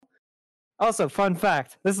Also, fun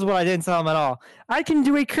fact. This is what I didn't tell him at all. I can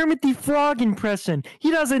do a Kermit the Frog impression. He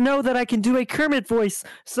doesn't know that I can do a Kermit voice,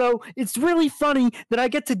 so it's really funny that I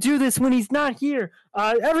get to do this when he's not here.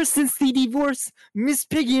 Ever since the divorce, Miss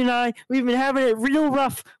Piggy and I, we've been having it real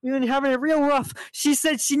rough. She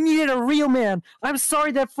said she needed a real man. I'm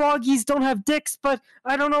sorry that froggies don't have dicks, but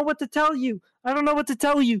I don't know what to tell you.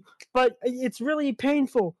 But it's really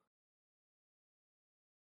painful.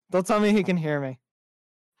 Don't tell me he can hear me.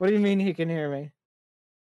 What do you mean he can hear me?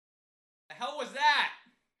 The hell was that?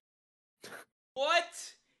 What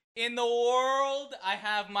in the world? I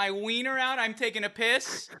have my wiener out. I'm taking a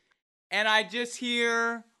piss. And I just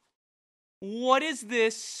hear, what is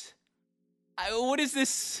this? What is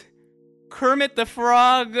this? Kermit the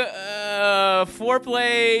Frog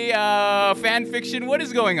foreplay fan fiction? What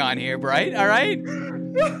is going on here, Bright? All right?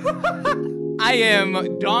 I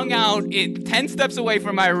am dong out 10 steps away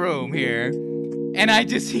from my room here. And I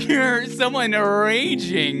just hear someone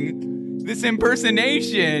raging this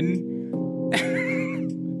impersonation.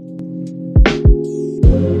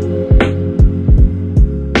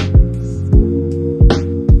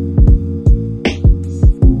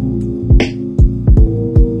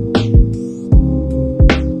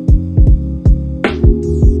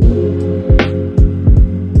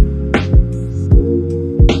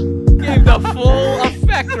 Gave the full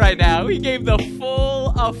effect right now. He gave the full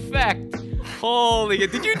effect. Holy,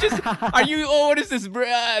 did you just, what is this,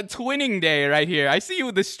 twinning day right here? I see you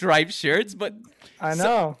with the striped shirts, but I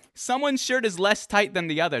know. Someone's shirt is less tight than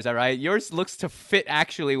the others, all right? Yours looks to fit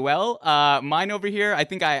actually well. Mine over here, I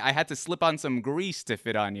think I had to slip on some grease to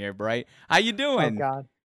fit on here, Bright. How you doing? Oh, God.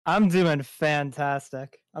 I'm doing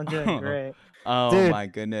fantastic. I'm doing great. Oh, dude, my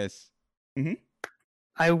goodness. Mm-hmm.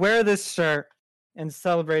 I wear this shirt in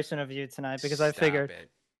celebration of you tonight because I figured... Stop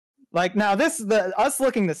it. Like, now us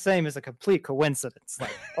looking the same is a complete coincidence.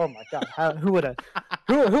 Like, oh my God, who would have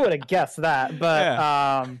guessed that?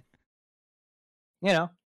 But Yeah.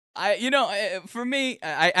 you know, For me,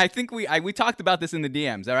 I think we talked about this in the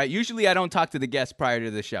DMs. All right. Usually, I don't talk to the guests prior to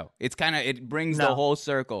the show. It brings the whole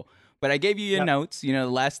circle. But I gave you your notes. The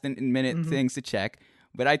last minute things to check.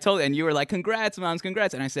 But I told, and you were like, "Congrats, moms,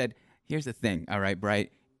 congrats!" And I said, "Here's the thing. All right,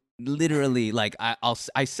 Bright. Literally, like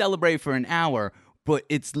I celebrate for an hour." But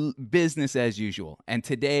it's business as usual, and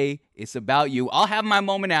today it's about you. I'll have my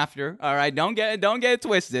moment after. All right, don't get it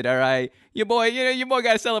twisted. All right, your boy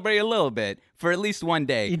got to celebrate a little bit for at least one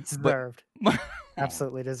day. He deserved,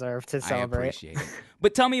 absolutely deserved to celebrate. I appreciate it.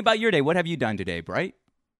 But tell me about your day. What have you done today, Bright?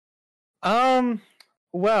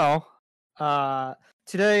 Well,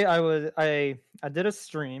 today I did a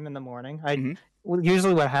stream in the morning.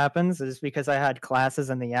 Usually what happens is because I had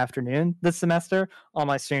classes in the afternoon this semester, all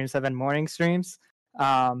my streams have been morning streams.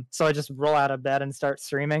 So I just roll out of bed and start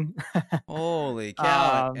streaming. Holy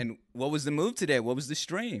cow. And what was the move today? What was the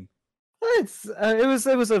stream?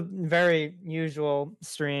 It was a very usual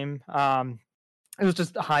stream. It was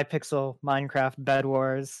just Hypixel Minecraft Bed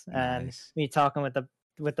Wars and me talking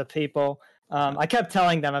with the people. I kept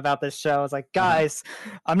telling them about this show. I was like, guys,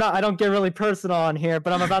 I don't get really personal on here,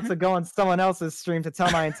 but I'm about to go on someone else's stream to tell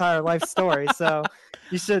my entire life story. So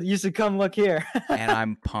you should come look here. And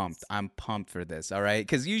I'm pumped. I'm pumped for this. All right.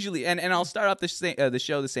 Cause usually, and I'll start off the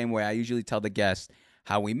show the same way. I usually tell the guests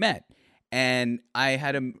how we met. And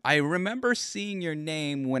I remember seeing your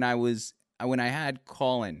name when I had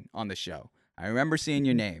Colin on the show. I remember seeing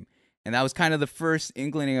your name. And that was kind of the first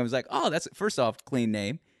inkling. I was like, oh, that's, first off, clean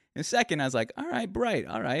name. And second, I was like, all right, Bright.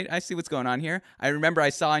 All right. I see what's going on here. I remember I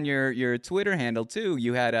saw on your Twitter handle too,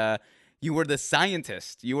 you were the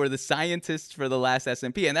scientist. You were the scientist for the last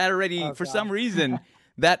SMP. And that already, for some reason,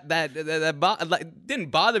 that didn't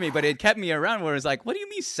bother me, but it kept me around where it's like, what do you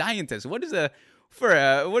mean scientist? What do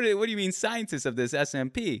you mean scientist of this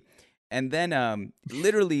SMP? And then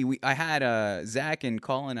literally I had Zach and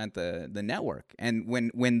Colin at the network. And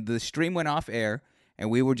when the stream went off air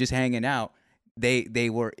and we were just hanging out, they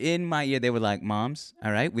were in my ear. They were like, moms,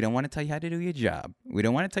 all right, we don't want to tell you how to do your job. We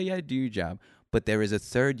don't want to tell you how to do your job. But there is a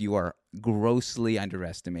third you are grossly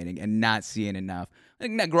underestimating and not seeing enough.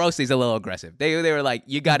 Like, not grossly is a little aggressive. They were like,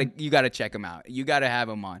 you gotta check him out. You gotta have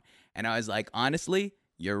him on. And I was like, honestly,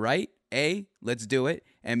 you're right. A, let's do it.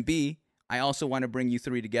 And B, I also want to bring you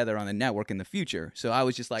three together on the network in the future. So I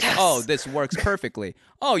was just like, oh, this works perfectly.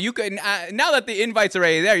 Oh, you can, now that the invite's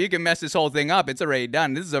already there, you can mess this whole thing up. It's already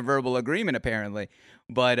done. This is a verbal agreement, apparently.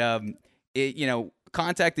 But,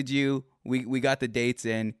 contacted you. We got the dates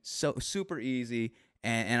in. So super easy.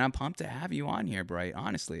 And I'm pumped to have you on here, Bright.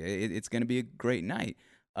 Honestly, it's going to be a great night.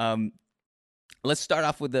 Let's start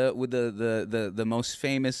off with the most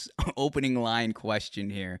famous opening line question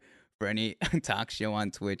here for any talk show on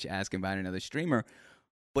Twitch asking about another streamer.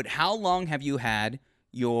 But how long have you had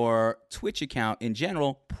your Twitch account in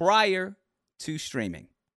general prior to streaming?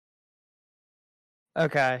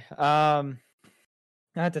 Okay. I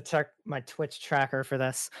had to check my Twitch tracker for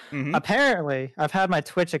this. Mm-hmm. Apparently, I've had my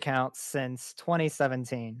Twitch account since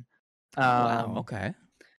 2017. Oh, wow. Okay.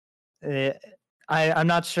 I'm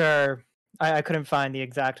not sure. I couldn't find the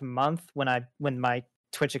exact month when my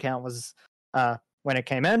Twitch account was when it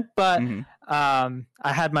came in, but Mm-hmm.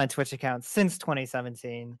 I had my Twitch account since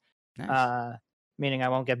 2017. Nice. Meaning I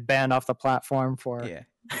won't get banned off the platform for. Yeah.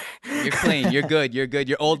 You're clean. You're good. You're good.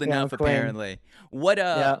 You're old Yeah, enough, I'm clean. apparently. What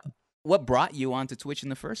Yeah. what brought you onto Twitch in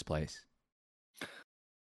the first place?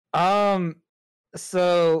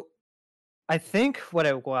 So I think what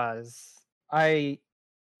it was, I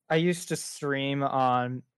used to stream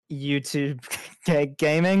on YouTube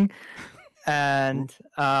gaming, and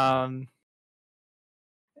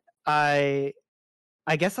I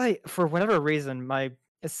guess for whatever reason my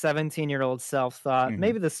 17-year-old self thought Mm-hmm.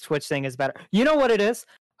 maybe this Twitch thing is better. You know what it is?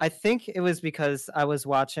 I think it was because I was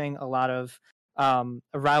watching a lot of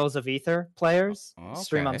Rivals of Ether players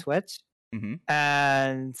stream on Okay. Twitch. Mm-hmm.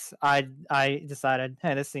 And I decided,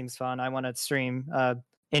 hey, this seems fun. I want to stream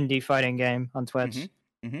indie fighting game on Twitch.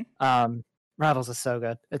 Mm-hmm. Mm-hmm. Rivals is so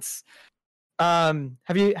good. It's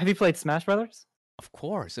have you played Smash Brothers? Of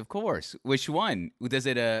course, of course. Which one? Does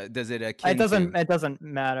it It doesn't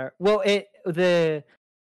matter. Well, it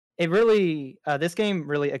really this game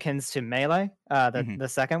really akins to Melee, the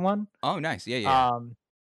second one. Oh, nice. Yeah, yeah.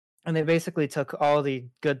 And they basically took all the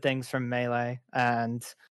good things from Melee and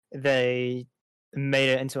they made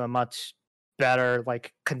it into a much better,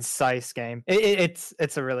 like, concise game.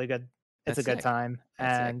 It's a really good. It's That's a good sick. time,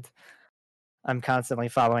 That's sick. and I'm constantly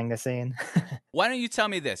following the scene. Why don't you tell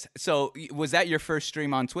me this? So, was that your first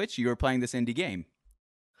stream on Twitch? You were playing this indie game?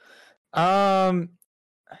 If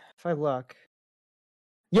I look,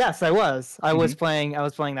 yes, I was. I was playing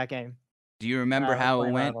that game. Do you remember how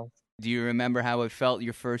it went? Rivals. Do you remember how it felt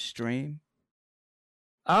your first stream?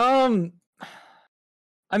 I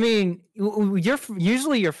mean,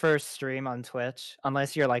 usually your first stream on Twitch,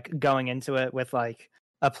 unless you're like going into it with like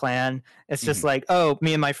a plan, it's just like, oh,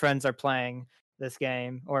 me and my friends are playing this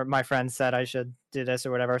game, or my friend said I should do this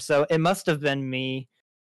or whatever. So it must have been me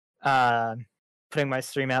putting my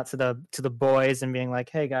stream out to the boys and being like,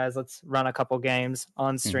 hey guys, let's run a couple games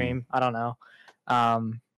on stream. I don't know.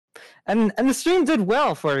 And the stream did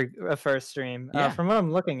well for a first stream. Yeah. From what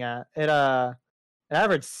I'm looking at, it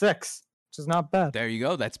averaged 6. Which is not bad. There you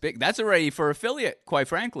go. That's big. That's already for affiliate, quite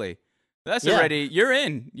frankly. That's already, you're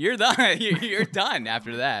in. You're done. You're done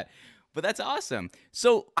after that. But that's awesome.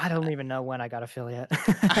 So I don't even know when I got affiliate.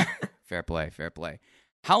 Fair play, fair play.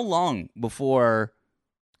 How long before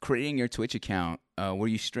creating your Twitch account were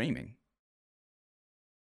you streaming?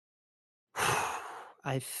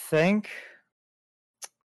 I think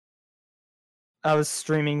I was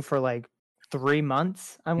streaming for like 3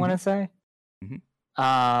 months, I want to say.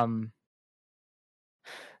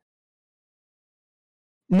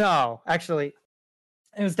 No, actually,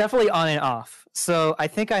 it was definitely on and off. So I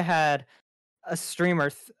think I had a streamer.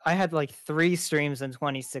 I had like 3 streams in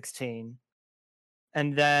 2016,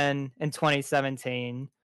 and then in 2017,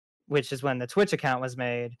 which is when the Twitch account was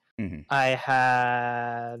made, I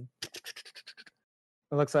had.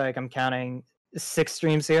 It looks like I'm counting 6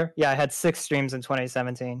 streams here. Yeah, I had 6 streams in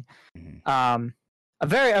 2017. A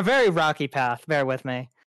very rocky path. Bear with me.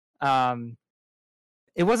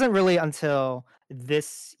 It wasn't really until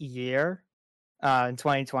this year, in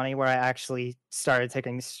 2020, where I actually started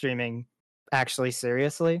taking streaming actually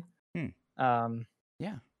seriously.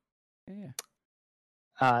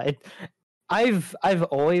 I've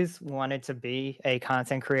always wanted to be a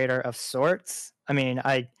content creator of sorts. I mean,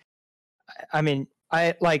 I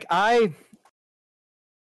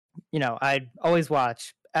always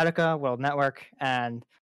watch Etika, World Network, and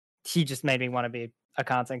he just made me want to be a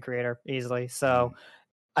content creator easily. So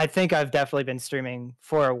I think I've definitely been streaming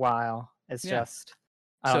for a while. It's just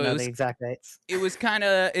I don't know the exact dates. It was kind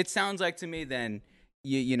of. It sounds like to me then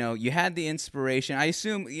you had the inspiration. I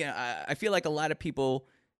assume. I feel like a lot of people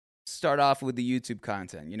start off with the YouTube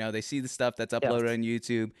content. You know, they see the stuff that's uploaded on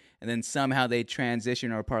YouTube, and then somehow they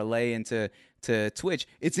transition or parlay into Twitch.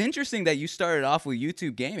 It's interesting that you started off with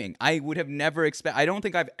YouTube gaming. I would have never I don't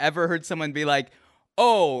think I've ever heard someone be like,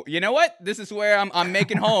 "Oh, you know what? This is where I'm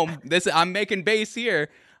making home. I'm making base here."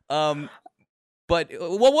 But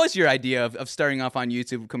what was your idea of starting off on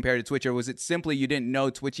YouTube compared to Twitch, or was it simply you didn't know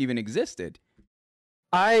Twitch even existed?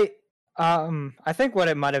 I think what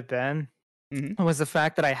it might have been was the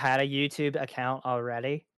fact that I had a YouTube account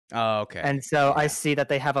already. Oh, okay. And so I Yeah. see that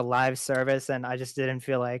they have a live service, and I just didn't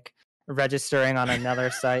feel like registering on another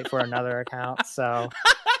site for another account. So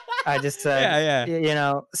I just said, Yeah,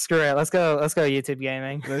 yeah. screw it. Let's go YouTube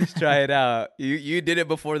gaming. Let's try it out. You did it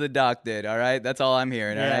before the doc did, all right? That's all I'm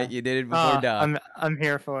hearing, all right? Yeah. You did it before Oh, doc. I'm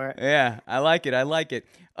here for it. Yeah, I like it. I like it.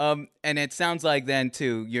 And it sounds like then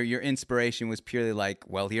too, your inspiration was purely like,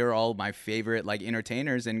 well, here are all my favorite like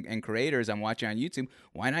entertainers and creators I'm watching on YouTube.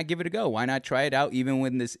 Why not give it a go? Why not try it out even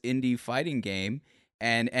with this indie fighting game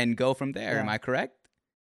and go from there? Am Yeah. I correct?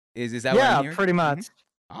 Is that what I'm Yeah, hearing? pretty much.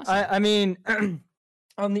 Awesome. I mean,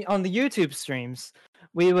 on the YouTube streams,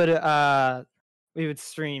 we would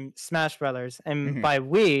stream Smash Brothers, and Hmm. by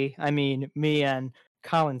we I mean me and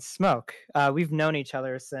Colin Smoke. We've known each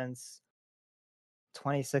other since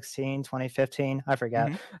 2016, 2015, I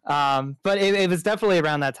forget. Hmm. But it was definitely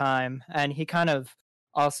around that time, and he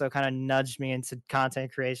also kind of nudged me into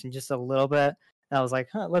content creation just a little bit. And I was like,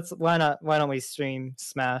 huh, why don't we stream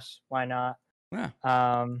Smash? Why not? Yeah,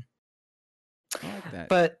 Um, I like that.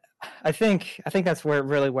 but I think that's where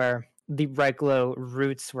the Reglo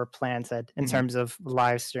roots were planted in Hmm. terms of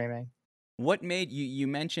live streaming. What made you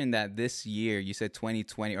mentioned that this year, you said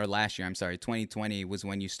 2020 or last year, I'm sorry, 2020 was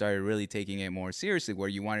when you started really taking it more seriously, where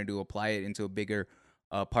you wanted to apply it into a bigger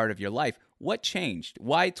part of your life. What changed?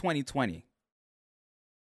 Why 2020?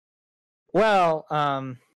 Well,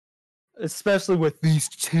 especially with these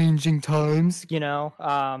changing times, Yeah,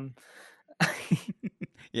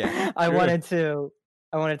 I true. wanted to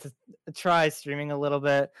I wanted to try streaming a little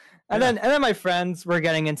bit. And Yeah. then my friends were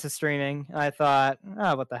getting into streaming. And I thought,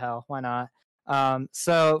 oh, what the hell? Why not?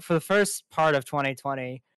 So for the first part of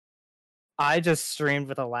 2020, I just streamed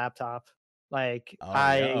with a laptop. Like Oh,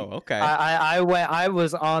 yeah. Oh, okay. I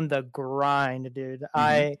was on the grind, dude.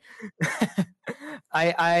 Mm-hmm. I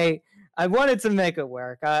I I wanted to make it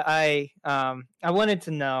work. I wanted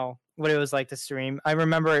to know what it was like to stream. I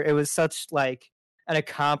remember it was such like an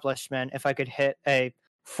accomplishment if I could hit a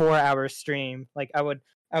 4-hour stream. Like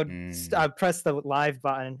I'd press the live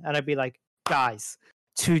button and I'd be like, guys,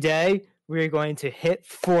 today we're going to hit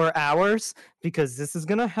 4 hours because this is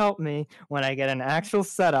gonna help me when I get an actual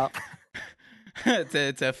setup.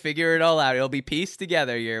 To figure it all out. It'll be pieced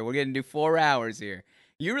together here. We're gonna do 4 hours here.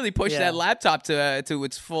 You really pushed that Yeah. laptop to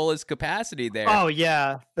its fullest capacity there. Oh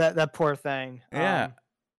yeah, that poor thing. Yeah.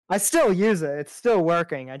 I still use it. It's still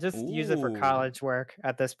working. I just use it for Ooh. college work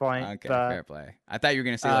at this point. Okay, But fair play. I thought you were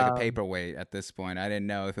gonna say like a um, paperweight at this point. I didn't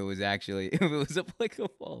know if it was actually if it was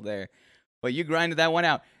applicable there. But you grinded that one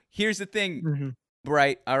out. Here's the thing, mhm.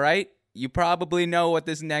 Bright. All right, you probably know what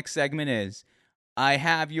this next segment is. I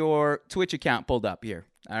have your Twitch account pulled up here.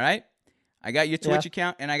 All right, I got your Yeah. Twitch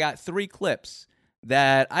account, and I got 3 clips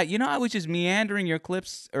that I was just meandering your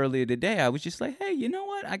clips earlier today. I was just like, hey, you know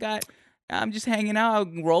what? I'm just hanging out.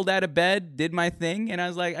 I rolled out of bed, did my thing, and I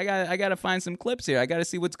was like, I got to find some clips here. I got to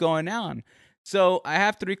see what's going on. So I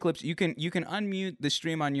have 3 clips. You can unmute the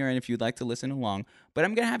stream on your end if you'd like to listen along. But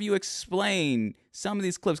I'm gonna have you explain some of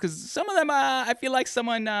these clips because some of them I feel like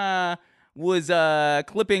someone was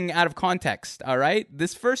clipping out of context. All right,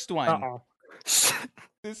 this first one. Uh-oh.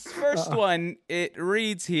 This first Uh-oh. one, it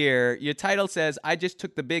reads here. Your title says, "I just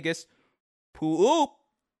took the biggest poop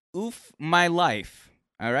oof my life."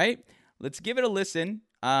 All right, let's give it a listen.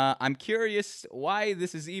 I'm curious why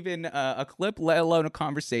this is even a clip, let alone a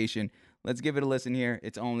conversation. Let's give it a listen here.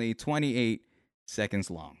 It's only 28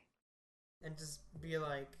 seconds long. And just be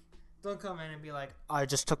like, don't come in and be like, I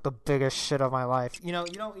just took the biggest shit of my life. You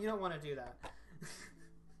don't want to do that.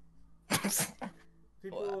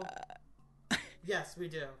 People. Yes, we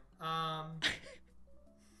do.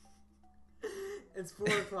 It's 4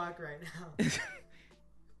 o'clock right now.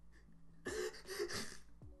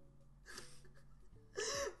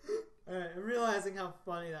 Alright, I'm realizing how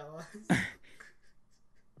funny that was.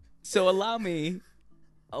 So allow me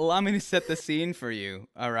to set the scene for you.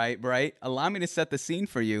 All right, Bright. Allow me to set the scene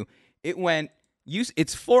for you.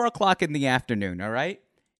 It's 4 o'clock in the afternoon. All right,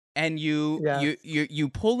 and Yes. you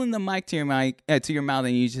pull in the mic to your mouth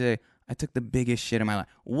and you say, "I took the biggest shit of my life."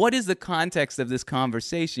 What is the context of this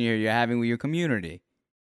conversation here you're having with your community?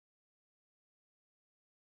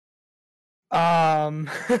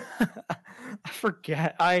 I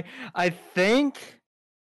forget. I think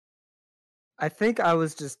I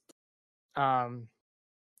was just um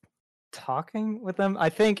talking with them. Um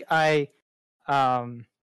I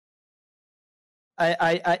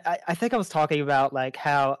think I was talking about like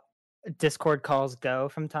how Discord calls go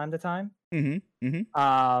from time to time. Mm-hmm. Mm-hmm.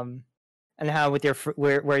 Um and how with your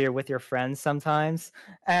where you're with your friends sometimes.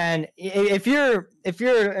 And if you're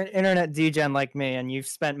an internet degen like me and you've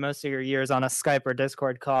spent most of your years on a Skype or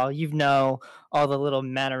Discord call, you know all the little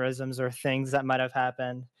mannerisms or things that might have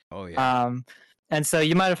happened. Oh yeah. And so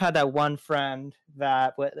you might have had that one friend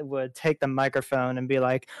that would take the microphone and be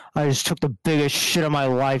like, "I just took the biggest shit of my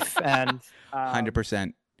life," and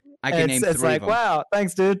 100%. I can name it's 3 like, of them. wow,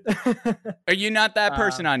 thanks, dude. Are you not that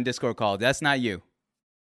person on Discord call? That's not you.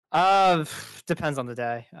 Depends on the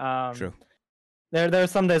day. True. There are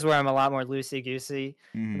some days where I'm a lot more loosey goosey.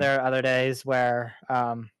 There are other days where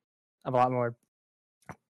I'm a lot more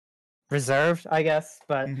reserved, I guess.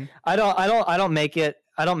 But I don't make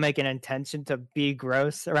an intention to be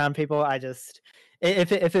gross around people. I just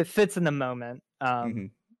if it fits in the moment, I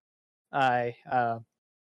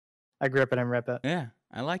grip it and rip it. Yeah,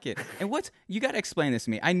 I like it. And you got to explain this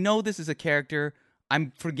to me. I know this is a character.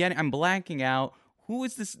 I'm blanking out. Who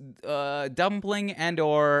is this dumpling and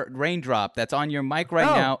or raindrop that's on your mic right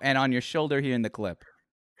now and on your shoulder here in the clip?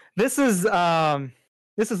 This is Mr.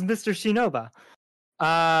 Shinoba.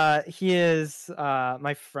 He is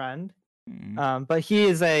my friend. But he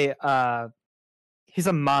is he's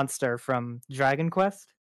a monster from Dragon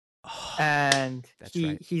Quest. And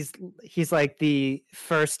he's like the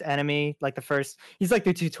first enemy, he's like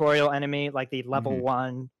the tutorial enemy, like the level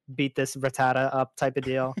 1 beat this Rattata up type of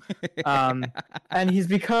deal. And he's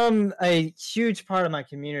become a huge part of my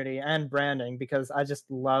community and branding because I just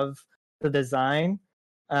love the design.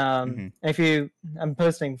 I'm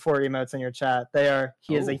posting 4 emotes in your chat.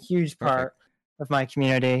 He is a huge part of my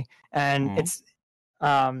community, and it's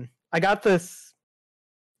I got this.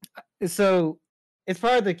 So it's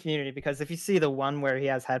part of the community because if you see the one where he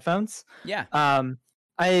has headphones,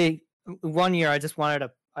 one year I just wanted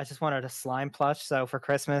a slime plush. So for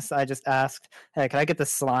Christmas, I just asked, "Hey, can I get the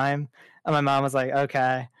slime?" And my mom was like,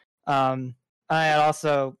 "Okay." I had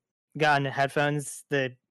also gotten headphones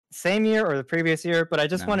the same year or the previous year, but I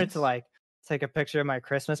just wanted to take a picture of my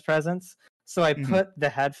Christmas presents. So I put the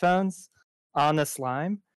headphones on the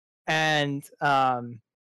slime, and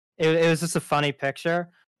it was just a funny picture.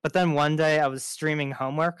 But then one day I was streaming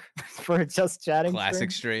homework for Just Chatting. Classic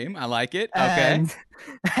stream. I like it. Okay.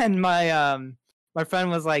 And my friend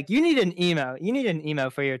was like, "You need an emo. You need an emo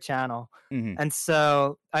for your channel." And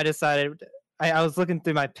so I decided I was looking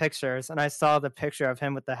through my pictures and I saw the picture of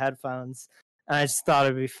him with the headphones. And I just thought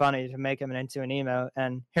it'd be funny to make him into an emo.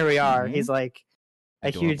 And here we are. He's like a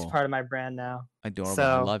huge part of my brand now. Adorable. So,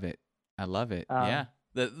 I love it. Yeah.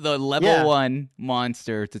 The level 1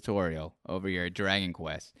 monster tutorial over your Dragon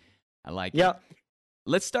Quest. I like it.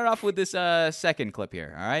 Let's start off with this second clip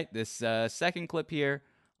here. All right. This second clip here,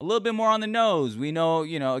 a little bit more on the nose. We know,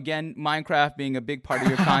 again, Minecraft being a big part of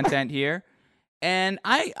your content here. And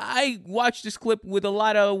I watched this clip with a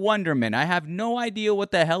lot of wonderment. I have no idea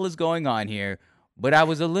what the hell is going on here, but I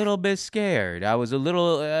was a little bit scared. I was a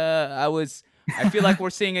little, I feel like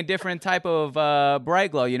we're seeing a different type of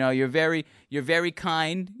Bright Glow. You're very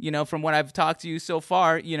kind, from what I've talked to you so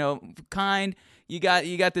far, kind. You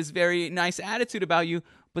got this very nice attitude about you,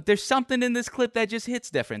 but there's something in this clip that just hits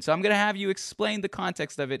different. So I'm going to have you explain the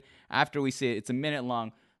context of it after we see it. It's a minute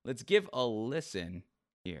long. Let's give a listen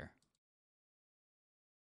here.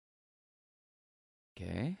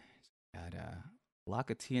 Okay, got a block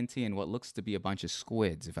of TNT and what looks to be a bunch of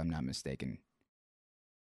squids, if I'm not mistaken.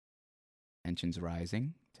 Tensions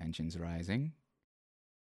rising.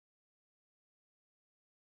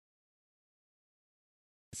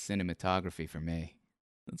 Cinematography for me.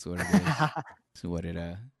 That's what it is. That's what it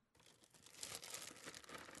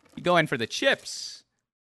You go in for the chips.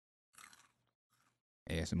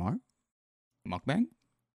 ASMR? Mukbang?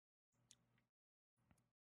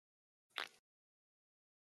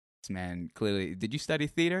 This man clearly. Did you study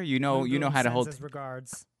theater? You know how to hold. His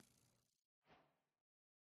regards.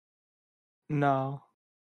 No.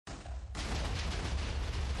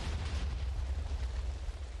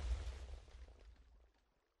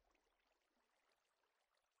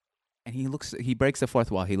 And he breaks the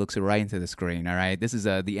fourth wall. He looks right into the screen. All right. This is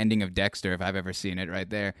the ending of Dexter, if I've ever seen it, right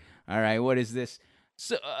there. All right. What is this?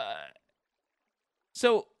 So,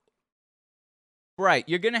 Bright,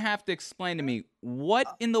 you're going to have to explain to me what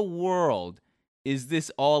in the world is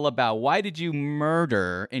this all about? Why did you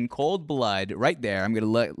murder in cold blood right there? I'm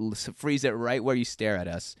going to freeze it right where you stare at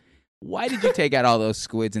us. Why did you take out all those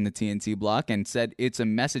squids in the TNT block and said it's a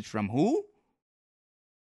message from who?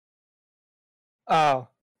 Oh,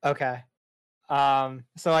 okay.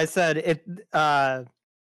 So I said it. I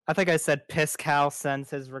think I said Piss Cal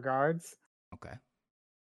sends his regards. Okay.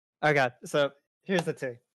 Okay. So here's the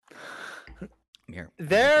two. Here.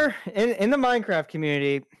 There in the Minecraft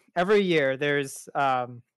community, every year there's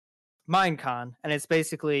Minecon, and it's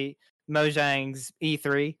basically Mojang's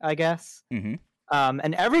E3, I guess. Mm-hmm.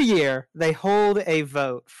 And every year they hold a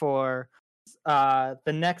vote for the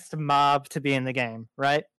next mob to be in the game,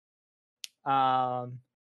 right?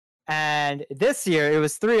 And this year it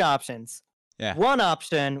was 3 options. Yeah. One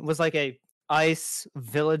option was like a ice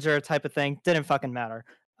villager type of thing. Didn't fucking matter.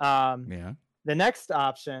 Yeah. The next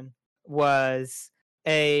option was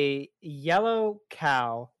a yellow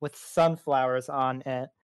cow with sunflowers on it,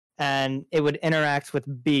 and it would interact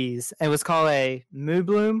with bees. It was called a moo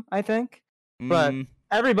bloom, I think. But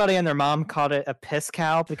everybody and their mom called it a piss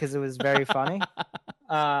cow because it was very funny.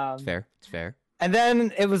 It's fair. It's fair. And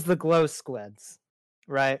then it was the glow squids,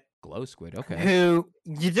 right? Glow squid. Okay. Who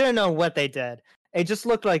you didn't know what they did. It just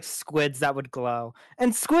looked like squids that would glow.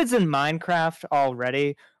 And squids in Minecraft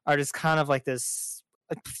already are just kind of like this.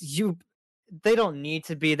 They don't need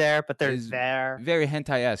to be there, but they're there. Very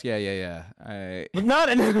hentai-esque. Yeah.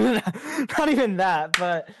 Not not even that,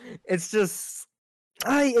 but it's just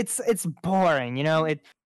it's boring. You know, it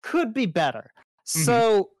could be better. Mm-hmm.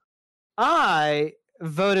 So I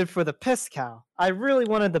voted for the piss cow. I really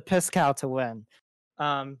wanted the piss cow to win.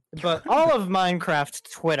 But all of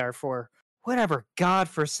Minecraft Twitter, for whatever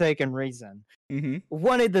godforsaken reason,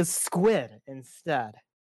 wanted the squid instead.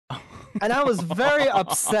 And I was very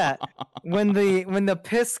upset when the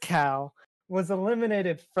piss cow was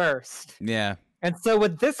eliminated first. Yeah. And so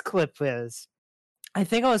what this clip is, I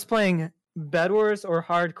think I was playing Bed Wars or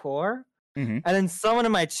Hardcore, and then someone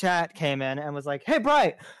in my chat came in and was like, "Hey,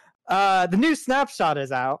 Bright, the new snapshot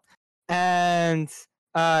is out, and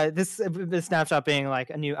this snapshot being like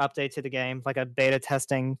a new update to the game, like a beta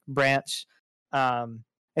testing branch.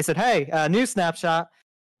 They said, "Hey, new snapshot.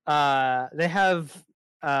 They have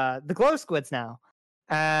the glow squids now."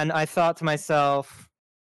 And I thought to myself,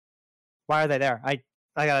 "Why are they there? I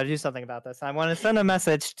gotta do something about this." I want to send a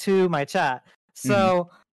message to my chat, so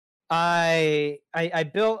I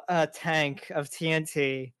built a tank of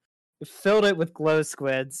TNT, filled it with glow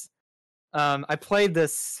squids. I played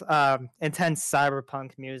this intense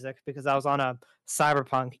cyberpunk music because I was on a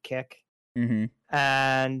cyberpunk kick,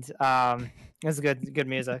 and it was good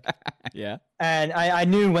music. Yeah. And I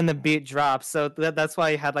knew when the beat dropped, so that's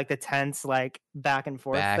why I had like the tense like back and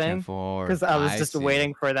forth thing, because I was just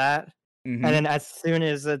waiting for that. And then as soon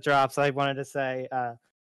as it drops, I wanted to say,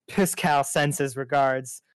 "Piss cow sends his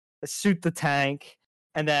regards. Shoot the tank,"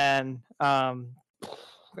 and then I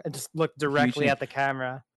just looked directly at the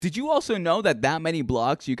camera. Did you also know that many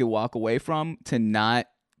blocks you could walk away from to not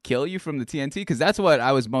kill you from the TNT? Because that's what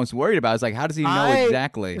I was most worried about. I was like, how does he know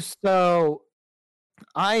exactly? So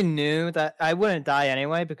I knew that I wouldn't die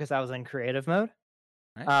anyway because I was in creative mode.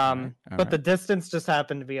 Right, but the distance just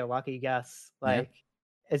happened to be a lucky guess. Like,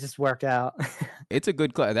 it just worked out. It's a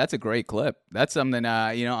good clip. That's a great clip. That's something,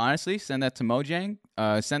 honestly, send that to Mojang.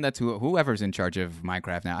 Send that to whoever's in charge of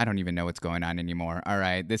Minecraft now. I don't even know what's going on anymore. All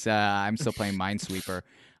right. I'm still playing Minesweeper.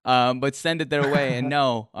 But send it their way and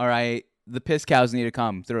know, all right, the piss cows need to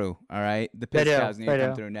come through. All right. The piss cows need to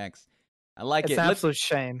come through next. I like it. It's an absolute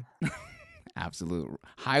shame. Absolute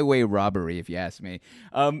highway robbery, if you ask me.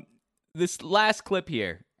 This last clip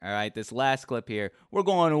here. All right, this last clip here. We're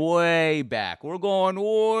going way back. We're going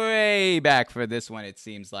way back for this one, it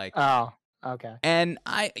seems like. Oh, okay. And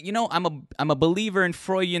I'm a believer in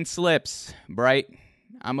Freudian slips, Bright.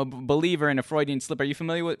 I'm a believer in a Freudian slip. Are you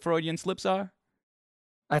familiar with what Freudian slips are?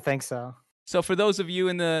 I think so. So for those of you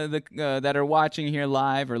in the that are watching here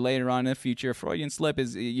live or later on in the future, a Freudian slip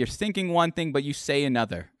is you're thinking one thing but you say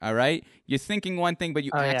another. All right, you're thinking one thing but you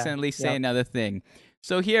accidentally say another thing.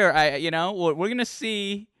 So here, we're gonna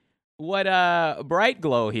see what Bright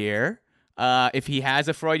Glow here, if he has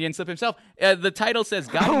a Freudian slip himself. The title says,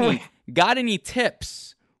 "Got any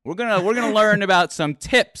tips?" We're gonna learn about some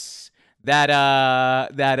tips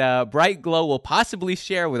that Bright Glow will possibly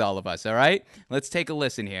share with all of us. All right, let's take a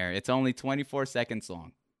listen here. It's only 24 seconds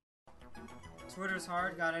long. Twitter's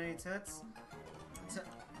hard. Got any tits?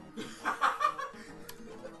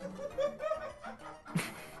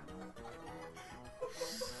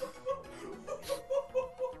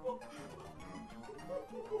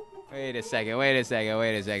 Wait a second.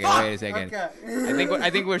 Okay. I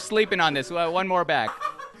think we're sleeping on this. One more back.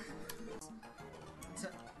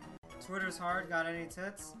 Twitter's hard. Got any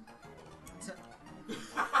tits?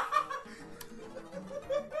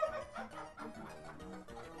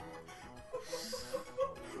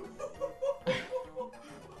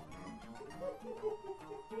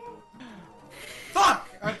 Fuck!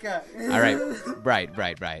 Okay. All right.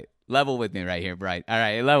 Bright. Level with me right here, Bright. All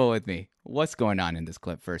right, level with me. What's going on in this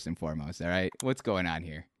clip, first and foremost, all right? What's going on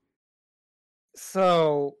here?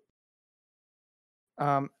 So,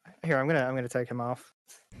 Um, Here I'm gonna take him off.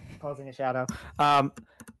 Causing a shadow.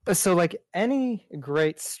 So like any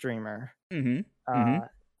great streamer, Mm-hmm. Mm-hmm. uh,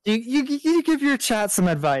 you give your chat some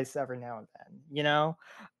advice every now and then. You know,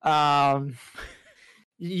 um,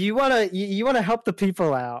 you wanna help the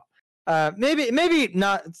people out. Maybe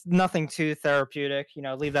not nothing too therapeutic. You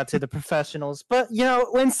know, leave that to the professionals. But you know,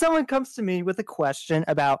 when someone comes to me with a question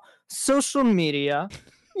about social media,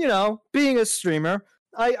 you know, being a streamer,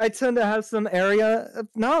 I tend to have some area of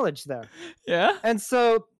knowledge there. Yeah. And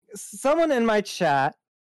so someone in my chat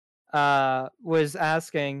was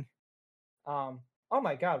asking, oh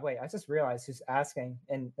my god, wait, I just realized who's asking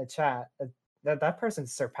in the chat. That person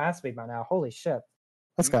surpassed me by now. Holy shit.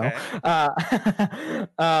 Let's go. Okay.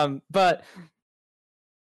 But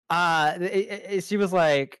she was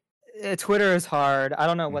like, Twitter is hard. I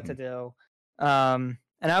don't know what to do. And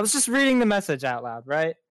I was just reading the message out loud,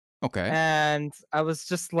 right? Okay. And I was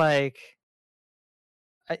just like,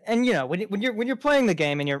 and you know, when you're playing the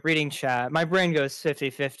game and you're reading chat, my brain goes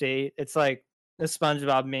 50-50. It's like the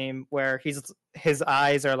SpongeBob meme where his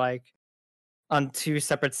eyes are like on two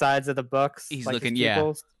separate sides of the books, He's like his looking, yeah.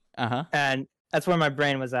 pupils. Uh-huh. And that's where my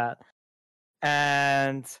brain was at.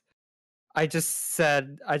 And I just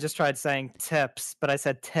tried saying tips, but I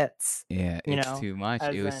said tits. Yeah, You it's know, too much.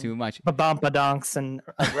 It was too much. Babampadonks and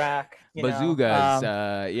a rack. Bazookas,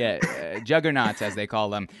 juggernauts as they call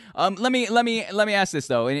them. Let me ask this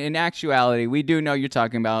though. In actuality, we do know you're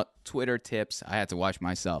talking about Twitter tips. I had to watch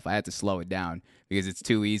myself. I had to slow it down because it's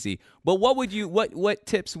too easy. But what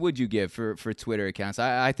tips would you give for Twitter accounts?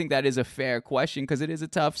 I think that is a fair question because it is a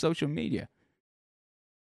tough social media.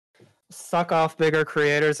 Suck off bigger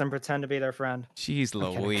creators and pretend to be their friend. Jeez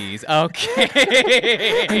Louise.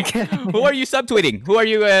 Okay. Who are you subtweeting? Who are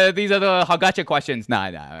you? These are the Hagacha questions. Nah,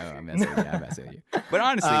 I'm messing with you. But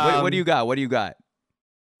honestly, what do you got? What do you got?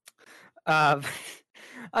 I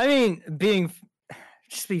mean,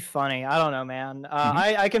 just be funny. I don't know, man.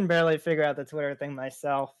 I can barely figure out the Twitter thing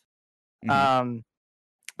myself. It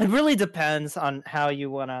really depends on how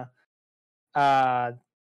you want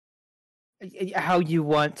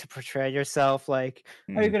to portray yourself. Like,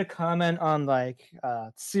 are you going to comment on like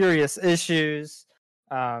serious issues?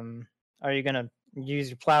 Are you going to use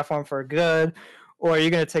your platform for good, or are you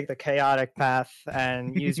going to take the chaotic path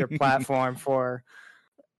and use your platform for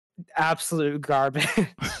absolute garbage?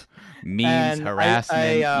 Memes,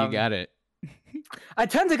 harassment, you got it. I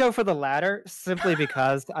tend to go for the latter simply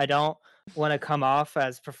because I don't want to come off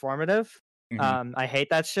as performative. I hate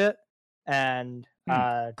that shit. And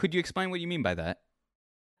could you explain what you mean by that?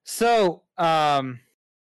 So,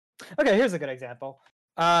 okay, here's a good example.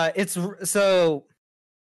 It's so.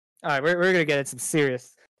 All right, we're gonna get into some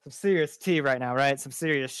serious tea right now, right? Some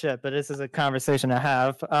serious shit. But this is a conversation to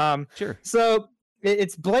have. Sure. So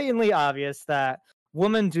it's blatantly obvious that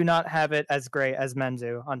women do not have it as great as men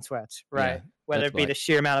do on Twitch, right? Yeah, whether it be the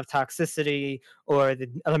sheer amount of toxicity or the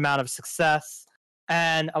amount of success.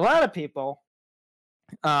 And a lot of people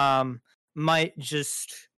might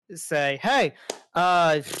just say, hey,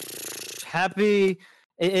 happy,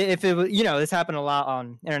 if it was, you know, this happened a lot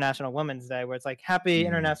on International Women's Day, where it's like, happy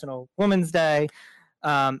International Women's Day.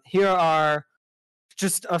 Here are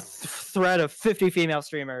just a thread of 50 female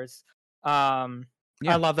streamers. I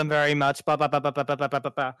love them very much. Blah, blah, blah, blah, blah, blah, blah,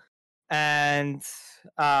 blah, blah. And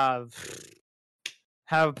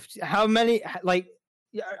how many, like,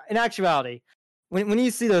 in actuality, when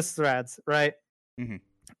you see those threads, right?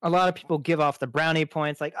 A lot of people give off the brownie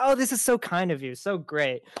points, like, oh, this is so kind of you, so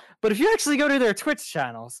great. But if you actually go to their Twitch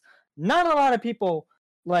channels, not a lot of people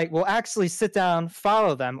like will actually sit down,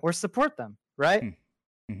 follow them, or support them, right?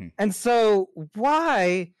 And so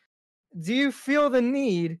why do you feel the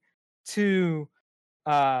need to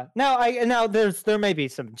now there may be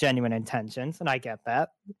some genuine intentions, and I get that.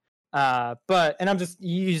 But I'm just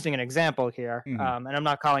using an example here, and I'm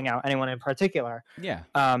not calling out anyone in particular. Yeah.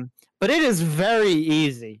 But it is very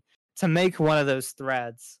easy to make one of those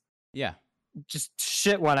threads. Yeah. Just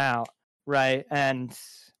shit one out, right? And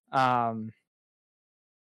that's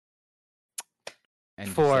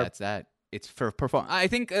that. It's for perform. I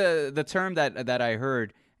think the term that I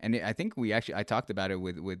heard, and I think I talked about it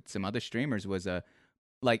with some other streamers, was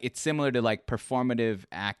like it's similar to like performative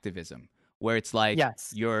activism, where it's like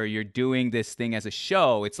you're doing this thing as a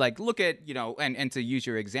show. It's like, look at, you know, and to use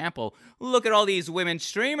your example, look at all these women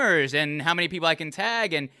streamers and how many people I can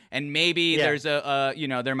tag, and maybe there's a you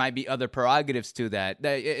know, there might be other prerogatives to that.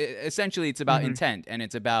 Essentially, it's about intent, and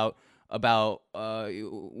it's about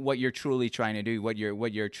what you're truly trying to do, what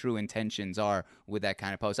your true intentions are with that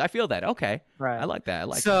kind of post. I feel that. Okay, right. I like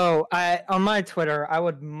that. So on my Twitter, I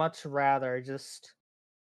would much rather just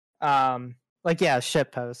like yeah,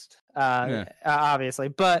 shitpost. Yeah. Obviously,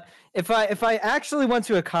 but if I actually want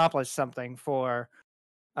to accomplish something for,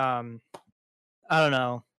 I don't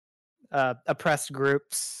know, oppressed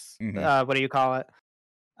groups, Mm-hmm. what do you call it?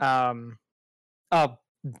 Um, I'll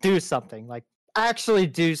do something, like actually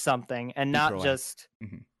do something, and Be not proactive. just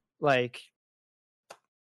Mm-hmm. like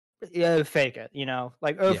fake it.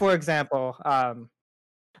 Like Yeah. for example,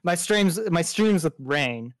 my streams with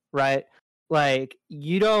Rain, right? Like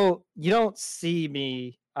you don't see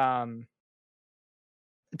me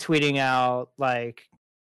tweeting out like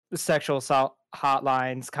sexual assault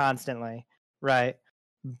hotlines constantly, right?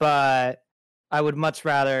 But I would much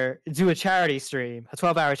rather do a charity stream, a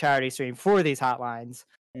 12-hour charity stream for these hotlines,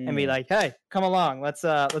 and be Mm. like, "Hey, come along, let's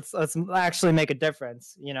actually make a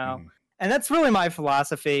difference," Mm-hmm. And that's really my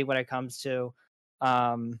philosophy when it comes to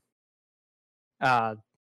um uh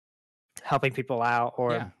helping people out,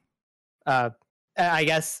 or Yeah. uh I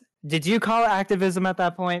guess, did you call it activism at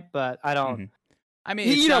that point? But I don't. Mm-hmm. I mean,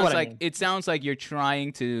 You know what I mean? it sounds like you're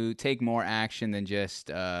trying to take more action than just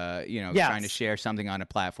trying to Yes. share something on a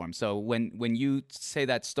platform. So when you say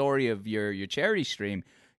that story of your charity stream,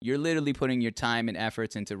 you're literally putting your time and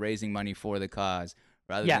efforts into raising money for the cause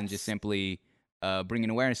rather than just Yes. simply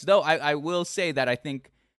bringing awareness. Though I will say that I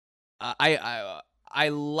think I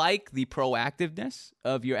like the proactiveness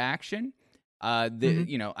of your action. Hmm.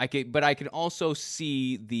 I could also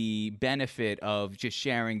see the benefit of just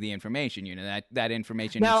sharing the information. That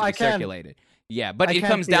information needs Now to be circulated. Yeah, but I it can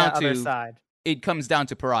comes see down that other to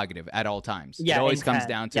side. prerogative at all times. It Yeah, always comes intent.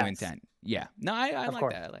 down to Yes, intent. Yeah. No, I of like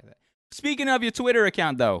course. that. I like that. Speaking of your Twitter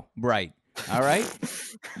account, though, Bright. All right.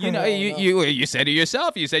 You know, Oh, no. you said it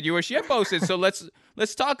yourself. You said you were shitposted. So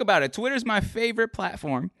let's talk about it. Twitter's my favorite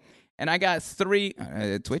platform, and I got three.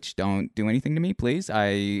 Twitch, don't do anything to me, please.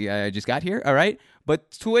 I just got here. All right,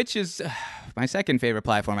 but Twitch is my second favorite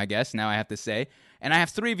platform, I guess. Now I have to say, and I have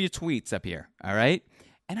three of your tweets up here. All right,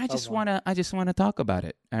 and Oh, boy. I just wanna talk about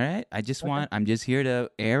it. All right, Okay. I'm just here to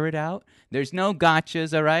air it out. There's no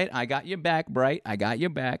gotchas. All right, I got your back, Bright. I got your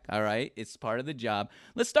back. All right, it's part of the job.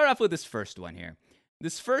 Let's start off with this first one here.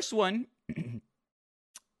 This first one,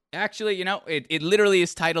 actually, it literally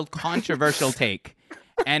is titled Controversial Take.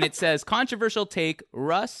 And it says, Controversial Take,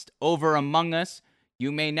 Rust over Among Us.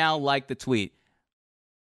 You may now like the tweet.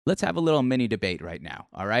 Let's have a little mini debate right now,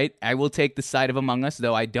 all right? I will take the side of Among Us,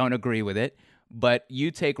 though I don't agree with it. But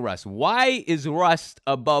you take Rust. Why is Rust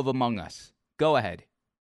above Among Us? Go ahead.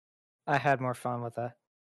 I had more fun with that.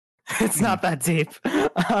 It's Mhm. not that deep.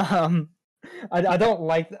 I don't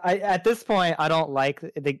like. At this point, I don't like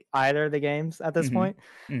either of the games at this Mhm. point.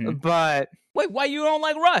 Mhm. But Wait, why you don't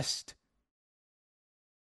like Rust?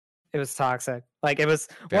 it was toxic. Like it was.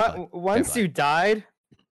 Fair play. Once play. you died.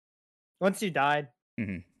 Once you died,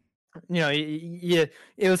 Mhm. it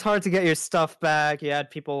was hard to get your stuff back. You had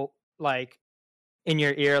people like in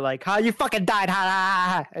your ear, like, "How you fucking died?" Ha,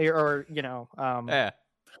 ha, ha, or Yeah.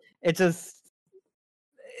 it just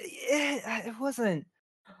it wasn't.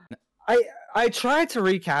 I I tried to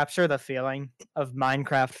recapture the feeling of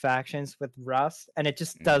Minecraft factions with Rust, and it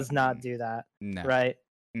just does not Mm, do that, no. right?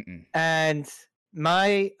 Mm-mm. And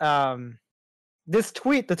my the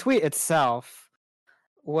tweet itself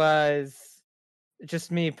was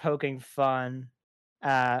just me poking fun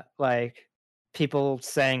at like people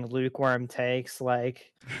saying lukewarm takes,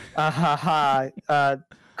 like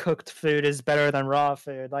cooked food is better than raw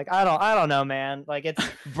food. Like I don't know, man. Like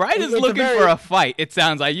Bright is it's a looking for very. a fight. It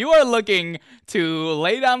sounds like you are looking to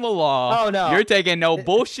lay down the law. Oh no. You're taking no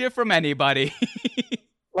bullshit from anybody.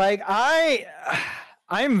 Like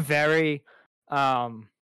I'm very um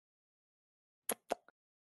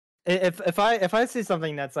if I see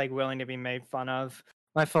something that's like willing to be made fun of,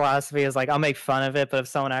 my philosophy is like I'll make fun of it, but if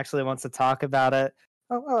someone actually wants to talk about it,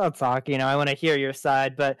 I'll talk. I want to hear your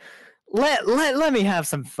side, but let me have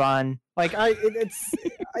some fun. Like I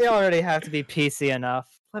already have to be PC enough.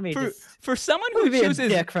 Let me for just for someone let who me be a chooses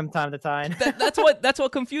dick from time to time. that's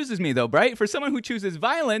what confuses me though, Bright. For someone who chooses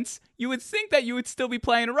violence, you would think that you would still be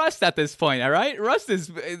playing Rust at this point. All right, Rust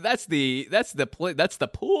is that's the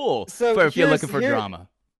pool So for if you're looking for drama.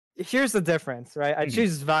 Here's the difference, right? I Mhm.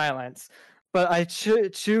 choose violence, but I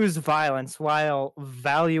choose violence while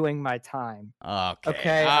valuing my time. Okay,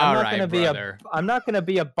 Okay, all right, brother. I'm not gonna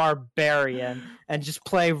be a barbarian and just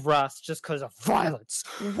play Rust just because of violence.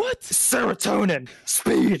 What? Serotonin,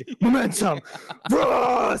 speed, momentum,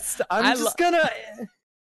 Rust. I I'm lo- just gonna.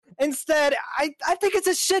 Instead, I think it's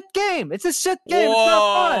a shit game. It's a shit game. It's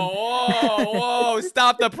not fun. Whoa!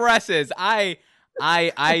 Stop the presses. I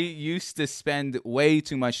used to spend way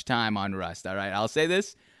too much time on Rust. All right, I'll say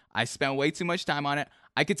this. I spent way too much time on it.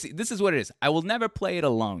 I could see this is what it is. I will never play it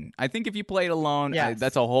alone. I think if you play it alone, Yes.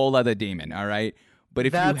 that's a whole other demon. All right. But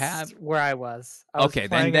if you have where I was. I was okay,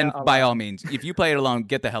 playing then it by all alone. means, if you play it alone,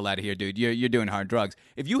 get the hell out of here, dude. You're doing hard drugs.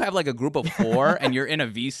 If you have like a group of 4 and you're in a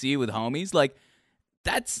VC with homies, like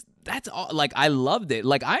that's all. Like I loved it.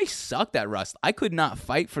 Like I sucked at Rust. I could not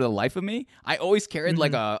fight for the life of me. I always carried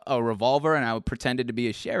like a revolver and I pretended to be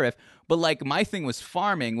a sheriff. But like my thing was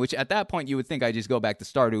farming, which at that point you would think I just go back to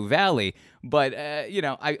Stardew Valley. But you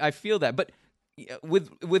know, I feel that. But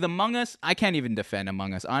with Among Us, I can't even defend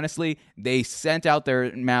Among Us. Honestly, they sent out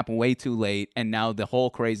their map way too late, and now the whole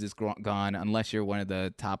craze is gone. Unless you're one of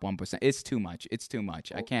the top 1%, it's too much. It's too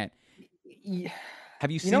much. I can't. Have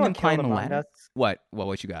you seen them climb the ladder? What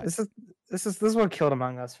you got? This is what killed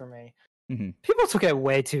Among Us for me. Mm-hmm. People took it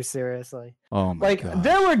way too seriously. Oh my god!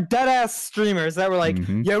 There were dead ass streamers that were like,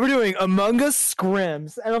 "Yeah, we're doing Among Us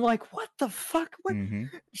scrims," and I'm like, "What the fuck? What?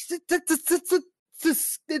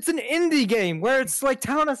 It's an indie game where it's like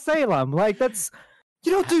Town of Salem. Like that's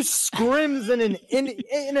you don't do scrims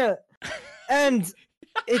in a and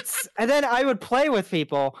it's and then I would play with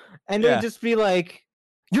people and they'd just be like,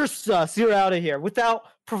 "You're sus. You're out of here," without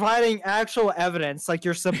providing actual evidence like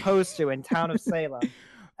you're supposed to in Town of Salem.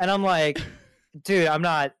 And I'm like, dude, I'm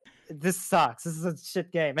not. This sucks. This is a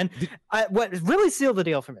shit game. And what really sealed the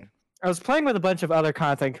deal for me, I was playing with a bunch of other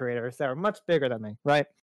content creators that were much bigger than me, right?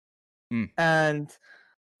 And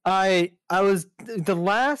I was the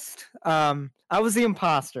last. I was the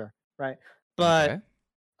imposter, right? But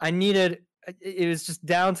I needed. It was just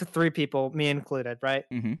down to 3 people, me included, right?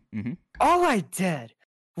 All I did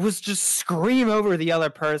was just scream over the other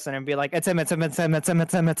person and be like, "It's him! It's him! It's him! It's him!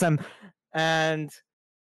 It's him! It's him!" And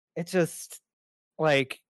it just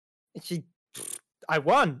like I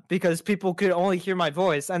won because people could only hear my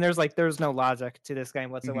voice, and there's no logic to this game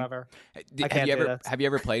whatsoever. Have you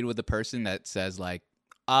ever played with a person that says like,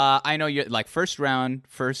 I know you're like first round,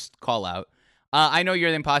 first call out. I know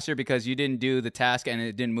you're the imposter because you didn't do the task and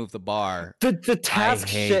it didn't move the bar. The task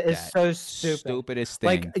shit is so stupid. Stupidest thing.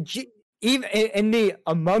 Like even in the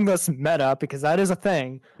Among Us meta, because that is a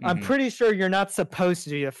thing. I'm pretty sure you're not supposed to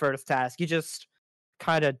do the first task. You just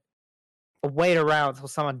kind of wait around until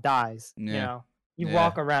someone dies. You know, you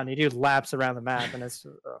walk around, you do laps around the map, and it's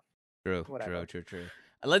true.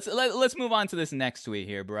 Let's move on to this next tweet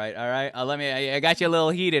here, Bright. All right, I got you a little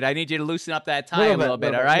heated. I need you to loosen up that tie a little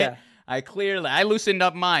bit. All right. Yeah. I loosened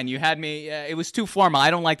up mine. You had me. It was too formal.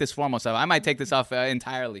 I don't like this formal stuff. I might take this off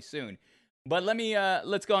entirely soon. But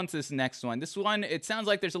let's go on to this next one. This one, it sounds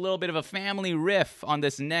like there's a little bit of a family riff on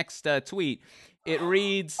this next tweet. It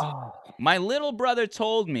reads, "My little brother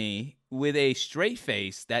told me with a straight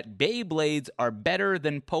face that Beyblades are better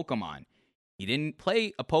than Pokemon. He didn't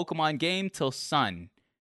play a Pokemon game till Sun.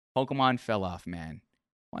 Pokemon fell off, man."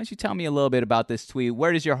 Why don't you tell me a little bit about this tweet?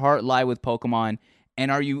 Where does your heart lie with Pokemon? And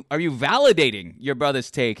are you validating your brother's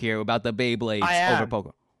take here about the Beyblades over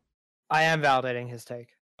Pokemon? I am validating his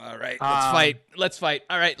take. All right, let's fight.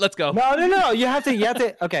 All right, let's go. No. You have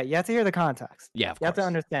to. Okay, you have to hear the context. Yeah, of course. You have to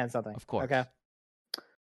understand something. Of course. Okay.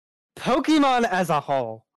 Pokemon as a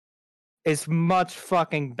whole is much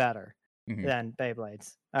fucking better than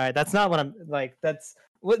Beyblades. All right, that's not what I'm like. That's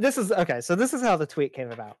what this is. Okay, so this is how the tweet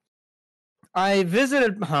came about. I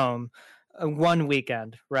visited home one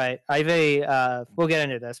weekend, right? I have a we'll get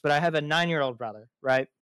into this, but I have a 9-year-old brother, right?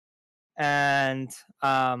 And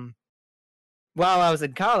while I was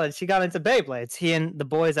in college, he got into Beyblades. He and the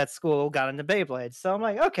boys at school got into Beyblades. So I'm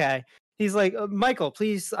like, okay. He's like, "Michael,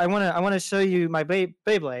 please, I want to show you my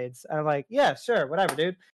Beyblades." And I'm like, "Yeah, sure, whatever,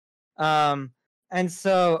 dude." And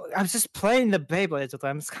so I was just playing the Beyblades with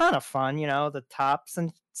him. It's kind of fun, you know, the tops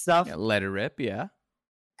and stuff. Yeah, let it rip, yeah.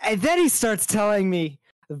 And then he starts telling me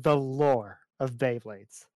the lore of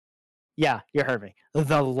Beyblades. Yeah, you heard me.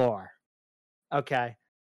 The lore. Okay.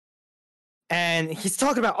 And he's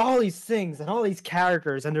talking about all these things and all these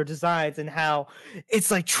characters and their designs and how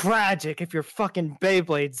it's like tragic if your fucking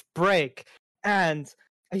Beyblades break. And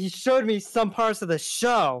he showed me some parts of the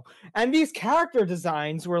show. And these character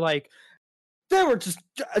designs were like, they were just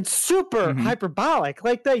super hyperbolic.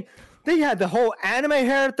 Like they had the whole anime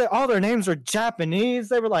hair. All their names were Japanese.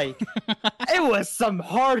 They were like, it was some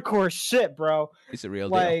hardcore shit, bro. It's a real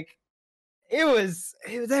deal. Like,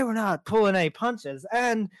 they were not pulling any punches.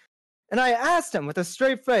 And I asked him with a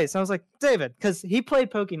straight face. I was like, "David," because he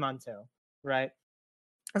played Pokemon too, right?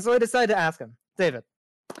 And so I decided to ask him, "David,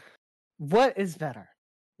 what is better,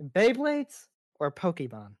 Beyblades or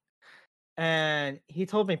Pokemon?" And he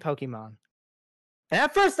told me Pokemon. And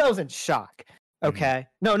at first I was in shock. Okay.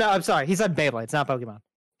 No, I'm sorry. He said Beyblades, not Pokemon.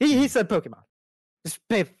 He said Pokemon. Just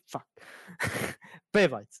fuck.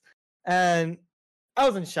 Beyblades. And I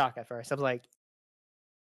was in shock at first. I was like,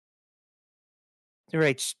 you're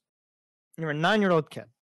a 9-year-old kid,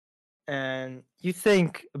 and you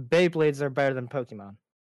think Beyblades are better than Pokemon.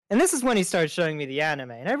 And this is when he started showing me the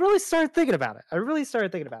anime, and I really started thinking about it.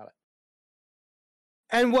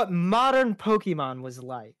 And what modern Pokemon was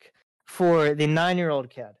like for the 9-year-old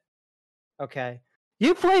kid. Okay?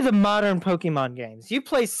 You play the modern Pokemon games. You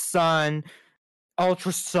play Sun,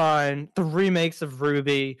 Ultra Sun, the remakes of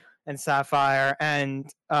Ruby and Sapphire, and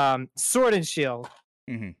Sword and Shield.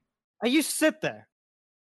 Mm-hmm. And you sit there,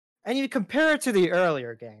 and you compare it to the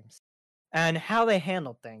earlier games and how they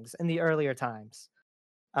handled things in the earlier times.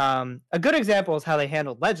 A good example is how they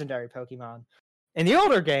handled legendary Pokemon. In the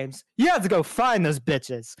older games, you had to go find those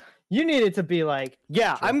bitches. You needed to be like,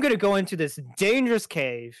 yeah, True. I'm going to go into this dangerous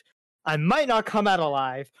cave. I might not come out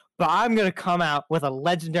alive, but I'm going to come out with a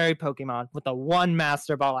legendary Pokemon with the one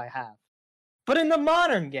Master Ball I have. But in the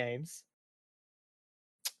modern games,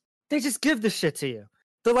 they just give the shit to you.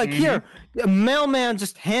 They're like, here, a mailman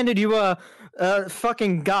just handed you a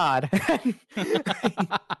fucking god.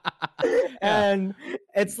 And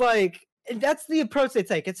it's like, that's the approach they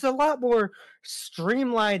take. It's a lot more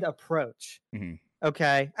streamlined approach.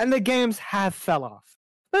 Okay? And the games have fell off.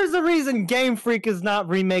 There's a reason Game Freak is not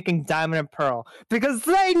remaking Diamond and Pearl, because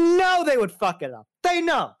they know they would fuck it up. They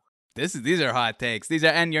know. These are hot takes.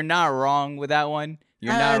 And you're not wrong with that one.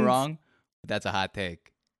 You're not wrong. But that's a hot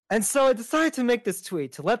take. And so I decided to make this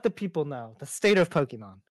tweet to let the people know the state of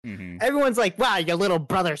Pokemon. Everyone's like, wow, your little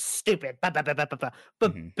brother's stupid. But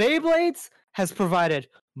Beyblades has provided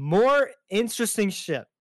more interesting shit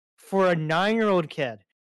for a 9-year-old kid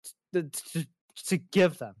to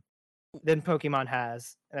give them than Pokemon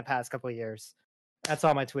has in the past couple of years. That's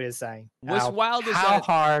all my tweet is saying. What's wild is how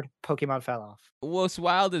hard Pokemon fell off. What's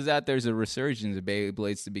wild is that there's a resurgence of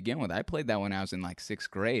Beyblades to begin with. I played that when I was in like 6th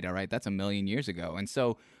grade. All right, that's a million years ago. And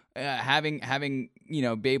so having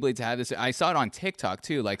Beyblades have this, I saw it on TikTok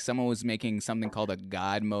too. Like someone was making something called a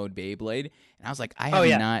God mode Beyblade, and I was like,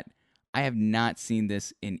 I have not seen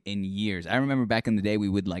this in years. I remember back in the day we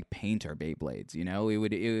would like paint our Beyblades, we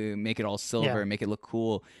would make it all silver, make it look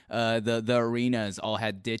cool. The arenas all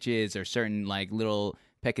had ditches or certain like little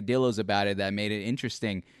peccadillos about it that made it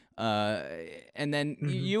interesting. And then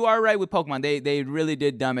you are right with Pokemon. They really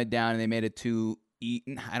did dumb it down, and they made it too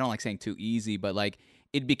I don't like saying too easy, but like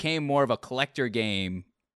it became more of a collector game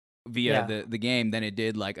via the game than it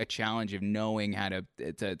did like a challenge of knowing how to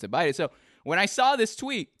bite it. So when I saw this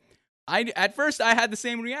tweet, at first I had the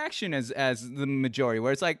same reaction as the majority,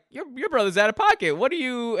 where it's like, your brother's out of pocket. What do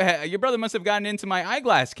you? Your brother must have gotten into my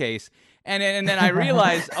eyeglass case, and then I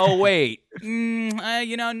realized, oh wait,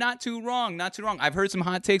 not too wrong. I've heard some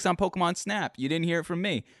hot takes on Pokemon Snap. You didn't hear it from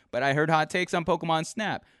me, but I heard hot takes on Pokemon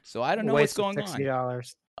Snap. So I don't know what's going on.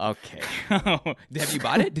 $60. Okay, have you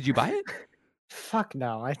bought it? Did you buy it? Fuck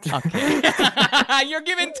no. Okay. You're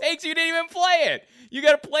giving takes. You didn't even play it. You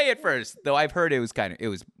got to play it first. Though I've heard it's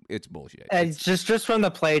bullshit. It's just from the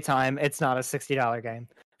playtime, it's not a $60 game,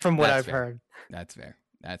 from what I've heard. That's fair.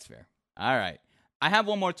 All right. I have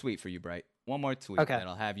one more tweet for you, Bright. One more tweet that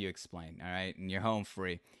I'll have you explain. All right. And you're home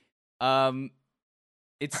free.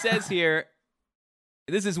 It says here,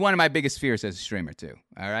 this is one of my biggest fears as a streamer too.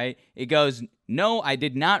 All right. It goes, no, I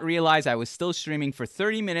did not realize I was still streaming for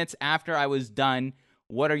 30 minutes after I was done.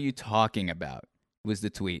 What are you talking about? Was the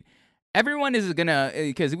tweet. Everyone is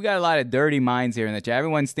because we got a lot of dirty minds here in the chat.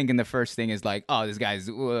 Everyone's thinking the first thing is like, oh, this guy's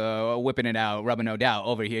whipping it out, rubbing no doubt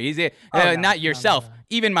over here. He's not yourself. No.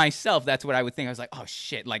 Even myself, that's what I would think. I was like, oh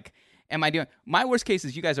shit, like, am I doing? My worst case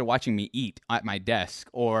is you guys are watching me eat at my desk,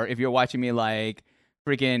 or if you're watching me like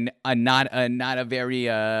freaking not a very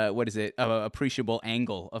appreciable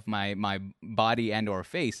angle of my body and or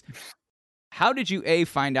face. How did you A,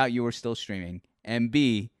 find out you were still streaming, and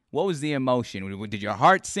B, what was the emotion? Did your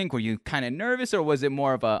heart sink? Were you kind of nervous, or was it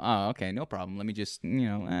more of a, oh, okay, no problem. Let me just,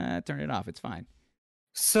 turn it off. It's fine.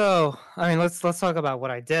 So, I mean, let's talk about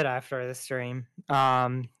what I did after the stream.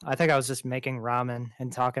 I think I was just making ramen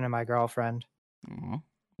and talking to my girlfriend. Oh,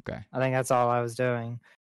 okay. I think that's all I was doing.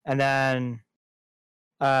 And then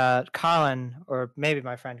Colin, or maybe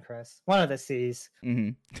my friend Chris, one of the C's,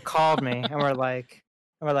 called me, and we're like,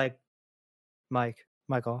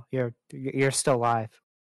 Michael, you're still live.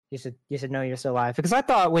 You should know you're still alive. Because I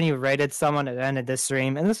thought when you rated someone at the end of this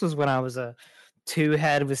stream, and this was when I was a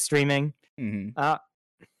 2-head with streaming, and I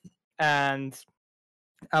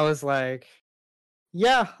was like,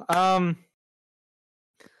 yeah, I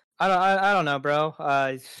don't know, bro.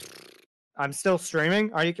 I'm still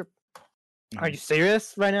streaming. Are you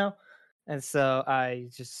serious right now? And so I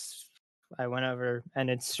just I went over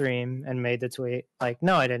ended stream and made the tweet. Like,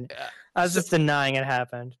 no, I didn't. Uh, I was so just denying it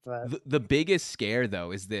happened. But the biggest scare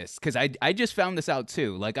though is this, because I just found this out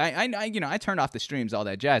too. Like I turned off the streams, all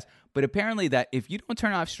that jazz, but apparently that if you don't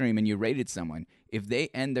turn off stream and you rated someone, if they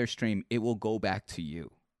end their stream, it will go back to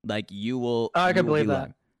you. Like you will. I you can will be believe that.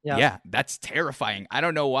 live. Yeah. Yeah, that's terrifying. I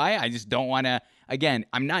don't know why. I just don't want to. Again,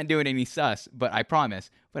 I'm not doing any sus, but I promise.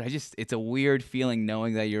 But it's a weird feeling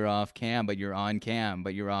knowing that you're off cam, but you're on cam,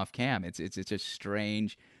 but you're off cam. It's a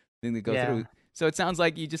strange thing to go through. So it sounds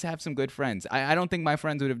like you just have some good friends. I don't think my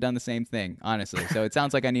friends would have done the same thing, honestly. So it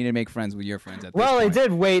sounds like I need to make friends with your friends at this point. Well, I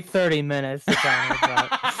did wait 30 minutes to tell me, but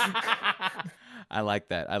I like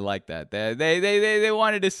that. I like that. They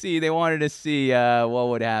wanted to see. They wanted to see what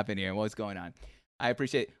would happen here. What's going on. I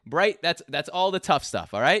appreciate it. Bright, that's all the tough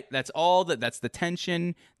stuff, all right? That's the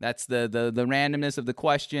tension, that's the randomness of the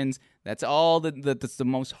questions. That's all that's the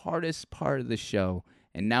most hardest part of the show.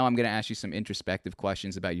 And now I'm going to ask you some introspective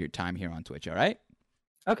questions about your time here on Twitch, all right?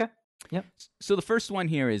 Okay. Yep. So the first one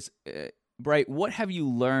here is Bright, what have you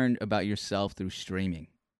learned about yourself through streaming?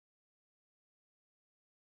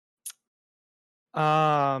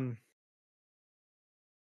 So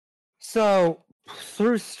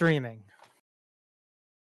through streaming,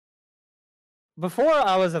 before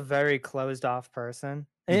I was a very closed off person,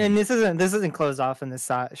 and this isn't closed off in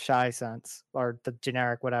the shy sense or the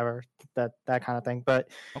generic whatever that kind of thing. But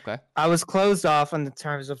okay, I was closed off in the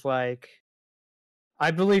terms of like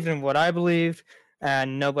I believed in what I believed,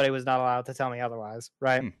 and nobody was not allowed to tell me otherwise,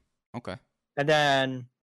 right? Okay, and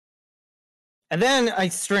then I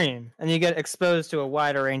stream, and you get exposed to a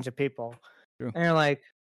wider range of people, True. and you're like,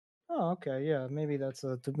 oh, okay, yeah, maybe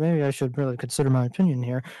maybe I should really consider my opinion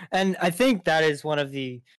here. And I think that is one of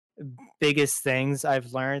the biggest things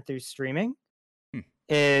I've learned through streaming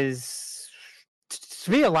is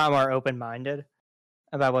to be a lot more open-minded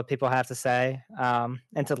about what people have to say,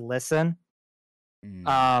 and to listen.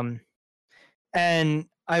 And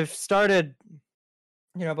I've started,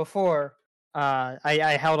 before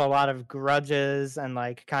I held a lot of grudges and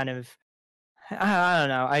like kind of, I don't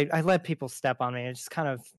know, I let people step on me. It just kind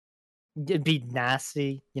of it'd be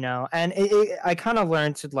nasty, and I kind of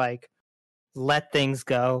learned to like let things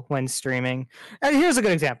go when streaming. And here's a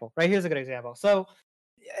good example, right? Here's a good example. So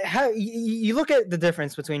how you look at the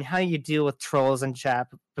difference between how you deal with trolls in chat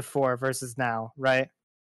before versus now, right?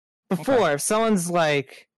 Before, if someone's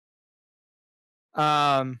like,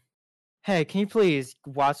 hey, can you please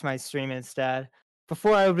watch my stream instead?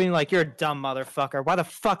 Before I would be like, you're a dumb motherfucker. Why the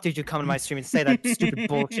fuck did you come to my stream and say that stupid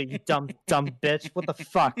bullshit, you dumb bitch? What the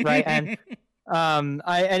fuck, right? And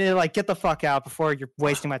like, get the fuck out before you're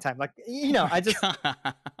wasting my time. Like, I just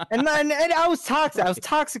and I was toxic. I was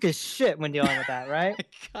toxic as shit when dealing with that, right?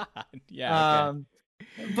 God, yeah. Okay.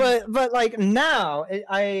 But like now,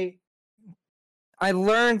 I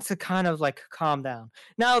learned to kind of like calm down.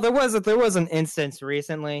 Now there was an instance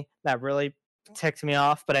recently that really ticked me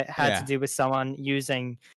off, but it had to do with someone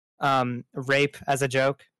using rape as a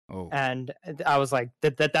joke. Oh. And I was like,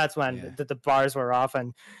 that's when the bars were off,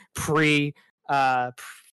 and what do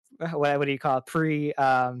you call it?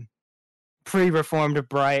 Pre-reformed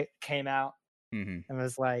Bright came out and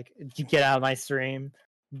was like, you get out of my stream.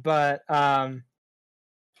 But now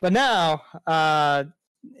I've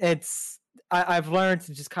learned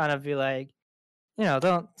to just kind of be like,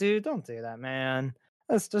 don't do that, man.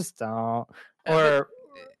 Let's just don't. Or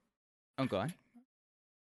oh, go on.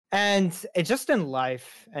 And it just in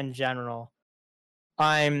life in general,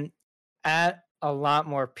 I'm at a lot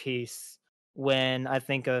more peace when I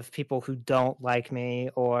think of people who don't like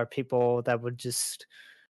me, or people that would just,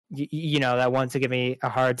 that want to give me a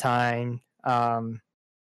hard time.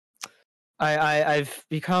 I've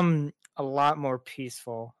become a lot more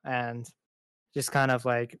peaceful and just kind of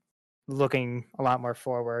like looking a lot more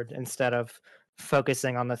forward instead of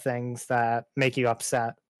focusing on the things that make you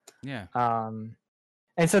upset. Yeah.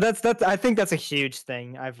 And so that's I think that's a huge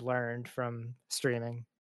thing I've learned from streaming.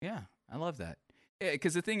 Yeah, I love that.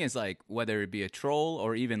 Because the thing is, like, whether it be a troll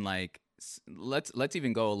or even like, let's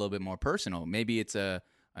even go a little bit more personal. Maybe it's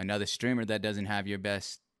another streamer that doesn't have your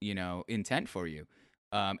best, intent for you.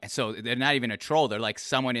 So they're not even a troll. They're like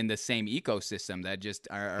someone in the same ecosystem that just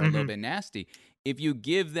are a little bit nasty. If you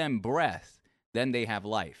give them breath, then they have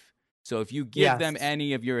life. So if you give them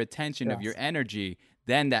any of your attention, of your energy,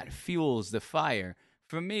 then that fuels the fire.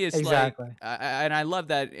 For me, it's exactly. like, and I love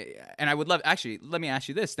that. And I would love, actually, let me ask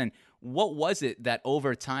you this then. What was it that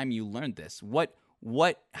over time you learned this?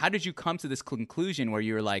 How did you come to this conclusion where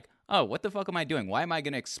you were like, oh, what the fuck am I doing? Why am I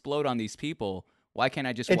going to explode on these people Why can't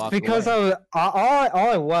I just It's walk because away?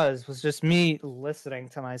 all it was just me listening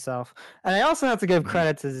to myself, and I also have to give Mhm.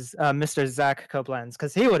 credit to Mr. Zach Koblenz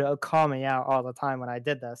because he would call me out all the time when I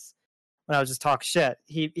did this. When I would just talk shit,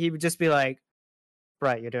 he would just be like,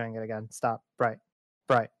 "Bright, you're doing it again. Stop, Bright,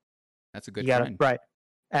 Bright, That's a you good got it, friend. Bright."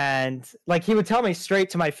 And like he would tell me straight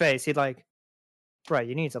to my face. He'd like, "Bright,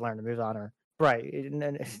 you need to learn to move on," or "Bright,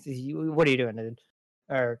 what are you doing, dude?"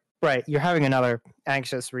 Or "Bright, you're having another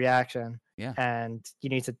anxious reaction, Yeah. and you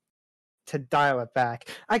need to dial it back."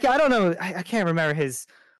 I don't know. I can't remember his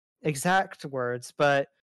exact words, but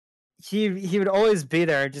he would always be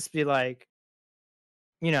there and just be like,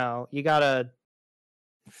 you gotta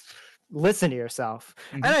listen to yourself.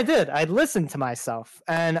 Hmm. And I did. I listened to myself,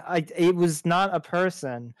 and it was not a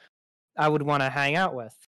person I would want to hang out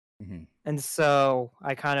with. Hmm. And so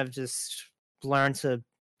I kind of just learned to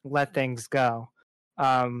let things go.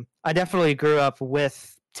 I definitely grew up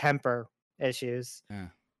with temper issues, Yeah.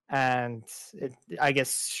 and I guess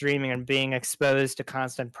streaming and being exposed to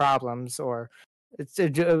constant problems or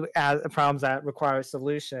problems that require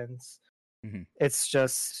solutions. Hmm. It's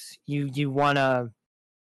just you want to,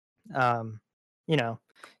 um, you know,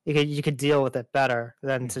 you could deal with it better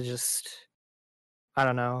than to just, I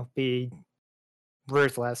don't know, be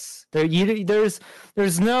ruthless.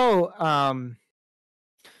 There's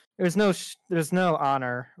no there's no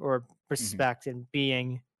honor or Hmm. respect in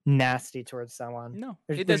being nasty towards someone. No,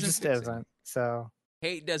 There, it there doesn't just fix it. isn't. So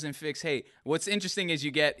Hate doesn't fix hate. What's interesting is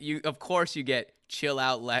of course you get chill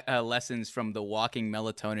out lessons from the walking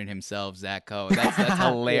melatonin himself, Zach Coe. That's yeah,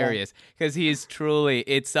 hilarious because he is truly.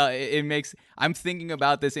 It makes. I'm thinking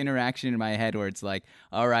about this interaction in my head where it's like,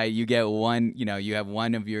 all right, you get one. You have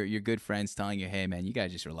one of your good friends telling you, hey man, you gotta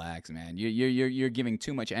just relax, man. You're giving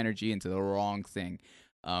too much energy into the wrong thing.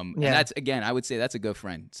 And yeah, that's again, I would say that's a good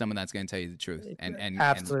friend, someone that's gonna tell you the truth and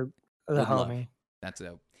absolute the with love. homie. That's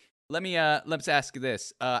a let's ask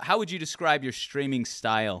this. How would you describe your streaming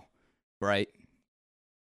style, Bright?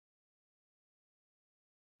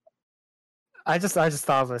 I just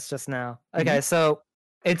thought of this just now. Mm-hmm. Okay, so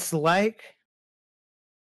it's like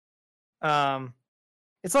um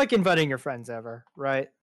it's like inviting your friends over, right?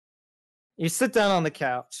 You sit down on the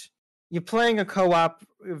couch, you're playing a co-op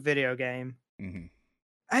video game, Mm-hmm.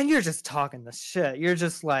 and you're just talking the shit. You're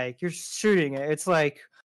just like you're shooting it. It's like,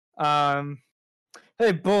 um,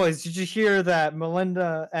 hey boys, did you hear that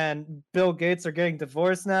Melinda and Bill Gates are getting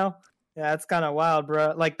divorced now? Yeah, that's kind of wild,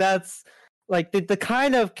 bro. Like that's like the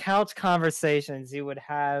kind of couch conversations you would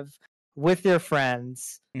have with your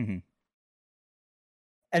friends, Mm-hmm.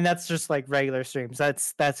 and that's just like regular streams.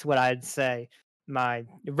 That's what I'd say my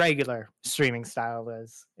regular streaming style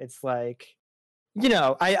is. It's like,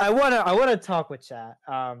 I wanna talk with chat.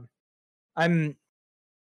 I'm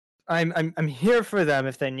I'm here for them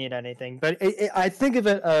if they need anything. But I think of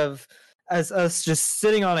it as us just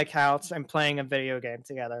sitting on a couch and playing a video game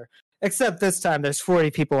together. Except this time there's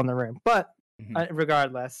 40 people in the room. But Mm-hmm.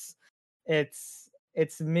 regardless, it's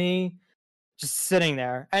me just sitting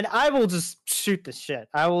there, and I will just shoot the shit.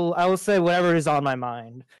 I will say whatever is on my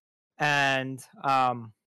mind, and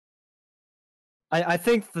I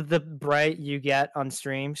think the bright you get on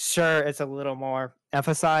stream, sure, it's a little more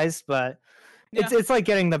emphasized, but Yeah. it's like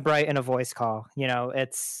getting the bright in a voice call.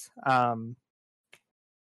 It's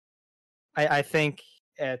I think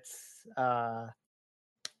it's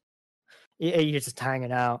you're just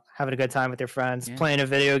hanging out, having a good time with your friends, Yeah. playing a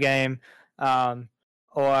video game, um,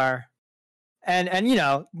 or and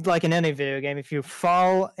like in any video game, if you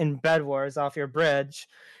fall in Bed Wars off your bridge,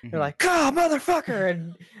 you're Mm-hmm. like, "God, motherfucker!"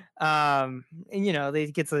 And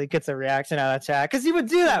they gets a reaction out of chat because you would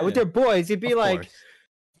do that with Yeah. your boys. You'd be Of like, course.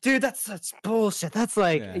 "Dude, that's such bullshit." That's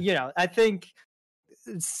like, Yeah. I think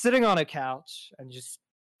sitting on a couch and just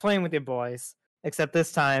playing with your boys, except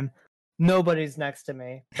this time nobody's next to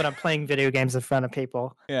me, but I'm playing video games in front of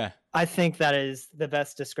people. Yeah. I think that is the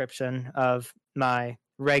best description of my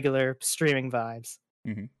regular streaming vibes.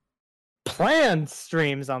 Mm-hmm. Planned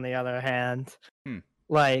streams, on the other hand, Hmm.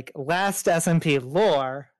 like last SMP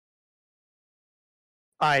lore,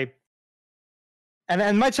 I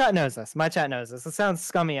and my chat knows this. My chat knows this. It sounds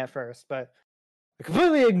scummy at first, but I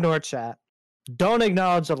completely ignore chat. Don't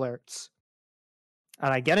acknowledge alerts.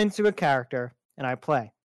 And I get into a character and I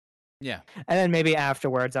play. Yeah. And then maybe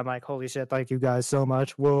afterwards I'm like, holy shit, thank you guys so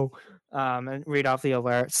much. Whoa. And read off the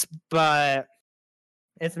alerts. But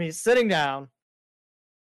it's me sitting down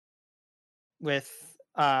with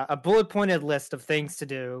a bullet pointed list of things to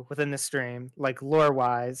do within the stream, like lore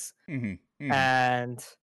wise. Mm-hmm. Mm-hmm. And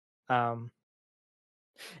um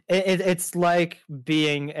it's like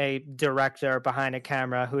being a director behind a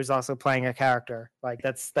camera who's also playing a character. Like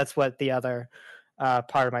that's what the other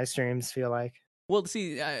part of my streams feel like. Well,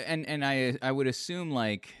 see, and I would assume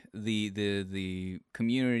like the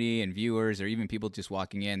community and viewers or even people just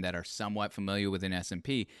walking in that are somewhat familiar with an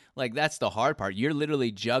SMP, like that's the hard part. You're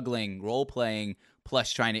literally juggling role playing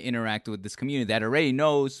plus trying to interact with this community that already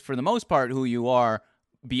knows for the most part who you are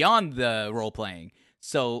beyond the role playing.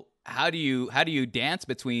 So how do you dance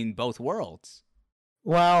between both worlds?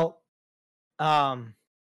 Well,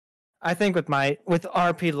 I think with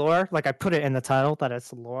RP lore, like I put it in the title that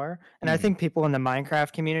it's lore, and I think people in the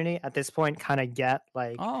Minecraft community at this point kind of get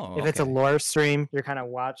like, if it's a lore stream, you're kind of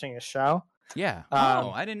watching a show. Yeah.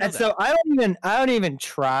 I didn't know and that. So I don't even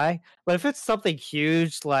try. But if it's something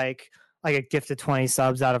huge, like a gift of 20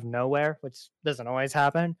 subs out of nowhere, which doesn't always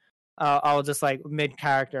happen, I'll just like mid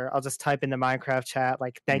character, I'll just type in the Minecraft chat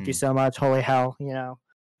like, "Thank you so much, holy hell,"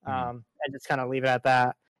 and just kind of leave it at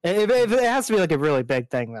that. If it has to be like a really big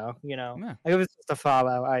thing, though, Yeah. like if it's just a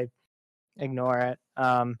follow, I ignore it.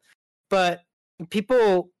 But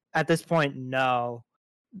people at this point know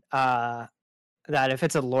that if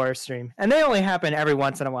it's a lore stream, and they only happen every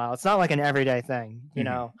once in a while, it's not like an everyday thing,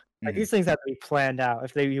 Like these things have to be planned out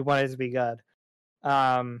if you want it to be good.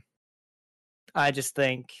 I just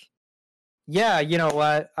think, yeah, you know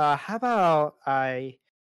what? How about I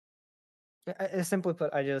simply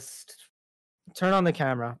put, I just turn on the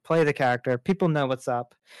camera, play the character. People know what's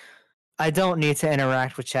up. I don't need to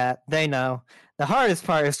interact with chat. They know. The hardest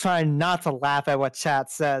part is trying not to laugh at what chat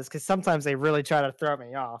says, because sometimes they really try to throw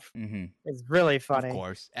me off. It's really funny. Of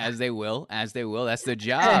course, as they will. That's their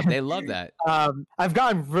job. They love that. I've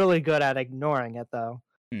gotten really good at ignoring it, though.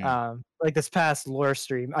 Like this past lore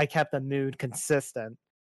stream, I kept the mood consistent,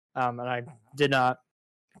 and I did not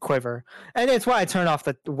quiver. And it's why I turned off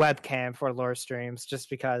the webcam for lore streams, just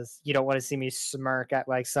because you don't want to see me smirk at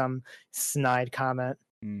like some snide comment.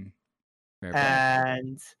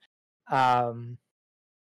 And I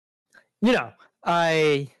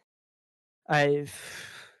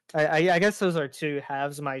guess those are two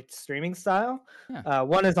halves of my streaming style. Yeah.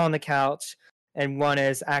 One is on the couch, and one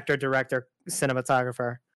is actor, director,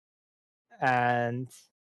 cinematographer. And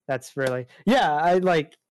that's really, that's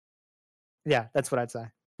what I'd say.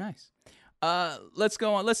 Nice. Let's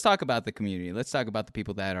go on. Let's talk about the community. Let's talk about the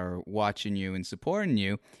people that are watching you and supporting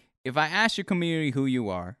you. If I asked your community who you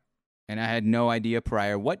are, and I had no idea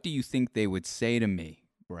prior, what do you think they would say to me,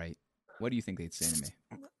 right? What do you think they'd say to me?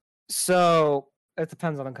 So it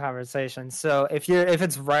depends on the conversation. So if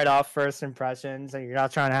it's right off first impressions and you're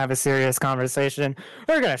not trying to have a serious conversation,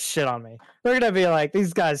 they're gonna shit on me. They're gonna be like,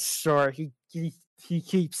 "These guys short. He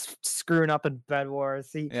keeps screwing up in Bed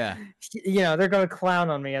Wars. They're gonna clown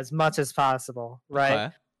on me as much as possible,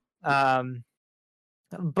 right? Okay.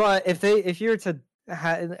 But if you were to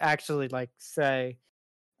actually like say,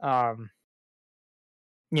 what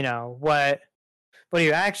do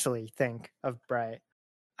you actually think of Bright?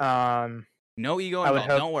 No ego involved.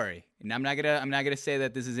 Don't worry. And I'm not gonna say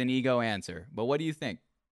that this is an ego answer. But what do you think,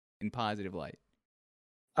 in positive light?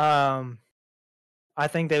 I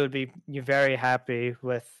think they would be very happy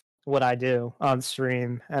with what I do on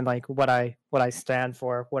stream and like what I stand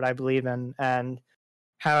for, what I believe in, and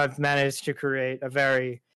how I've managed to create a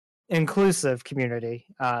very inclusive community.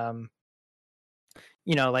 I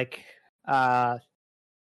like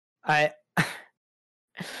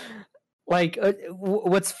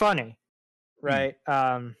what's funny, right?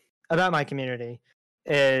 About my community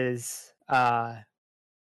is I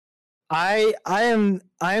am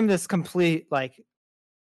this complete, like,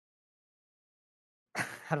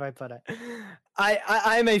 how do I put it?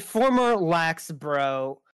 I'm a former lax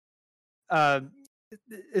bro,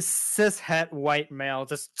 cis het white male,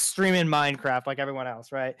 just streaming Minecraft like everyone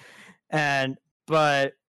else, right?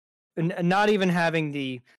 But not even having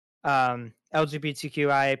the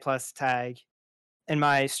LGBTQIA plus tag in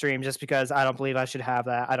my stream, just because I don't believe I should have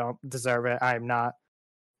that. I don't deserve it. I'm not.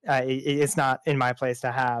 It's not in my place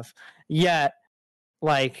to have. Yet,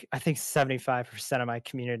 like, I think 75% of my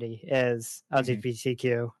community is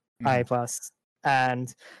LGBTQIA plus,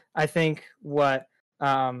 and I think what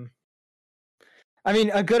a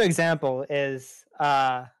good example is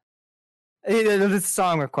the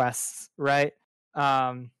song requests, right?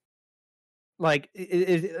 I've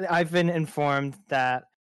been informed that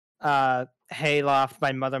Hayloft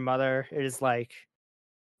by Mother is like,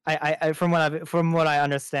 I from what I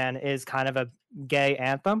understand, is kind of a gay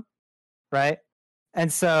anthem, right? And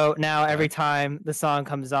so now every time the song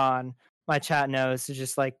comes on, my chat knows to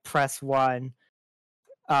just like press 1,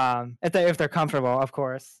 if they're comfortable, of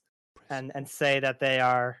course, and say that they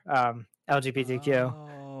are LGBTQ.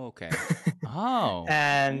 Oh, okay. Oh,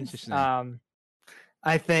 and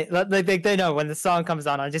I think they know when the song comes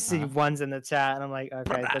on. I just see Uh-huh. ones in the chat, and I'm like,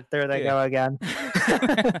 okay, there they Yeah. go again.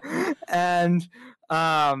 And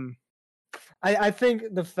I think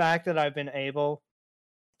the fact that I've been able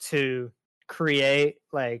to create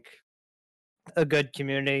like a good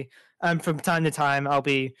community. From time to time, I'll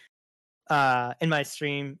be in my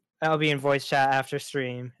stream. I'll be in voice chat after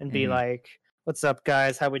stream and be Mhm. like, "What's up,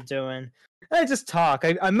 guys? How we doing?" And I just talk.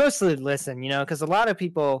 I mostly listen, because a lot of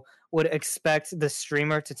people would expect the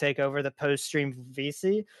streamer to take over the post-stream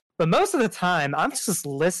VC, but most of the time, I'm just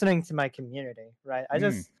listening to my community. Right?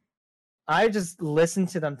 Mm. I just listen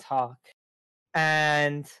to them talk,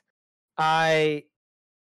 and I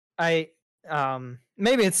I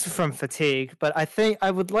maybe it's from fatigue, but I think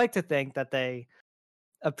I would like to think that they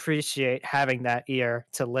appreciate having that ear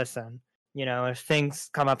to listen. If things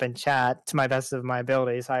come up in chat, to my best of my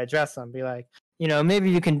abilities, I address them. Be like, maybe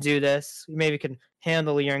you can do this. Maybe you can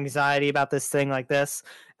handle your anxiety about this thing like this.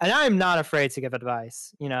 And I'm not afraid to give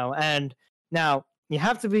advice. And now you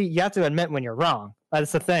have to admit when you're wrong.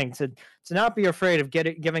 That's the thing. To not be afraid of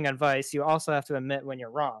giving advice, you also have to admit when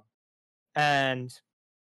you're wrong. And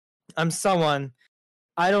I'm someone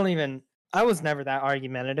I was never that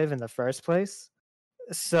argumentative in the first place.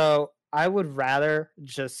 So I would rather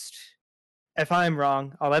just, if I'm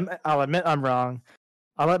wrong, I'll admit I'm wrong.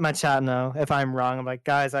 I'll let my chat know if I'm wrong. I'm like,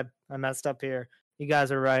 guys, I messed up here. You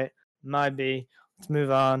guys are right. Might be. Let's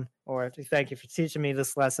move on. Or thank you for teaching me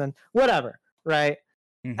this lesson. Whatever. Right.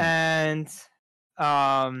 Mhm. And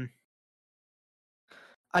um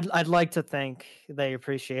I'd like to think they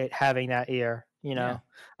appreciate having that ear, Yeah.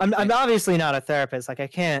 I'm And obviously not a therapist. Like I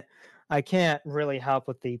can't really help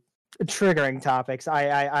with the triggering topics.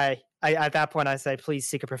 I at that point I say please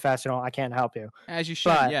seek a professional. I can't help you. as you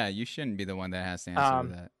shouldn't. But Yeah, you shouldn't be the one that has to answer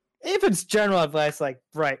um that. if it's general advice like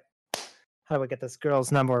Bright, how do I get this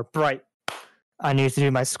girl's number? Bright, I need to do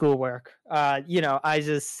my schoolwork. I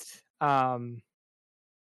just I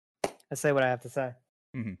say what I have to say.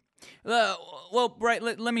 Mhm. Well, Bright,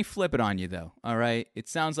 let me flip it on you, though. All right? It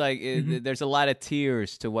sounds like Mm-hmm. there's a lot of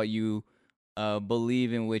tiers to what you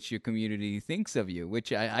believe in, which your community thinks of you,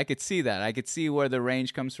 which I could see that. I could see where the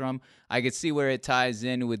range comes from. I could see where it ties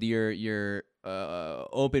in with your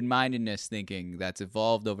open-mindedness thinking that's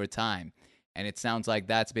evolved over time. And it sounds like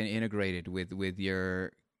that's been integrated with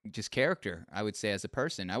your just character, I would say, as a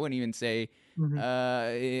person. I wouldn't even say Mm-hmm.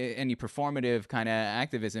 any performative kind of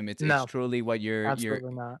activism. It's No, truly what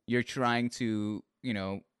absolutely not. you're trying to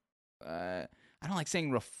I don't like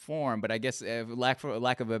saying reform, but I guess for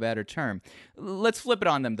lack of a better term. Let's flip it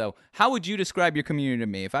on them though. How would you describe your community to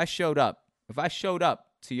me if I showed up? If I showed up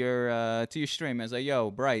to your stream as like,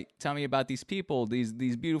 yo, Bright, tell me about these people, these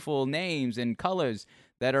beautiful names and colors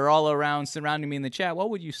that are all around surrounding me in the chat. What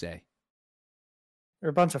would you say? They're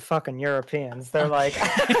a bunch of fucking Europeans. They're like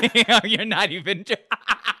You're not even.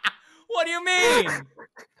 What do you mean?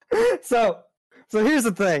 so here's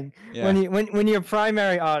the thing. Yeah. When your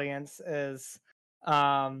primary audience is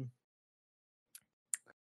um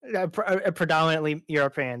predominantly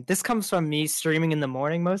European. This comes from me streaming in the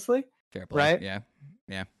morning mostly, Fair play. right? Yeah.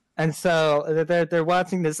 Yeah. And so they're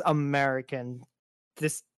watching this American,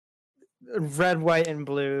 this red, white, and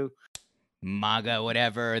blue. MAGA,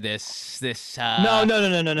 whatever. This. No. No.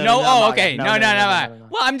 Not Oh, MAGA. okay. No. No.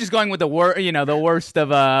 Well, I'm just going with the the worst of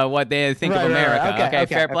what they think of Right. America. Okay.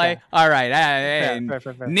 Fair play. All right. Fair.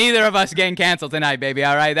 Neither of us getting canceled tonight, baby.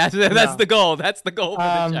 All right. That's the goal. That's the goal for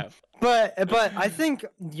the show. But I think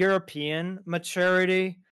European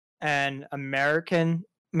maturity and American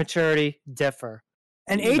maturity differ.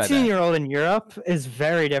 An 18-year-old in Europe is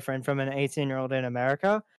very different from an 18-year-old in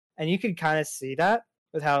America, and you can kind of see that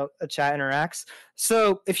with how a chat interacts.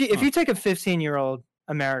 So if you take a 15-year-old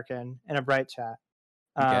American in a Bright chat,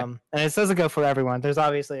 and it doesn't go for everyone. There's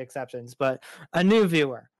obviously exceptions, but a new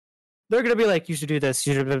viewer, they're gonna be like, "You should do this."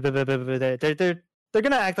 You should. They're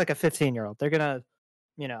gonna act like a 15-year-old. They're gonna,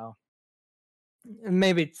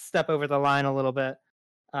 maybe step over the line a little bit.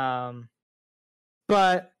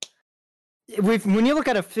 But when you look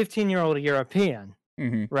at a 15-year-old European,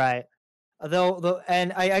 right? They'll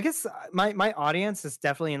and I guess my audience is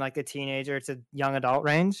definitely in like the teenager to young adult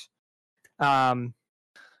range.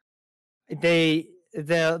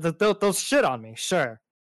 They'll shit on me, sure,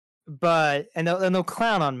 but and they'll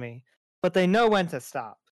clown on me, but they know when to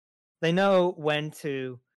stop. They know when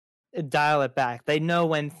to dial it back. They know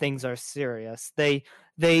when things are serious. They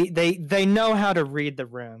know how to read the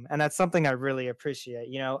room, and that's something I really appreciate.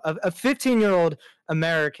 A 15-year-old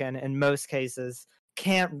American in most cases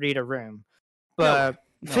can't read a room, but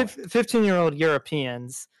 15-year-old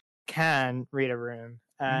Europeans can read a room,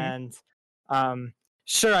 and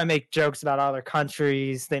sure, I make jokes about other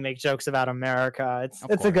countries. They make jokes about America.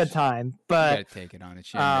 Of It's a good course. time, You but gotta take it on the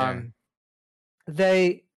chin there.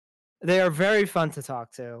 They they are very fun to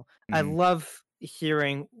talk to. I Mhm. love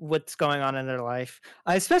hearing what's going on in their life.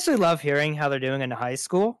 I especially love hearing how they're doing in high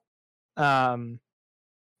school. Um,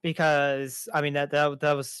 because I mean that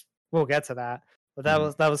was, we'll get to that, but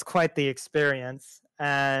Mhm. that was quite the experience.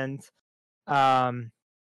 And um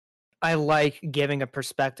I like giving a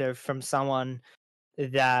perspective from someone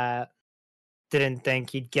that didn't think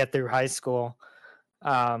he'd get through high school.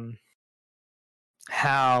 Um,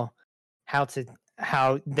 how how to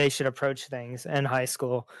how they should approach things in high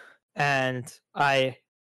school, and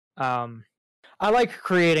um I like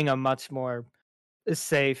creating a much more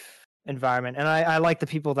safe environment, and I like the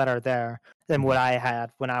people that are there than what Mhm. I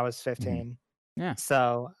had when I was Mhm. 15. Yeah.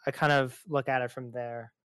 So I kind of look at it from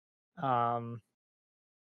there. Um,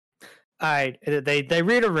 they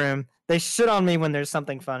read a room. They shit on me when there's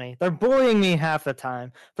something funny. They're bullying me half the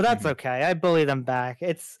time, but that's Mhm. okay. I bully them back.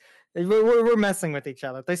 We're messing with each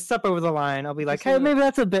other. If they step over the line, I'll be like, Just a "Hey, little. maybe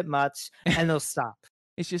that's a bit much," and they'll stop.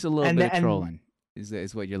 It's just a little And bit of and trolling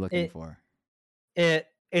is what you're looking it for.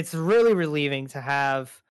 it's really relieving to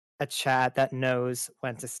have a chat that knows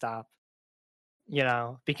when to stop.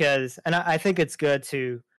 Because I think it's good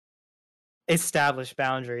to establish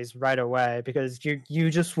boundaries right away, because you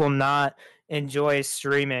just will not enjoy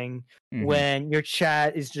streaming Mhm. when your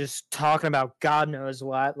chat is just talking about God knows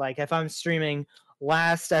what. Like if I'm streaming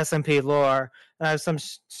last SMP lore and I have some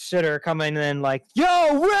shitter coming in like, "Yo,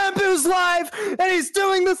 Rambu's live and he's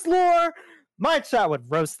doing this lore," my chat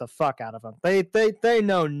would roast the fuck out of them. They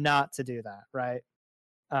know not to do that, right?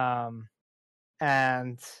 Um,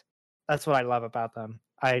 and that's what I love about them.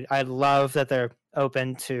 I love that they're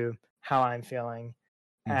open to how I'm feeling,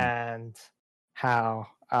 Mhm. and how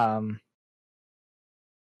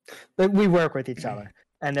that we work with each other,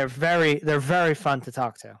 and they're very fun to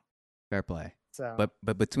talk to. Fair play. So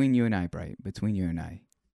But between you and I, Bright, between you and I,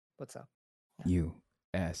 what's up?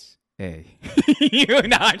 USA. You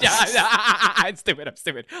no, I'm stupid. I'm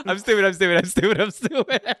stupid. I'm stupid. I'm stupid. I'm stupid. I'm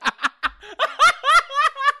stupid.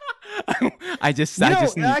 I just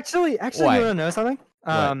Actually, you want why? to know something?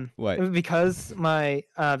 What? What? Because my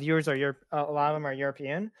viewers are a lot of them are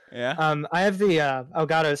European. Yeah. I have the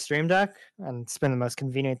Elgato Stream Deck, and it's been the most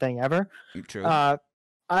convenient thing ever. True. Uh,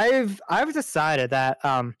 I've decided that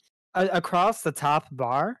across the top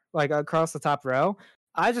bar, like across the top row,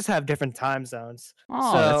 I just have different time zones.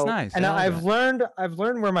 Oh, that's So, nice. and I like that. I've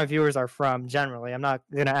learned where my viewers are from. Generally, I'm not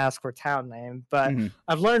gonna ask for town name, but Hmm.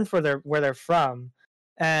 I've learned where they're from.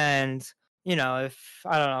 And if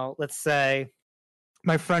I don't know, let's say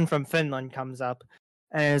my friend from Finland comes up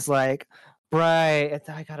and is like, "Right,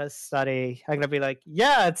 I gotta study." I'm gonna be like,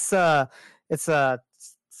 "Yeah, it's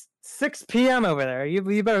 6 p.m. over there.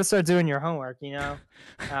 You better start doing your homework."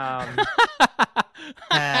 Um,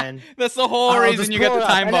 and That's the whole I'll reason just you get pull the it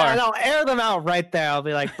up, time and bar. I'll air them out right there. I'll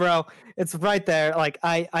be like, "Bro, it's right there. Like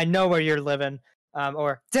I know where you're living."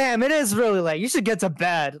 Or damn, it is really late. You should get to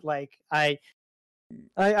bed. Like I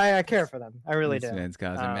care for them. I really This do. man's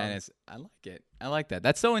causing Um, madness. I like it. I like that.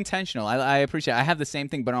 That's so intentional. I appreciate it. I have the same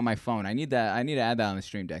thing, but on my phone. I need that. I need to add that on the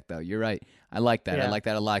stream deck, though. You're right. I like that. I yeah. like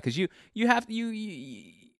that a lot because you have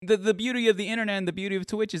the beauty of the internet and the beauty of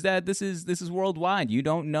Twitch is that this is worldwide. You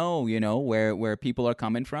don't know, where people are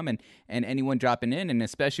coming from and anyone dropping in, and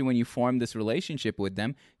especially when you form this relationship with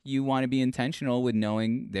them, you want to be intentional with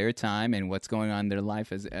knowing their time and what's going on in their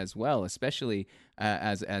life as well, especially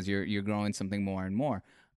as you're growing something more and more.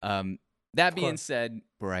 That Of being course. said,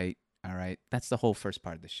 Bright, all right, that's the whole first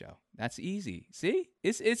part of the show. That's easy. See,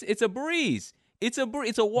 it's a breeze. It's a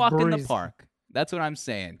walk in the Breeze. park. That's what I'm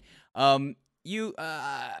saying. You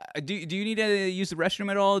do you need to use the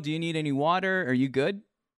restroom at all? Do you need any water? Are you good?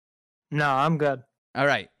 No, I'm good. All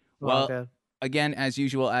right. I'm all Well, good. again, as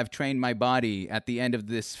usual, I've trained my body at the end of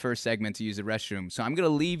this first segment to use the restroom. So I'm going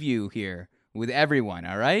to leave you here with everyone,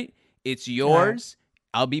 all right? It's All right. yours.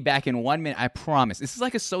 I'll be back in 1 minute. I promise. This is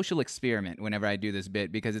like a social experiment whenever I do this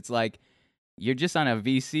bit because it's like you're just on a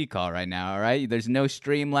VC call right now, all right? There's no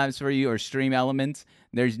Streamlabs for you or Stream Elements.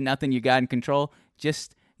 There's nothing you got in control.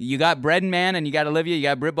 Just you got Bread and Man and you got Olivia, you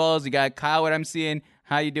got Brit Balls, you got Kyle, what I'm seeing.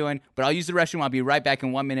 How you doing? But I'll use the restroom. I'll be right back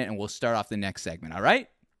in 1 minute and we'll start off the next segment, all right?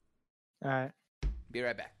 All right. Be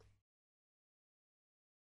right back.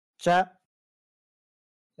 Chat.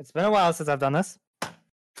 It's been a while since I've done this.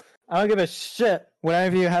 I don't give a shit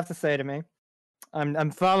whatever you have to say to me. I'm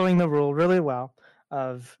following the rule really well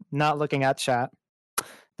of not looking at chat.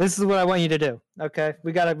 This is what I want you to do. Okay?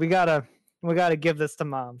 We gotta give this to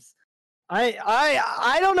moms.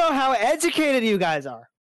 I don't know how educated you guys are.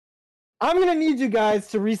 I'm gonna need you guys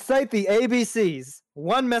to recite the ABCs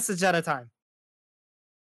one message at a time.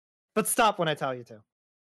 But stop when I tell you to.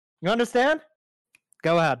 You understand?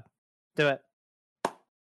 Go ahead. Do it.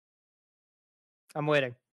 I'm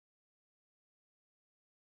waiting.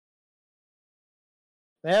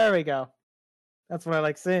 There we go. That's what I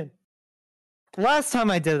like seeing. Last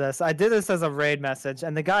time I did this as a raid message,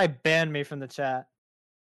 and the guy banned me from the chat.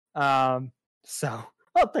 So,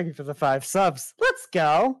 thank you for the 5 subs. Let's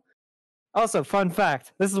go. Also, fun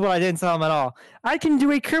fact. This is what I didn't tell him at all. I can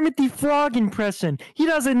do a Kermit the Frog impression. He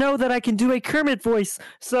doesn't know that I can do a Kermit voice.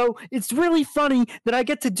 So it's really funny that I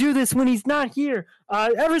get to do this when he's not here.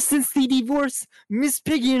 Ever since the divorce, Miss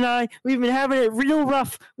Piggy and I, we've been having it real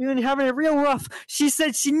rough. She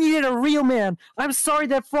said she needed a real man. I'm sorry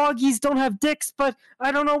that froggies don't have dicks, but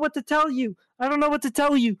I don't know what to tell you.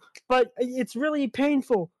 But it's really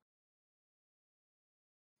painful.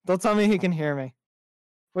 Don't tell me he can hear me.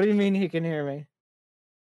 What do you mean he can hear me?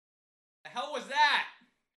 The hell was that?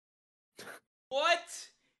 What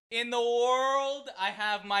in the world? I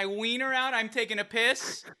have my wiener out. I'm taking a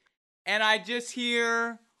piss. And I just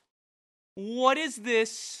hear, what is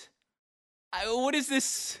this? What is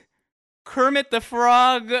this? Kermit the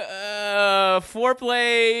Frog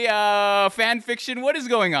foreplay fan fiction? What is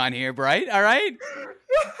going on here, Bright? All right?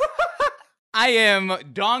 I am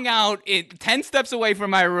dong out 10 steps away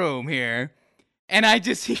from my room here. And I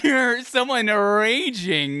just hear someone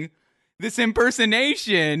raging this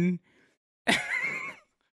impersonation.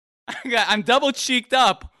 I'm double cheeked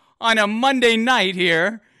up on a Monday night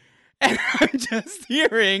here. And I'm just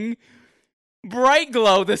hearing Bright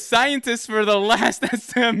Glow, the scientist for the last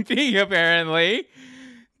SMP, apparently,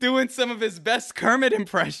 doing some of his best Kermit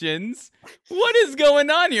impressions. What is going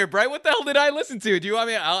on here, Bright? What the hell did I listen to? Do you want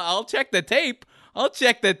me? I'll check the tape.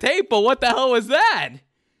 But what the hell was that?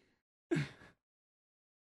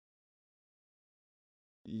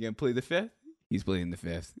 You gonna play the 5th? He's playing the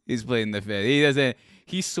 5th.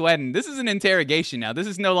 He's sweating. This is an interrogation now. This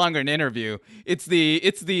is no longer an interview. It's the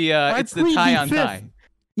tie on tie.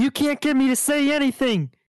 You can't get me to say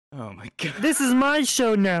anything. Oh my god. This is my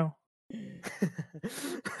show now.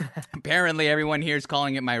 Apparently everyone here is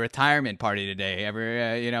calling it my retirement party today.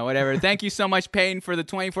 Whatever. Thank you so much, Payne, for the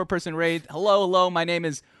 24-person raid. Hello. My name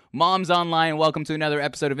is Moms Online. Welcome to another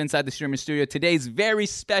episode of Inside the Streamer Studio. Today's very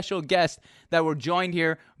special guest that we're joined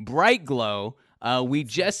here, Bright Glow. We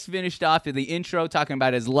just finished off the intro talking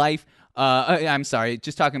about his life.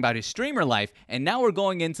 Just talking about his streamer life. And now we're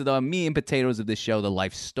going into the meat and potatoes of the show, the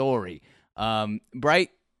life story. Bright,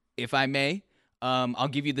 if I may, I'll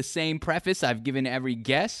give you the same preface I've given every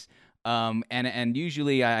guest. And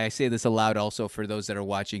usually I say this aloud also for those that are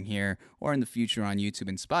watching here or in the future on YouTube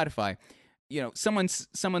and Spotify. You know,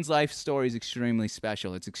 someone's life story is extremely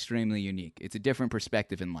special. It's extremely unique. It's a different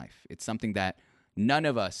perspective in life. It's something that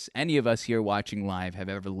any of us here watching live have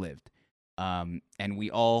ever lived. And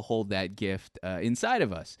we all hold that gift inside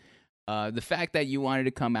of us. The fact that you wanted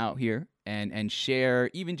to come out here and share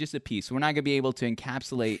even just a piece. We're not going to be able to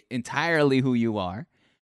encapsulate entirely who you are,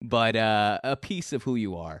 but a piece of who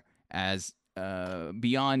you are as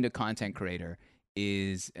beyond a content creator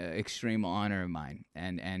is extreme honor of mine.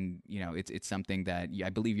 And you know, it's something that I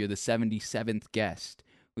believe you're the 77th guest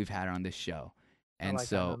we've had on this show. And I like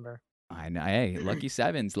that number. I know, hey, lucky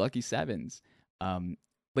sevens.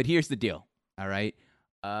 But here's the deal, all right?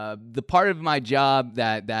 The part of my job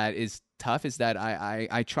that is tough is that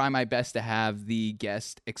I try my best to have the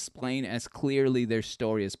guest explain as clearly their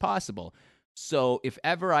story as possible. So if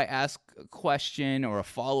ever I ask a question or a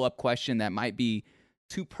follow-up question that might be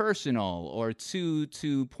too personal or too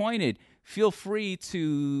pointed, feel free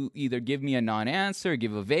to either give me a non-answer,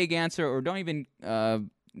 give a vague answer, or don't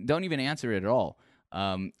even answer it at all.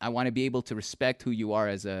 I want to be able to respect who you are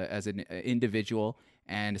as an individual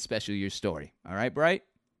and especially your story. All right, Bright?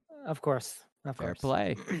 Of course. Fair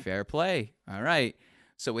play. All right.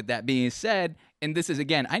 So with that being said, and this is,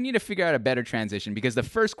 again, I need to figure out a better transition because the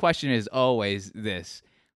first question is always this.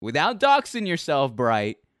 Without doxing yourself,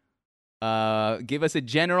 Bright, give us a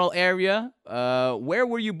general area. Where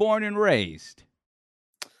were you born and raised?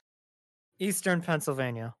 Eastern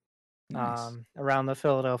Pennsylvania. Nice. Around the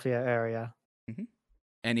Philadelphia area. Mm-hmm.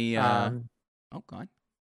 Any, go on.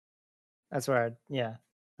 That's where,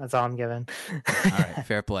 that's all I'm giving. All right,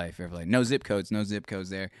 fair play. No zip codes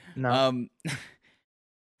there. No.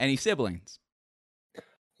 Any siblings?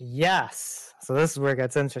 Yes. So this is where it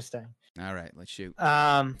gets interesting. All right, let's shoot.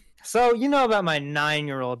 So you know about my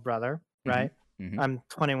 9-year-old brother, right? Mm-hmm. I'm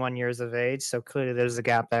 21 years of age, so clearly there's a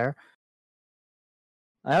gap there.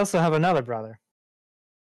 I also have another brother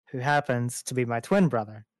who happens to be my twin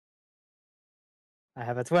brother. I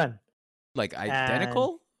have a twin. Like And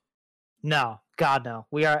identical? no, God no.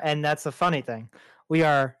 We are, and that's the funny thing. We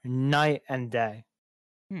are night and day.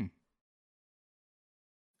 Hmm.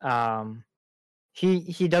 Um,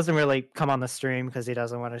 he doesn't really come on the stream because he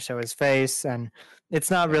doesn't want to show his face, and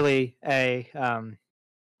it's not Fair. really a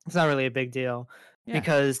it's not really a big deal Yeah.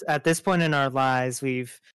 because at this point in our lives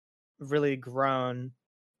we've really grown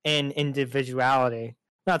in individuality.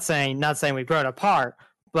 Not saying we've grown apart,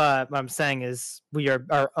 but what I'm saying is we are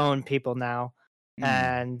our own people now, Hmm.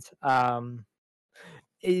 and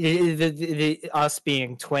us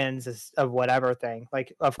being twins is a whatever thing.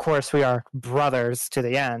 Like, of course, we are brothers to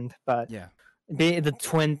the end, but Yeah. the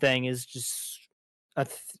twin thing is just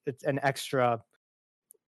it's an extra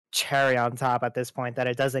cherry on top at this point that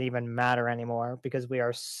it doesn't even matter anymore because we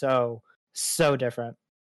are so different.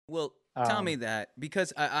 Well, tell me Um, that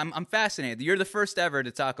because I'm fascinated. You're the first ever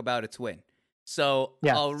to talk about a twin, so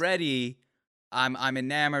yeah, already I'm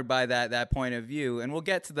enamored by that point of view, and we'll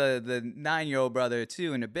get to the 9-year-old brother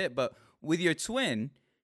too in a bit. But with your twin,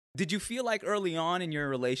 did you feel like early on in your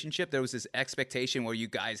relationship there was this expectation where you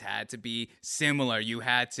guys had to be similar? yes, You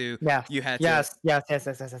had to. yes.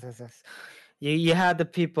 You had the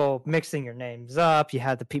people mixing your names up. You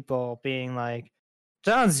had the people being like,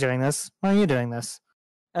 "John's doing this. Why are you doing this?"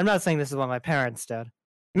 I'm not saying this is what my parents did.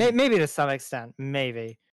 Mhm. Maybe to some extent,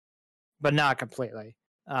 maybe, but not completely.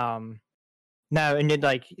 No, and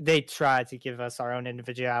like they try to give us our own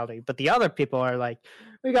individuality, but the other people are like,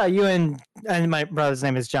 we got you and my brother's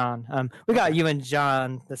name is John. We got Okay. you and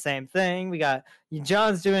John the same thing. We got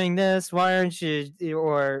John's doing this. Why aren't you?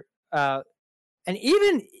 Or and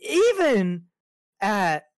even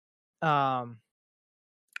at um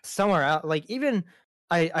somewhere else, like even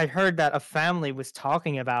I heard that a family was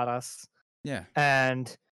talking about us Yeah.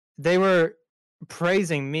 and they were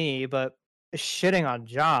praising me, but shitting on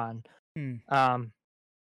John. Hmm. Um,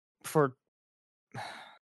 for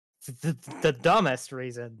the dumbest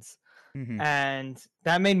reasons. Mm-hmm. And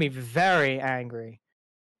that made me very angry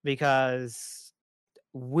because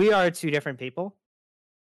we are two different people.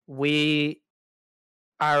 We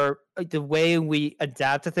are the way we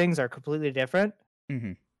adapt to things are completely different.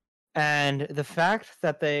 Mm-hmm. And the fact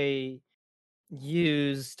that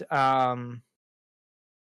used um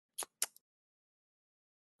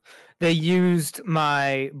they used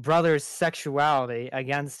my brother's sexuality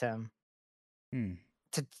against him Hmm.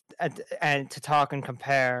 to and to talk and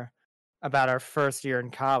compare about our first year in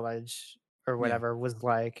college or Yeah. whatever was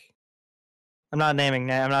like, I'm not naming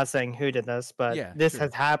name. I'm not saying who did this, but Yeah. this True.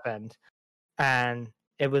 has happened, and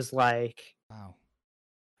it was like, Wow.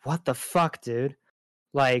 what the fuck, dude?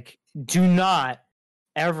 Like, do not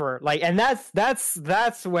ever like, and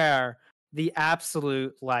that's where the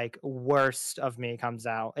absolute like worst of me comes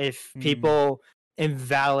out. If Hmm. people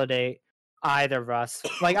invalidate either of us,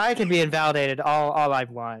 like I can be invalidated all I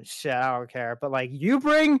want. Shit, I don't care. But like, you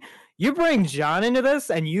bring John into this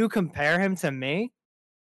and you compare him to me,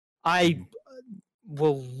 I Hmm.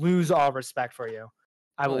 will lose all respect for you.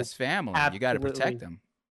 I Well, will it's family. You got to protect absolutely, them.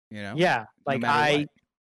 You know, yeah. no Like matter what.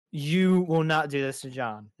 you will not do this to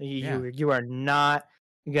John. Yeah. You are not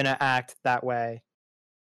gonna act that way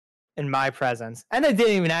in my presence. And they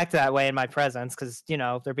didn't even act that way in my presence because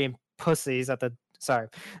they're being pussies at the. Sorry,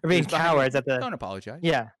 they're It being was behind your. cowards at the. Don't apologize.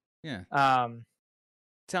 Yeah. Yeah. Um.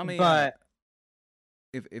 Tell me, But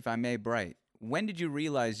if I may, Bright. When did you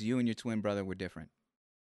realize you and your twin brother were different?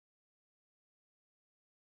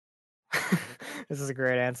 this is a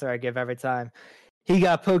great answer I give every time. He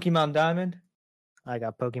got Pokemon Diamond. I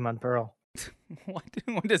got Pokemon Pearl.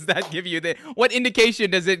 What does that give you? What indication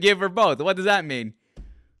does it give for both? What does that mean?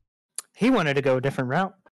 He wanted to go a different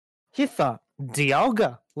route. He thought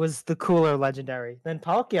Dialga was the cooler legendary than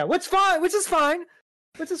Palkia, which is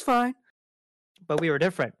fine. But we were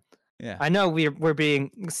different. Yeah. I know we're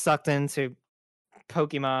being sucked into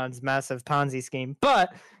Pokemon's massive Ponzi scheme,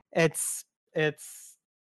 but it's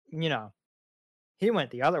you know he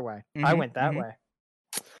went the other way. I Mm-hmm. went that Mm-hmm. way.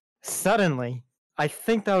 Suddenly, I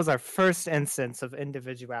think that was our first instance of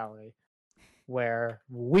individuality where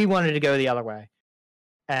we wanted to go the other way.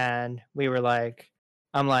 And we were like,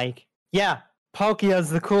 I'm like, yeah, Palkia's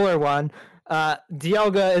the cooler one.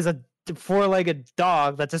 Dialga is a four-legged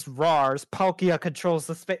dog that just roars. Palkia controls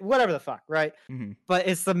the space, whatever the fuck, right? Mm-hmm. But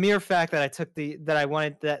it's the mere fact that I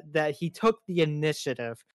wanted that he took the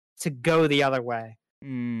initiative to go the other way,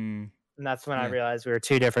 Mm. and that's when I Yeah. realized we were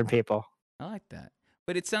two different people. I like that.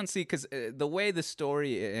 But it sounds, see, because the way the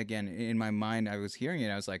story, again, in my mind, I was hearing it,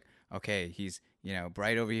 I was like, okay, he's,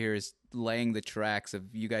 Bright over here is laying the tracks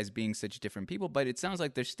of you guys being such different people. But it sounds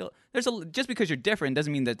like just because you're different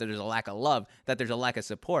doesn't mean that there's a lack of love, that there's a lack of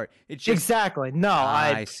support. It's just, Exactly. No,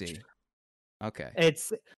 I see. Okay.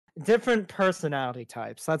 It's different personality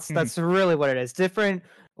types. Mhm. That's really what it is. Different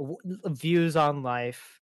views on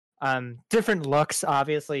life. Different looks.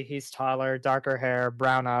 Obviously, he's taller, darker hair,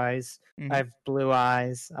 brown eyes. I Mhm. have blue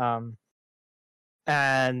eyes.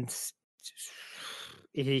 And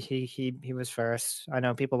he was first. I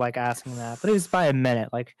know people like asking that, but it was by a minute.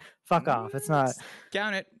 Like, fuck off. It's not.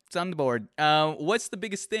 Count it. It's on the board. What's the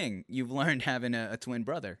biggest thing you've learned having a twin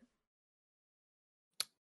brother?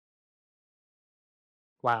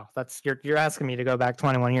 Wow, that's you're asking me to go back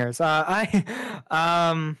 21 years. I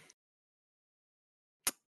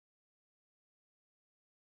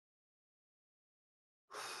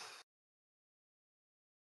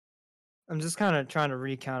I'm just kind of trying to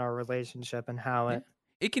recount our relationship and how Yeah. it.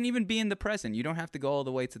 It can even be in the present. You don't have to go all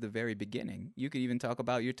the way to the very beginning. You could even talk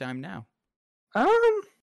about your time now. Um,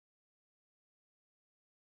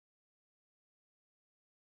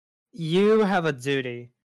 you have a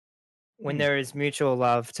duty when Hmm. there is mutual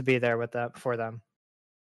love to be there with them for them.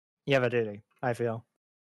 You have a duty, I feel.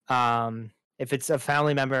 If it's a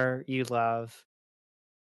family member you love,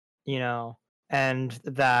 you know, and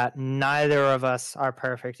that neither of us are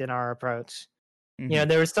perfect in our approach. You Hmm. know,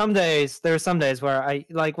 there were some days where I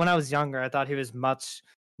like when I was younger, I thought he was much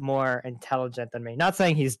more intelligent than me. Not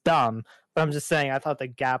saying he's dumb, but I'm just saying I thought the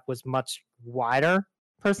gap was much wider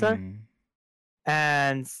per se, Mm.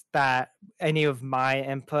 and that any of my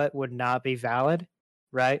input would not be valid,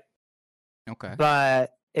 right? Okay.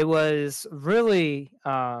 But it was really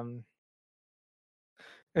now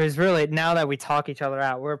that we talk each other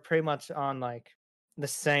out, we're pretty much on like the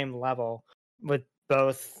same level with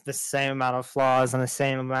both the same amount of flaws and the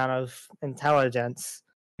same amount of intelligence.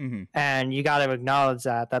 Hmm. And you got to acknowledge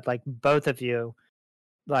that like both of you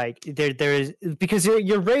like there is because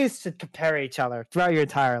you're raised to compare each other throughout your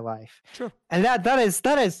entire life, Sure. and that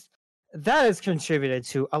has contributed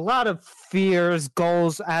to a lot of fears,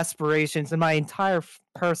 goals, aspirations, and my entire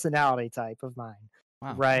personality type of mine,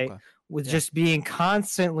 Wow. right? Okay. With Yeah. just being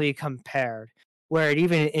constantly compared, where it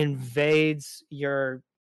even invades your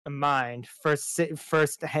mind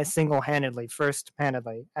single-handedly,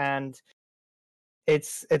 first-handedly, and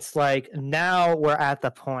it's like now we're at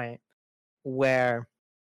the point where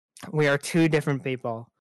we are two different people,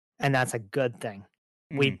 and that's a good thing.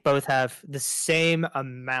 We Hmm. both have the same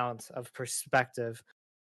amount of perspective,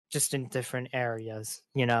 just in different areas,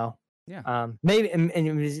 you know. Yeah. Maybe and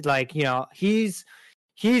it was like, you know, he's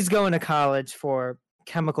going to college for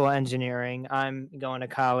chemical engineering. I'm going to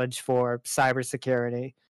college for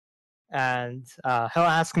cybersecurity. And he'll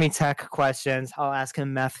ask me tech questions. I'll ask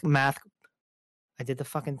him math. I did the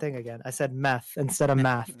fucking thing again. I said meth instead of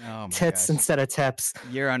math, Oh my tits gosh. instead of tips.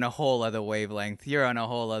 You're on a whole other wavelength. You're on a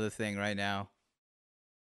whole other thing right now.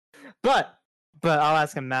 But I'll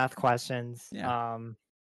ask him math questions. Yeah.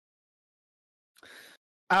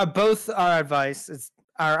 Both our advice is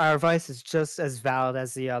our advice is just as valid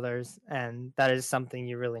as the others, and that is something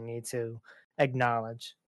you really need to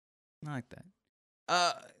acknowledge. I like that.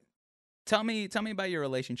 Uh, tell me about your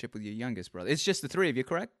relationship with your youngest brother. It's just the three of you,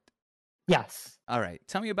 correct? Yes. All right.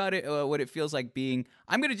 Tell me about it. What it feels like being.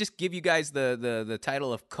 I'm gonna just give you guys the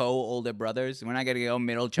title of co-older brothers. We're not gonna go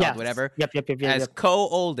middle child, Yes. whatever. As Yep.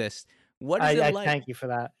 co-oldest, what is it I like? thank you for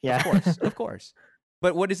that. Of Yeah. course, of course.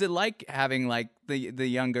 But what is it like having like the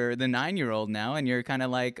younger, the 9-year-old now, and you're kind of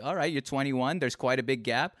like, all right, you're 21. There's quite a big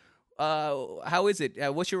gap. How is it?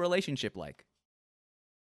 What's your relationship like?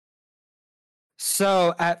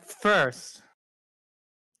 So at first,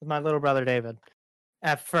 with my little brother David,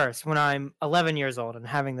 at first, when I'm 11 years old and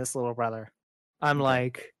having this little brother, I'm Okay.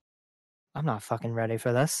 like, I'm not fucking ready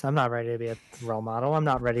for this. I'm not ready to be a role model. I'm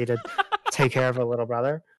not ready to take care of a little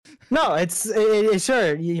brother. No,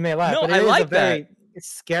 sure you may laugh, No, but it I is a like that. very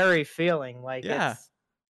scary feeling. Like Yeah.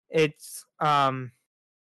 it's Huh.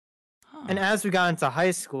 and as we got into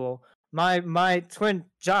high school, my twin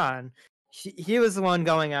John, he was the one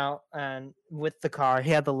going out and with the car. He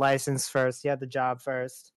had the license first. He had the job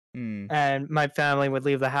first, Hmm. and my family would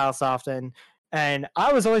leave the house often. And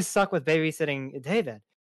I was always stuck with babysitting David.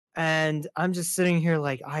 And I'm just sitting here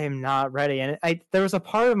like I am not ready. And there was a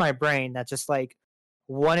part of my brain that just like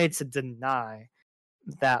wanted to deny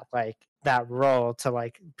that role to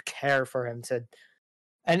like care for him to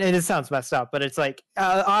and it sounds messed up, but it's like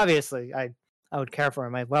obviously I would care for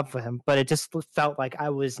him, I love for him, but it just felt like I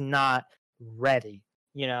was not ready,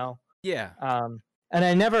 you know. Yeah. And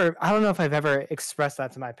I don't know if I've ever expressed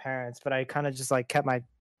that to my parents, but I kind of just like kept my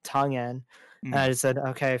tongue in, and Hmm. I just said,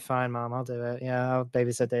 okay, fine, mom, I'll do it. Yeah, I'll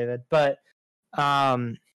babysit David. But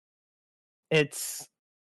um, it's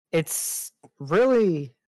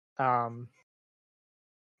really um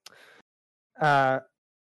uh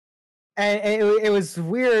and it was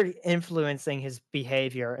weird influencing his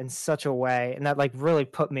behavior in such a way, and that like really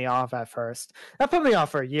put me off at first. That put me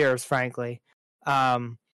off for years, frankly.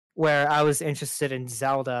 Where I was interested in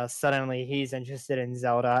Zelda, suddenly he's interested in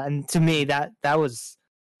Zelda, and to me that was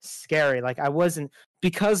scary. Like I wasn't,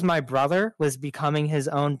 because my brother was becoming his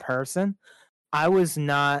own person. I was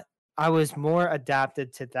not. I was more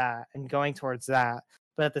adapted to that and going towards that.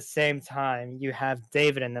 But at the same time, you have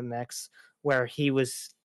David in the mix, where he was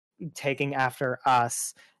taking after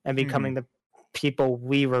us and becoming the people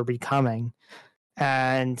we were becoming.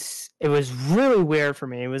 And it was really weird for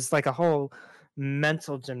me. It was like a whole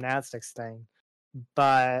mental gymnastics thing.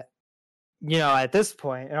 But, at this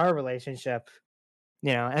point in our relationship,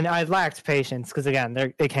 and I lacked patience because,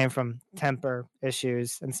 again, it came from temper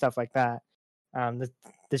issues and stuff like that.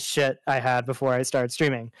 The shit I had before I started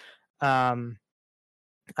streaming.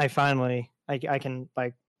 I finally, I can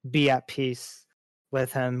like be at peace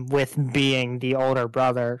with him, with being the older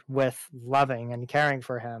brother, with loving and caring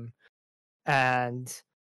for him. And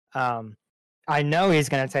I know he's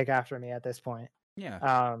going to take after me at this point.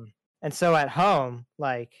 Yeah. And so at home,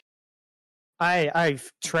 like I've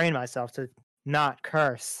trained myself to not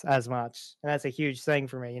curse as much, and that's a huge thing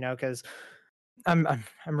for me, because I'm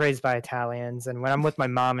raised by Italians, and when I'm with my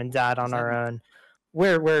mom and dad on our own,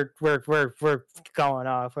 we're going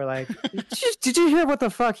off. We're like, did you hear what the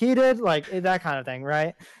fuck he did? Like that kind of thing,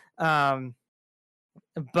 right? But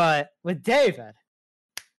with David,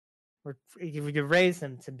 we could raise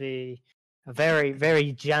him to be a very,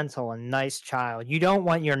 very gentle and nice child. You don't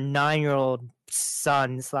want your 9-year-old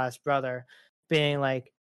son/brother being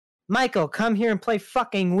like, Michael, come here and play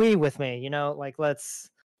fucking Wii with me. Like let's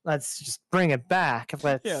just bring it back.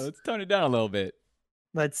 Let's tone it down a little bit.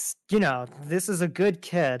 Let's, this is a good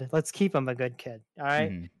kid. Let's keep him a good kid. All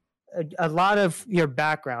right. A lot of your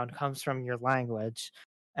background comes from your language.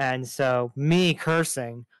 And so me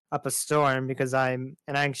cursing up a storm because I'm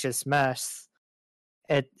an anxious mess,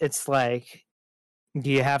 it's like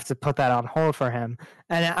you have to put that on hold for him.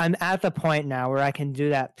 And I'm at the point now where I can do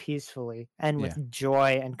that peacefully and with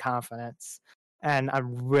joy and confidence. And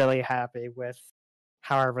I'm really happy with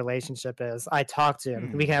how our relationship is. I talk to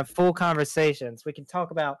him. We can have full conversations. We can talk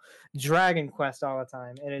about Dragon Quest all the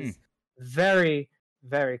time. It is very,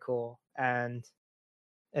 very cool. And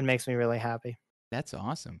it makes me really happy. That's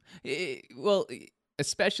awesome. Well,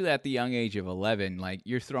 especially at the young age of 11, like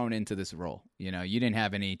you're thrown into this role. You didn't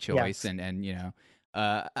have any choice. Yes. And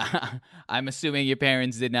I'm assuming your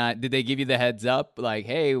parents did they give you the heads up? Like,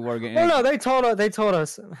 hey, we're going to... Oh, no, they told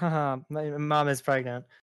us, my mom is pregnant.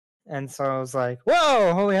 And so I was like,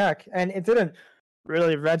 whoa, holy heck. And it didn't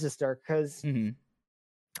really register because I'm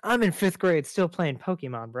in 5th grade still playing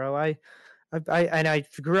Pokemon, bro. I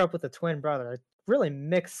grew up with a twin brother. I really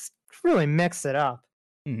mixed it up.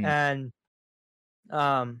 And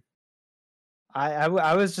I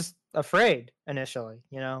was just afraid initially,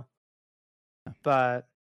 but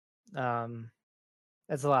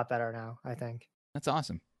it's a lot better now, I think. That's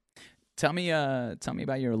awesome. Tell me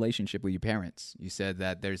about your relationship with your parents. You said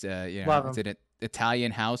that there's it's an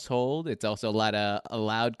Italian household. It's also a lot of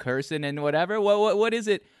loud cursing and whatever. What is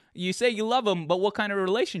it? You say you love them, but what kind of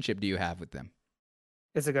relationship do you have with them?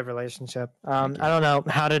 It's a good relationship. I don't know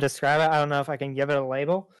how to describe it. I don't know if I can give it a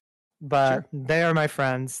label, but They are my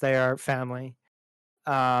friends. They are family.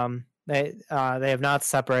 They have not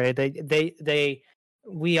separated. They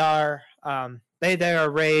are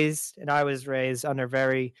raised, and I was raised under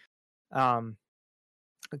very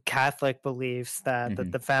Catholic beliefs that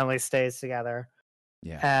the family stays together.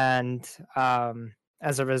 Yeah. And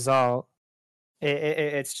as a result,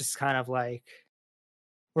 it's just kind of like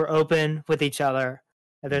we're open with each other.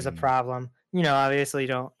 If there's a problem, obviously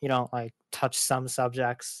you don't like touch some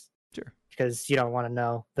subjects, because you don't want to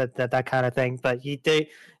know that kind of thing. But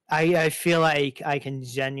I feel like I can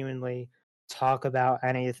genuinely talk about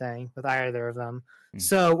anything with either of them.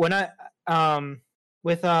 So when I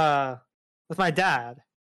with my dad,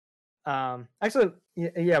 actually,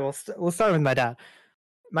 we'll start with my dad.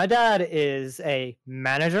 My dad is a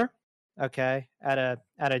manager, okay, at a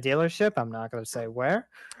dealership. I'm not going to say where.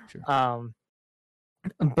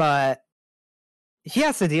 But he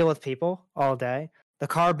has to deal with people all day. The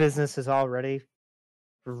car business is already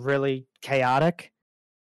really chaotic.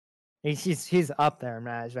 He's up there in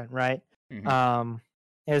management, right? He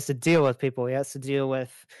has to deal with people. He has to deal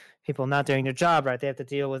with people not doing their job right. They have to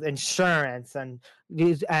deal with insurance and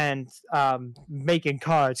making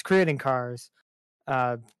cars, creating cars,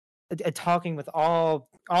 talking with all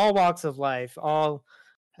walks of life, all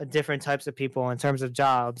different types of people in terms of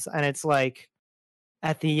jobs. And it's like,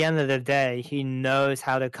 at the end of the day, he knows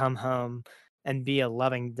how to come home and be a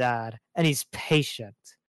loving dad. And he's patient.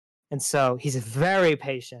 And so he's very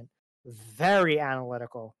patient, very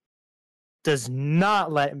analytical, does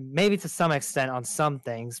not let, maybe to some extent on some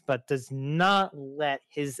things, but does not let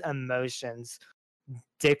his emotions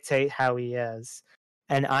dictate how he is.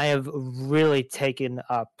 And I have really taken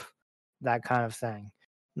up that kind of thing.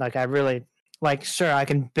 Like, I really, like, sure, I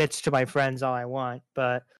can bitch to my friends all I want,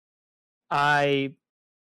 but I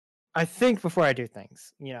think before I do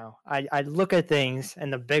things, I look at things in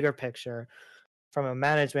the bigger picture from a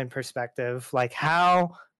management perspective, like,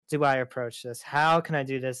 how do I approach this? How can I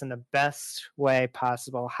do this in the best way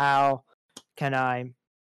possible? How can I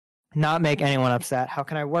not make anyone upset? How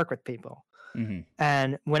can I work with people? Mm-hmm.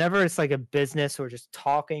 And whenever it's like a business or just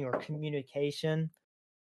talking or communication,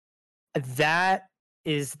 that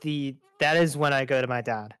is when I go to my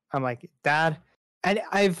dad. I'm like, Dad, and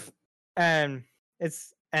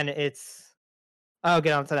it's I'll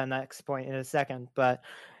get on to that next point in a second, but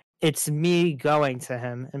it's me going to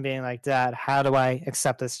him and being like, Dad, how do I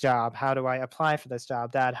accept this job? How do I apply for this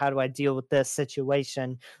job? Dad, how do I deal with this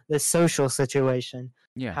situation, this social situation?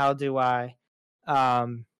 Yeah. How do I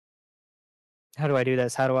do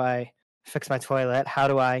this? How do I fix my toilet? How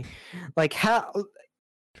do I, like,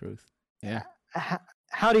 Truth. Yeah.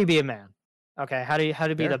 How do you be a man? Okay, how do you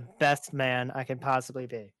be Sure. the best man I can possibly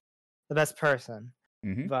be, the best person?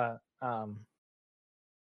 Mm-hmm. But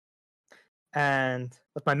and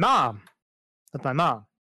with my mom,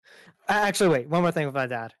 actually, wait, one more thing with my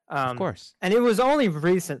dad. Of course. And it was only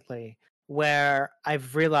recently where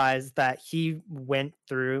I've realized that he went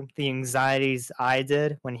through the anxieties I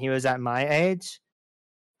did when he was at my age.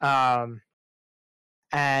 And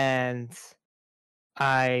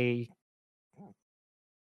I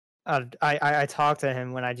talk to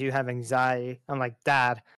him when I do have anxiety. I'm like,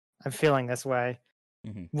 Dad, I'm feeling this way.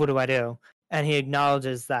 Mm-hmm. What do I do? And he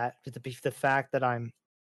acknowledges that the fact that I'm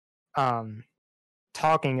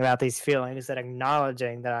talking about these feelings, that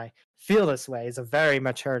acknowledging that I feel this way is a very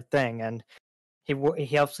mature thing, and he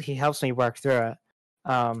helps me work through it.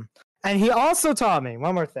 And he also taught me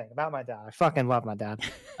one more thing about my dad. I fucking love my dad.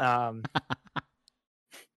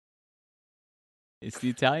 It's the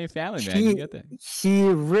Italian family, man. You get that. He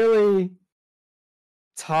really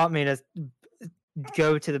taught me to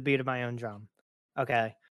go to the beat of my own drum.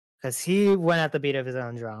 Okay, because he went at the beat of his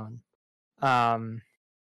own drum.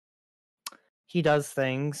 He does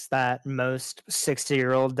things that most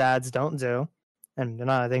 60-year-old dads don't do, and they're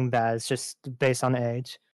not anything bad. It's just based on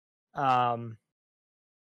age. And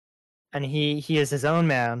he is his own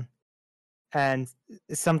man, and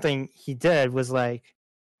something he did was like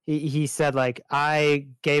he said, like, I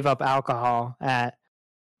gave up alcohol at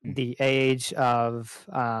the age of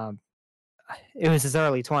it was his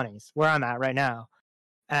early 20s, where I'm at right now,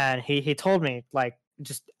 and he told me, like,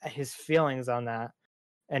 just his feelings on that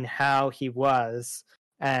and how he was,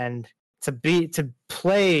 and to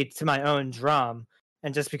play to my own drum,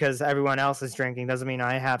 and just because everyone else is drinking doesn't mean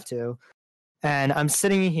I have to. And I'm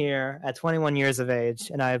sitting here at 21 years of age,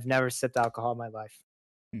 and I've never sipped alcohol in my life.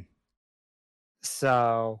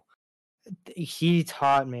 So he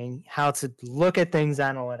taught me how to look at things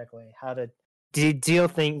analytically, how to deal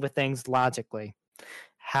with things logically,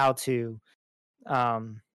 how to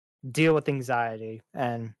deal with anxiety,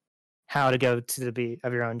 and how to go to the beat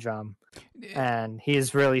of your own drum. And he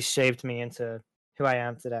has really shaped me into who I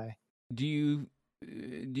am today. Do you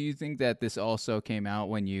think that this also came out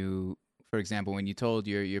when you, for example, when you told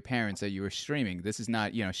your parents that you were streaming? This is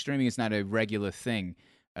not, streaming is not a regular thing,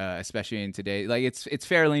 especially in today. Like, it's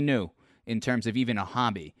fairly new in terms of even a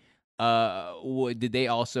hobby. Did they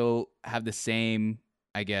also have the same,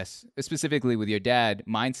 I guess, specifically with your dad,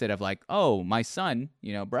 mindset of like, oh, my son,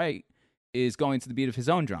 Bright, is going to the beat of his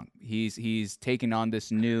own drum. He's taken on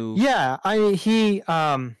this new. Yeah, he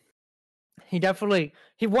definitely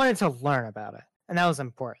wanted to learn about it, and that was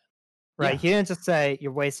important, right? Yeah. He didn't just say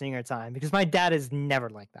you're wasting your time, because my dad is never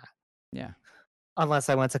like that. Yeah. Unless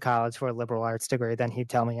I went to college for a liberal arts degree, then he'd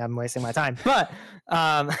tell me I'm wasting my time. But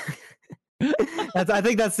I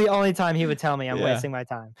think that's the only time he would tell me I'm wasting my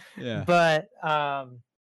time. Yeah. But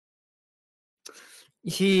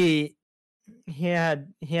he had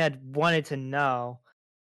wanted to know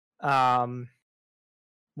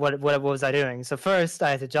what was I doing. So first I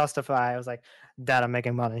had to justify. I was like, Dad, I'm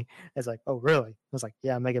making money. It's like, oh really? I was like,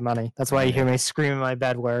 yeah, I'm making money. That's why you hear me scream in my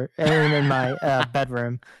in my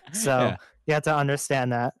bedroom. So you have to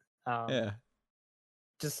understand that.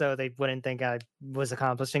 Just so they wouldn't think I was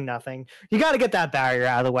accomplishing nothing. You got to get that barrier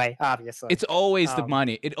out of the way, obviously. It's always the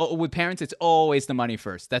money. With parents, it's always the money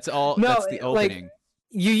first. That's all. No, that's the opening.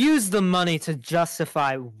 you use the money to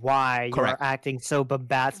justify why you are Correct. acting so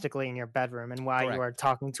bombastically in your bedroom and why you Correct. are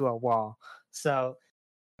talking to a wall. So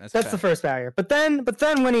That's that's the facts. first barrier. But then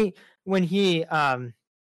when he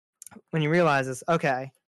realizes,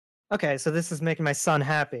 okay, so this is making my son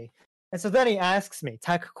happy. And so then he asks me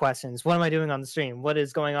tech questions. What am I doing on the stream? What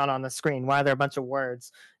is going on the screen? Why are there a bunch of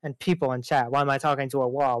words and people in chat? Why am I talking to a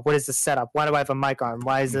wall? What is the setup? Why do I have a mic on?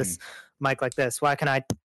 Why is this mic like this? Why can I?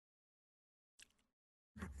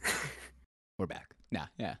 We're back. Nah,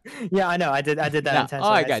 yeah. Yeah, I know. I did that No. Oh, intentionally.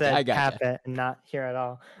 I I got you. said I got tap you. it and not hear at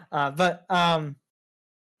all. But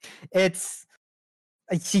it's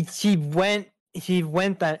he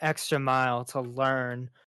went that extra mile to learn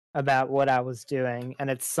about what I was doing, and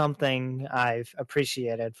it's something I've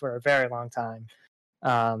appreciated for a very long time.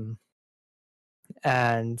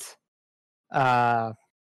 And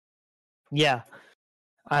yeah,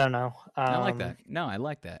 I don't know. I like that. No, I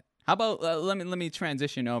like that. How about let me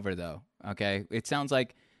transition over though. Okay, it sounds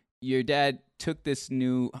like your dad took this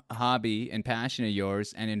new hobby and passion of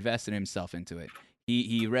yours and invested himself into it.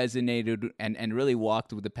 He resonated and really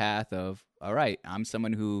walked with the path of, all right, I'm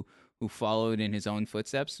someone who followed in his own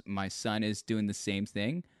footsteps. My son is doing the same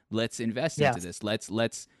thing. Let's invest into Yes.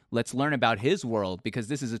 this. Let's learn about his world, because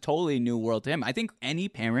this is a totally new world to him. I think any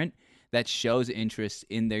parent that shows interest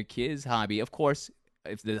in their kid's hobby, of course,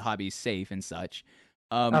 if the hobby is safe and such,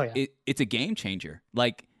 Oh yeah. it's a game changer.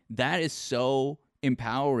 Like, that is so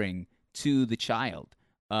empowering to the child,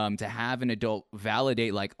 to have an adult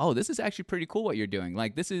validate, like, oh, this is actually pretty cool what you're doing.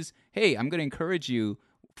 Like, this is, hey, I'm going to encourage you,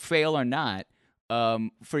 fail or not,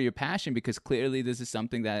 for your passion, because clearly this is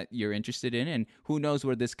something that you're interested in, and who knows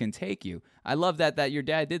where this can take you. I love that your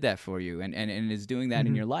dad did that for you, and is doing that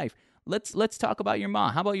in Mhm. your life. Let's talk about your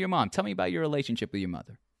mom. How about your mom? Tell me about your relationship with your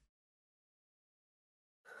mother.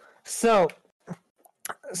 So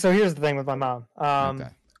here's the thing with my mom. Okay.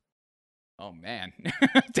 Oh man,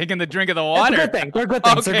 taking the drink of the It's a water. good thing. They're good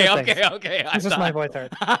things. Okay, They're good things. okay. It's just my voice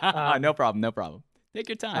hurt. No problem, no problem. Take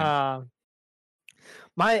your time.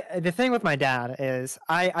 The thing with my dad is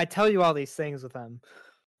I tell you all these things with him,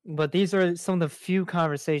 but these are some of the few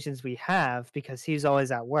conversations we have because he's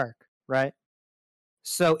always at work, right?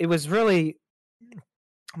 So it was really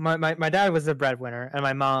my dad was the breadwinner, and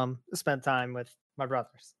my mom spent time with my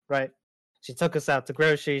brothers, right? She took us out to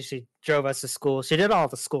groceries, she drove us to school, she did all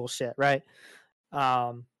the school shit, right?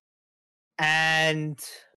 Um, and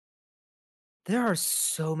there are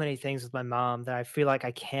so many things with my mom that I feel like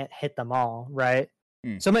I can't hit them all, right?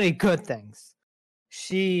 Hmm. So many good things.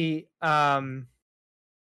 She I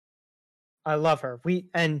love her.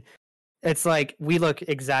 It's like we look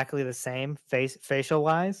exactly the same facial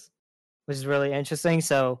wise, which is really interesting.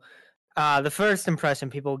 So the first impression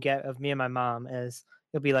people get of me and my mom is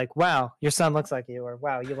you'll be like, "Wow, your son looks like you," or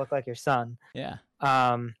 "Wow, you look like your son." Yeah.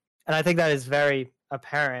 And I think that is very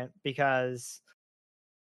apparent because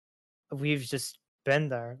we've just been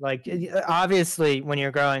there. Like, obviously, when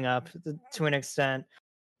you're growing up, to an extent,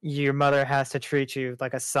 your mother has to treat you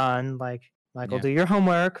like a son. Like, Michael, Yeah. do your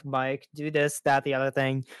homework. Mike, do this, that, the other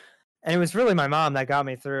thing. And it was really my mom that got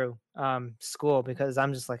me through school because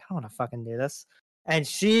I'm just like, I don't want to fucking do this. And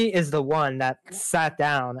she is the one that sat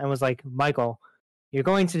down and was like, Michael, you're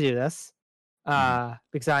going to do this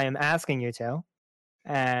because I am asking you to.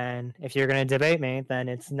 And if you're going to debate me, then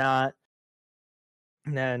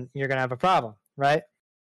then you're going to have a problem, right?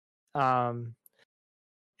 Um,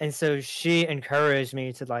 and so she encouraged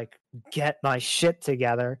me to like get my shit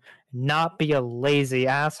together, not be a lazy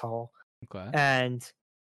asshole, Okay. and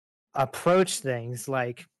approach things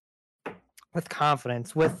like with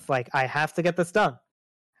confidence, with like, I have to get this done,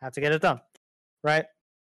 have to get it done, right?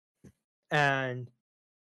 And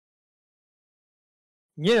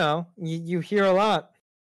you hear a lot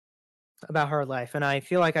about her life, and I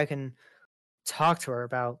feel like I can talk to her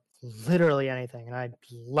about literally anything, and I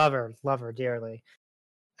love her dearly.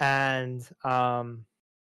 And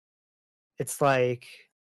it's like,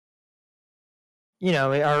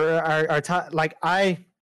 like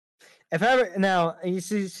if ever now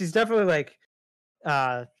she's definitely like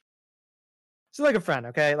uh she's like a friend,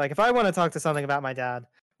 okay? Like if I want to talk to something about my dad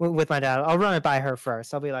with my dad, I'll run it by her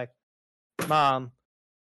first. I'll be like, Mom,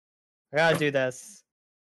 I gotta do this.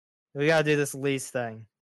 We gotta do this lease thing.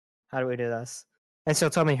 How do we do this? And she'll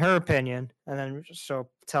tell me her opinion, and then she'll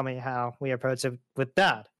tell me how we approach it with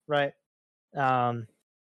Dad, right? Um,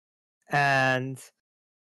 and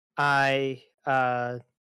I, I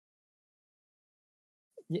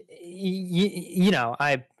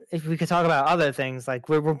if we could talk about other things, like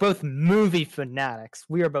we're both movie fanatics.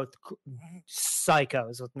 We are both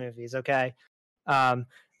psychos with movies. Okay,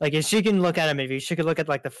 Like if she can look at a movie, she could look at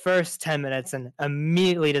like the first 10 minutes and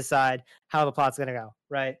immediately decide how the plot's gonna go,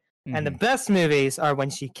 right? And the Mm-hmm. best movies are when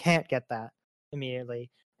she can't get that immediately.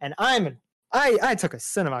 And I took a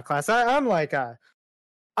cinema class. I'm like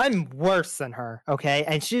I'm worse than her, okay?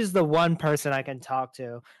 And she's the one person I can talk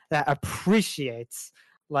to that appreciates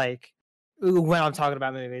like when I'm talking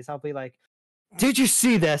about movies. I'll be like, "Did you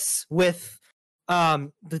see this with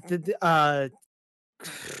the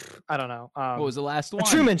I don't know, What was the last The one?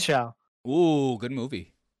 Truman Show." Ooh, good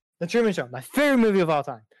movie. The Truman Show, my favorite movie of all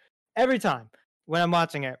time. Every time when I'm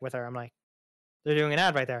watching it with her, I'm like, they're doing an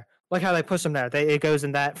ad right there. Look how they push them there. It goes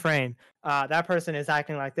in that frame. That person is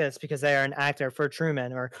acting like this because they are an actor for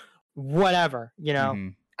Truman or whatever, you know. Mm-hmm.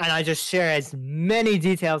 And I just share as many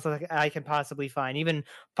details as I can possibly find, even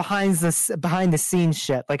behind the scenes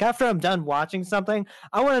shit. Like after I'm done watching something,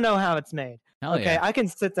 I want to know how it's made. Hell Okay, yeah. I can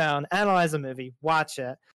sit down, analyze a movie, watch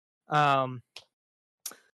it. I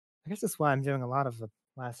guess that's why I'm doing a lot of the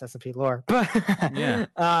last S&P lore. But Yeah.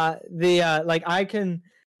 like I can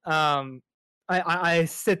I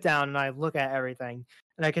sit down and I look at everything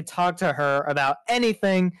and I could talk to her about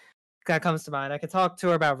anything that comes to mind. I could talk to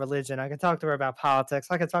her about religion. I could talk to her about politics.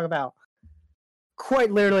 I could talk about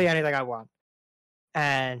quite literally anything I want.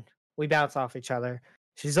 And we bounce off each other.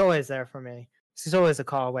 She's always there for me. She's always a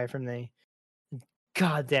call away from me.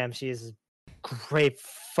 God damn, she is a great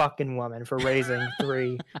fucking woman for raising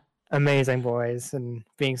three amazing boys and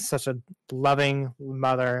being such a loving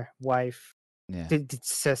mother, wife, Yeah.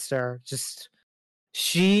 sister. Just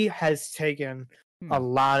she has taken a Hmm.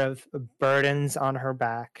 lot of burdens on her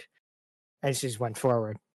back and she's went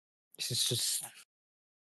forward. She's just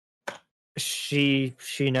she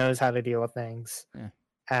knows how to deal with things. Yeah.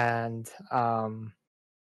 And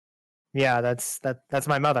yeah, that's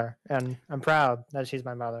my mother and I'm proud that she's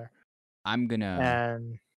my mother. I'm gonna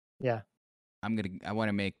And yeah. I want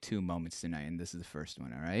to make two moments tonight, and this is the first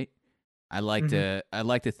one. All right. I like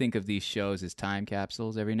Mhm. to think of these shows as time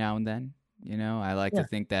capsules every now and then. You know, I like Yeah. to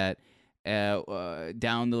think that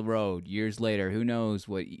down the road, years later, who knows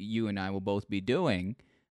what you and I will both be doing,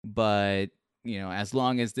 but you know, as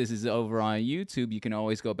long as this is over on YouTube, you can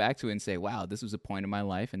always go back to it and say, "Wow, this was a point in my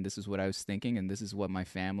life, and this is what I was thinking, and this is what my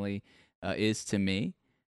family is to me."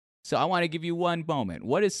 So I want to give you one moment.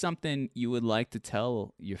 What is something you would like to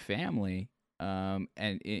tell your family, and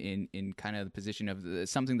in kind of the position of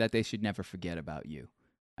something that they should never forget about you,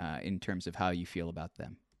 in terms of how you feel about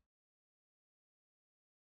them?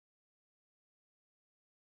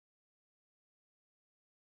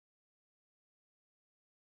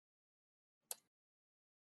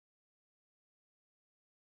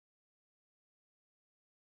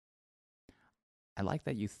 I like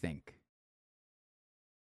that you think.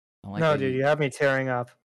 I like No, that dude, you. you have me tearing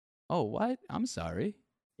up. Oh, what? I'm sorry.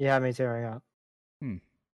 You have me tearing up. Hmm.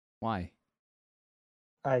 Why?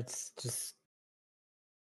 It's just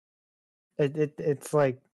it's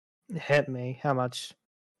like hit me how much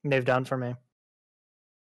they've done for me.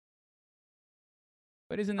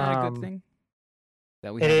 But isn't that a good Um, thing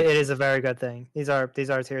that we it have it? it is a very good thing. These are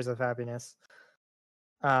tears of happiness.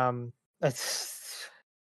 It's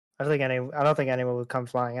I don't think anyone would come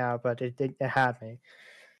flying out, but it had me.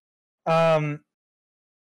 Um,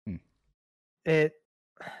 Hmm. it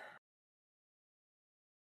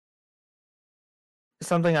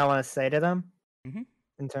something I want to say to them Hmm.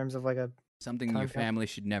 in terms of like a Something your time cap. family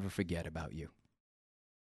should never forget about you.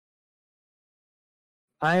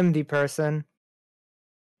 I am the person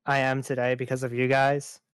I am today because of you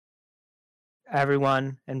guys.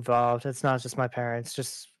 Everyone involved. It's not just my parents,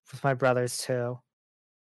 just with my brothers too.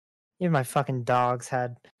 Even my fucking dogs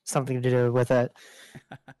had something to do with it.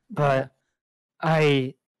 Yeah. But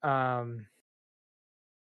I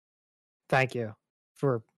thank you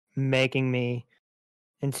for making me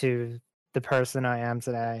into the person I am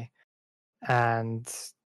today. And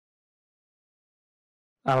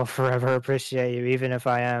I will forever appreciate you, even if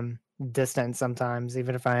I am distant sometimes,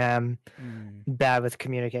 even if I am Hmm. bad with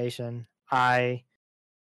communication.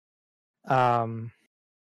 Um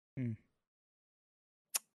Hmm.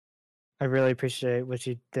 I really appreciate what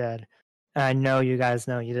you did. And I know you guys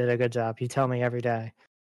know you did a good job. You tell me every day.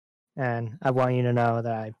 And I want you to know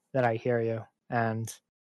that I hear you. And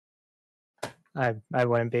I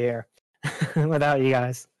wouldn't be here without you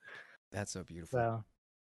guys. That's so beautiful. So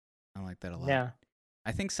I like that a lot. yeah.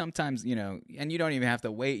 I think sometimes, you know, and you don't even have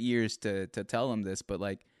to wait years to tell them this, but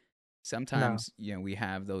like No. sometimes, you know, we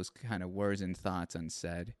have those kind of words and thoughts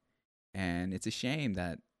unsaid, and it's a shame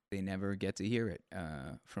that they never get to hear it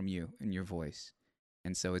from you in your voice.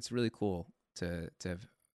 And so it's really cool to have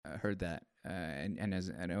heard that, and as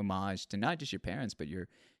an homage to not just your parents, but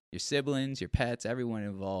your siblings, your pets, everyone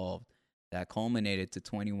involved, that culminated to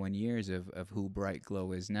 21 years of who Bright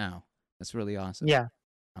Glow is now. That's really awesome. Yeah.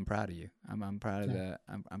 I'm proud of you. I'm proud of Yeah.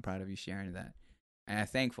 I'm proud of you sharing that. And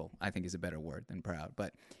thankful, I think, is a better word than proud.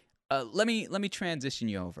 But let me transition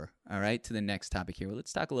you over, all right, to the next topic here.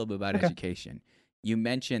 Let's talk a little bit about Okay. education. You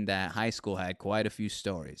mentioned that high school had quite a few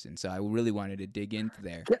stories, and so I really wanted to dig into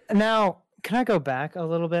there. Now, can I go back a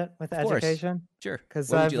little bit with Of course. education? Sure. Because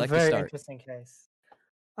Where I would have you a like to very start? interesting case.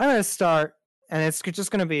 I'm going to start, and it's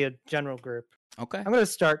just going to be a general group. Okay. I'm going to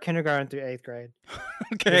start kindergarten through 8th grade.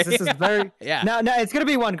 Okay. This is very yeah. No, it's going to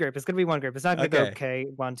be one group. It's going to be one group. It's not going to go Okay.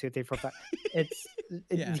 K 1, 2, 3, 4, 5. It's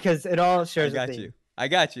Yeah. because it all I shares a got theme. you. I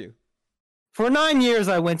got you. For 9 years,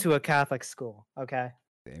 I went to a Catholic school. Okay.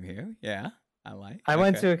 Same here. Yeah. I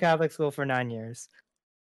went to a Catholic school for 9 years,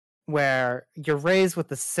 where you're raised with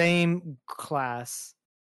the same class,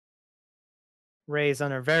 raised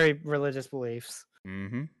under very religious beliefs,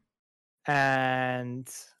 Mm-hmm. and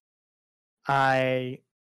I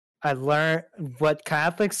learned what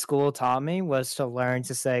Catholic school taught me was to learn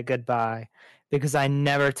to say goodbye, because I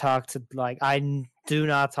never talk to do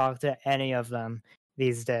not talk to any of them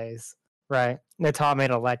these days. Right? They taught me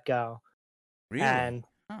to let go. Really? And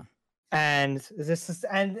Huh. and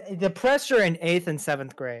the pressure in 8th and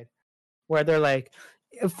 7th grade, where they're like,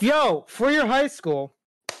 for your high school,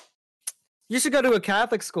 you should go to a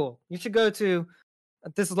Catholic school. You should go to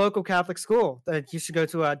this local Catholic school. That you should go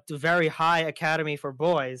to a very high academy for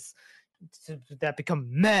boys that become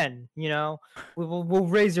men. We'll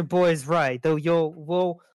raise your boys right.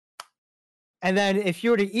 Though and then if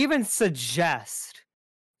you were to even suggest,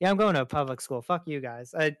 I'm going to a public school. Fuck you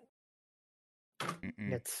guys.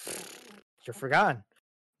 You're forgotten.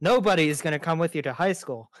 Nobody is going to come with you to high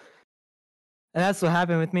school. And that's what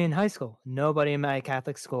happened with me in high school. Nobody in my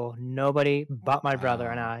Catholic school, nobody but my brother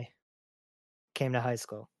and I came to high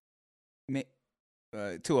school.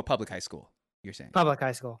 To a public high school, you're saying? Public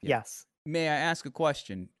high school, Yeah. yes. May I ask a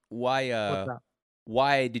question?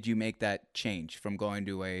 Why did you make that change from going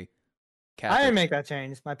to a Catholic? I didn't make that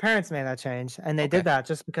change. My parents made that change, and they did that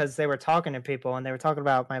just because they were talking to people, and they were talking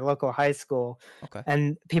about my local high school. Okay.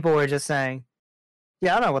 And people were just saying,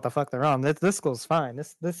 "Yeah, I don't know what the fuck they're on. This school's fine.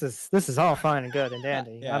 This is all fine and good and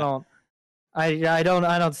dandy. Yeah. I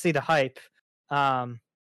don't see the hype." And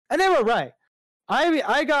they were right.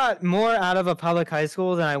 I got more out of a public high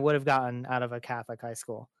school than I would have gotten out of a Catholic high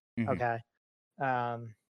school. Mhm. Okay.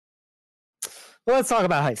 Well, let's talk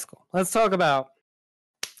about high school. Let's talk about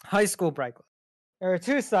high school Bright Glow. There are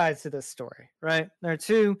two sides to this story, right? There are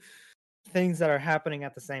two things that are happening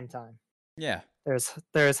at the same time. Yeah.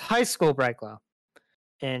 There's high school Bright Glow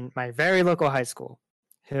in my very local high school,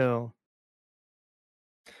 who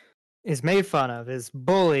is made fun of, is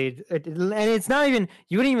bullied, and it's not even,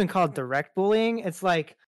 you wouldn't even call it direct bullying. It's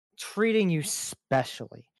like treating you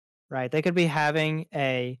specially, right? They could be having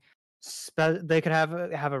they could have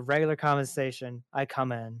a regular conversation. I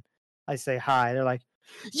come in, I say hi. They're like,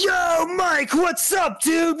 "Yo, Mike, what's up,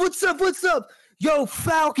 dude? What's up? Yo,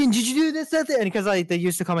 Falcon, did you do this, that, and because they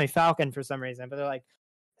used to call me Falcon for some reason, but they're like,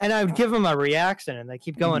 and I would give them a reaction, and they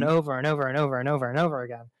keep going over and over and over and over and over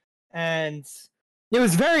again, and it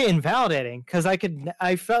was very invalidating because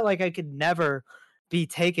I felt like I could never be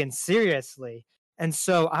taken seriously, and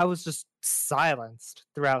so I was just silenced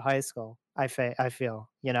throughout high school. I feel,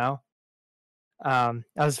 I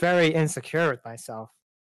was very insecure with myself,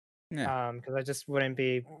 because I just wouldn't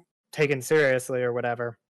be taken seriously or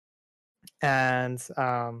whatever. And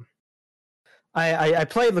I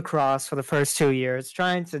played lacrosse for the first 2 years,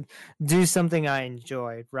 trying to do something I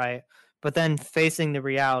enjoyed, right? But then facing the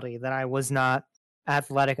reality that I was not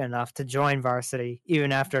athletic enough to join varsity,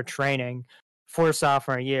 even after training for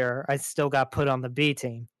sophomore year, I still got put on the B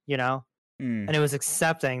team, and it was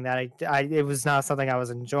accepting that it was not something I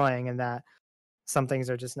was enjoying, and that some things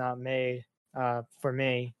are just not made for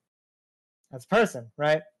me as a person,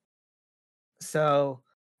 right? So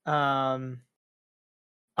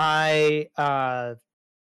I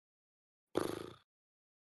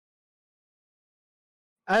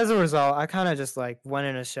as a result, I kind of just like went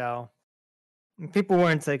in a shell. People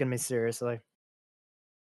weren't taking me seriously.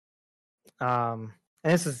 And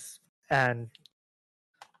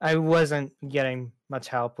I wasn't getting much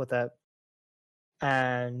help with it.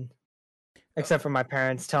 And except for my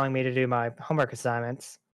parents telling me to do my homework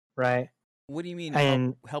assignments, right? What do you mean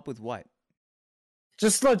And help with what?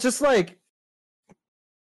 Just like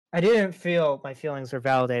I didn't feel my feelings were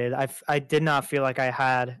validated. I did not feel like I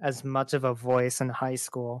had as much of a voice in high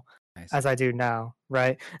school as I do now,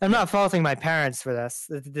 right? I'm not faulting my parents for this.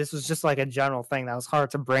 This was just like a general thing that was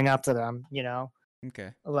hard to bring up to them,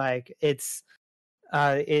 Okay. Like it's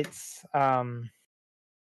It's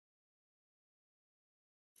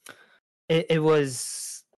it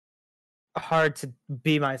was hard to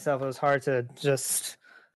be myself. It was hard to just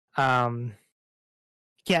um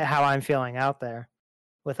get how I'm feeling out there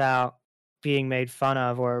without being made fun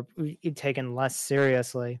of or taken less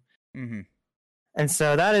seriously. Mm-hmm. And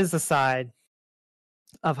so that is the side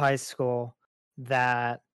of high school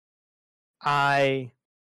that I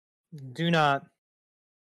do not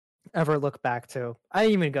ever look back to. I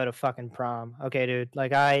didn't even go to fucking prom. Okay, dude.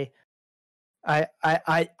 Like I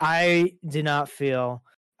did not feel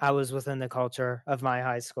I was within the culture of my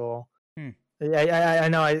high school. Hmm. I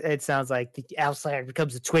know it sounds like the outsider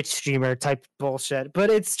becomes a Twitch streamer type bullshit, but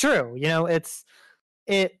it's true. You know, it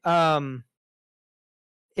it I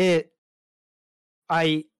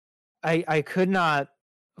could not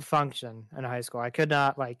function in high school. I could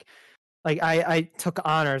not like I took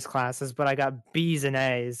honors classes, but I got B's and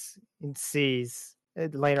A's and C's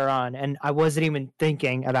later on, and I wasn't even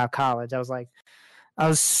thinking about college. I was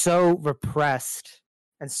so repressed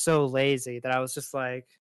and so lazy that I was just like,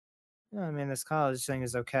 "Yeah, I mean, this college thing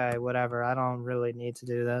is okay, whatever. I don't really need to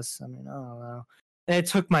do this. I mean, I don't know." And it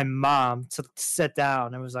took my mom to sit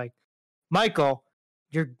down and was like, Michael,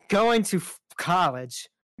 you're going to college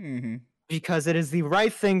Mm-hmm. because it is the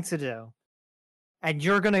right thing to do, and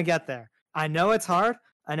you're going to get there. I know it's hard.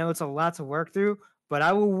 I know it's a lot to work through, but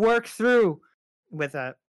I will work through with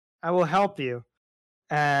it. I will help you.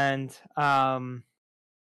 And I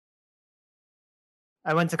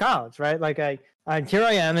went to college, right? Like here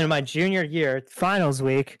I am in my junior year, finals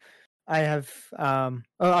week. I have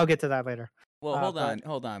I'll get to that later. Well, But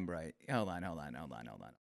hold on, Bright. Hold on.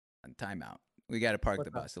 Time out. We got to park the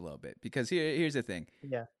what's up? bus a little bit because here's the thing.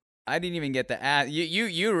 Yeah. I didn't even get to ask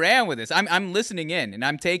you ran with this. I'm listening in and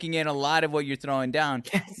I'm taking in a lot of what you're throwing down.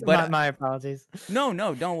 But my apologies. no,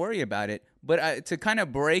 don't worry about it. But to kind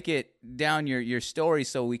of break it down your story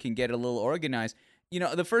so we can get a little organized. You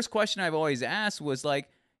know, the first question I've always asked was like,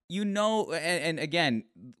 and again,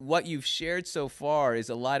 what you've shared so far is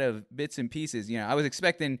a lot of bits and pieces. You know, I was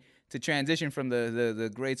expecting to transition from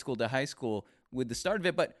the grade school to high school with the start of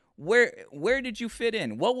it, but where did you fit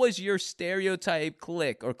in? What was your stereotype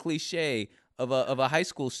clique or cliche of a high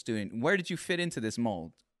school student? Where did you fit into this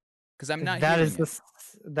mold? Because I'm not hearing it.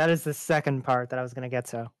 That is the second part that I was going to get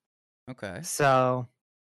to. Okay. So,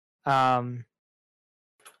 um,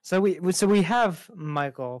 so we have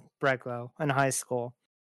Michael Breglow in high school,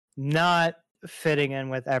 not fitting in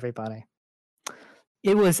with everybody.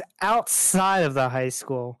 It was outside of the high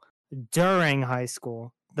school, during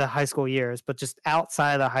the high school years, but just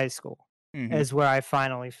outside of the high school Mm-hmm. is where I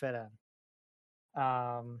finally fit in.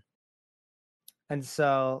 And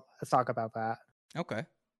so let's talk about that. Okay.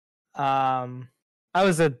 I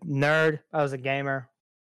was a nerd. I was a gamer.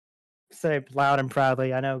 Say it loud and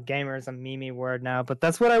proudly. I know gamer is a meme word now, but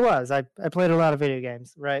that's what I was. I played a lot of video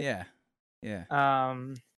games, right? Yeah. Yeah.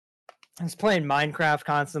 I was playing Minecraft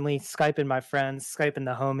constantly, Skyping my friends, Skyping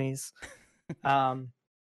the homies.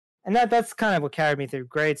 And that's kind of what carried me through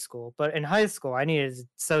grade school. But in high school, I needed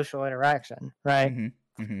social interaction, right?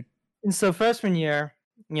 Mm-hmm. Mm-hmm. And so freshman year,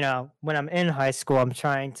 you know, when I'm in high school, I'm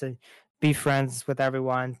trying to be friends with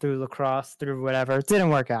everyone through lacrosse, through whatever. It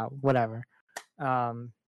didn't work out, whatever. But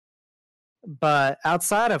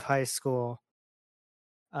outside of high school,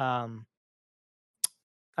 I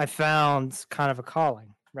found kind of a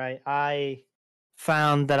calling, right? I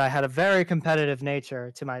found that I had a very competitive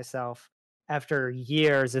nature to myself after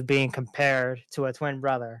years of being compared to a twin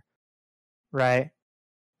brother, right?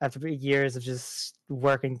 After years of just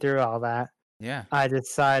working through all that, Yeah. I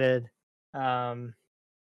decided I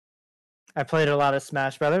played a lot of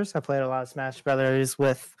Smash Brothers. I played a lot of Smash Brothers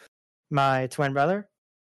with my twin brother.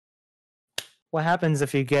 What happens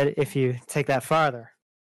if you take that farther?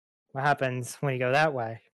 What happens when you go that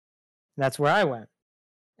way? And that's where I went.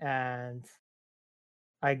 And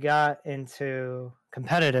I got into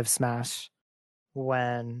competitive Smash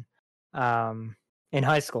when in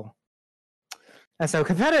high school. And so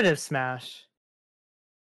competitive Smash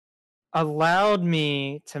allowed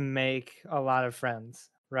me to make a lot of friends,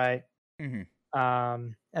 right? Mm-hmm.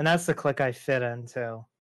 And that's the clique I fit into.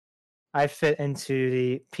 I fit into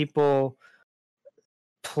the people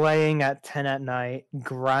playing at 10 at night,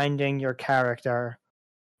 grinding your character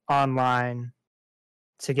online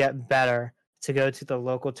to get better, to go to the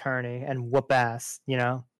local tourney and whoop ass, you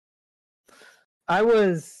know? I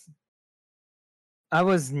was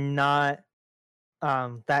not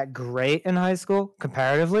that great in high school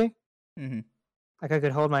comparatively. Mm-hmm. Like I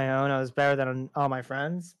could hold my own. I was better than all my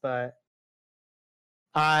friends, but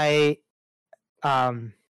I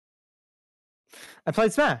I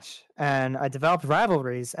played Smash and I developed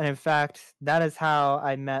rivalries. And in fact, that is how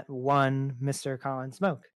I met one Mr. Colin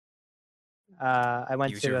Smoke. I He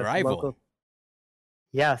went was to your a rival. local.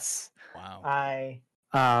 Yes, Wow. I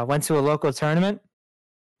went to a local tournament.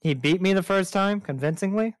 He beat me the first time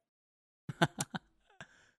convincingly,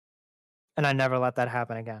 and I never let that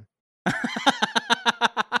happen again.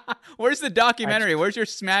 Where's the documentary? Where's your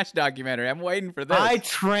Smash documentary? I'm waiting for this. I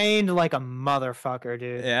trained like a motherfucker,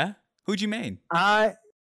 dude. Yeah? Who'd you main?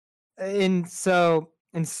 In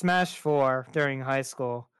Smash 4 during high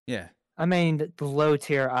school, Yeah. I mained low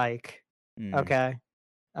tier Ike. Mm. Okay.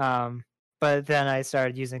 But then I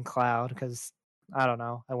started using Cloud because I don't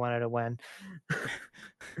know, I wanted to win.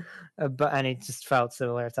 And it just felt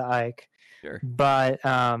similar to Ike. Sure. But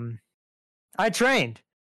I trained.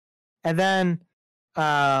 And then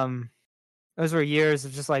those were years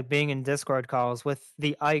of just like being in Discord calls with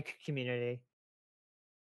the Ike community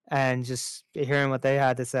and just hearing what they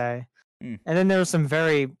had to say. Mm. And then there were some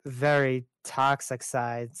very, very toxic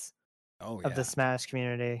sides of the Yeah. Smash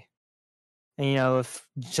community. And if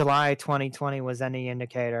July 2020 was any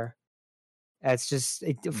indicator, it's just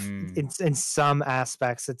it's in some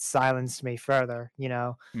aspects it silenced me further.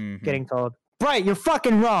 Getting told, Bright, you're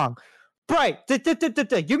fucking wrong. Bright,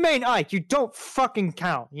 you main Ike, you don't fucking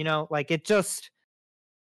count. Like it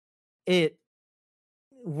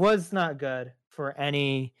was not good for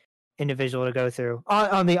any individual to go through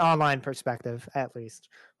on the online perspective, at least.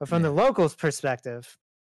 But from the locals' perspective,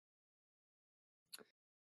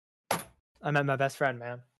 I met my best friend,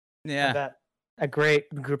 man. Yeah. I met a great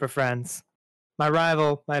group of friends. My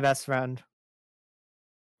rival, my best friend.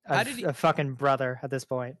 A fucking brother at this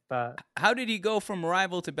point. But how did he go from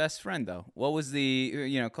rival to best friend, though? What was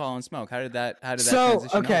the Colin Smoke? How did that transition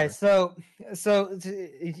okay, over? so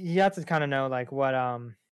you have to kind of know like what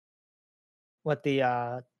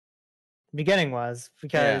the beginning was,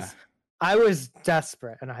 because I was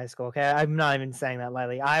desperate in high school. Okay, I'm not even saying that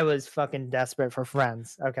lightly. I was fucking desperate for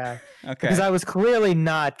friends. Okay, because I was clearly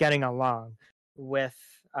not getting along with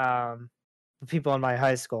the people in my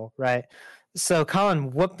high school, right? So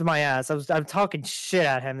Colin whooped my ass. I'm talking shit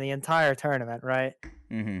at him the entire tournament, right?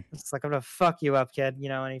 Mm-hmm. It's like, I'm gonna fuck you up, kid,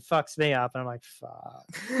 and he fucks me up, and I'm like, fuck.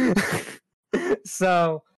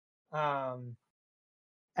 So,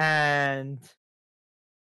 and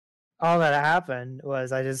all that happened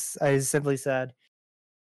was I just simply said,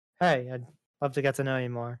 hey, I'd love to get to know you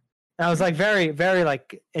more. And I was like very, very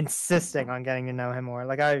like insisting on getting to know him more.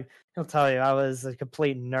 Like he'll tell you I was a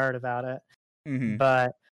complete nerd about it. Mm-hmm.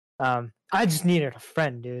 But I just needed a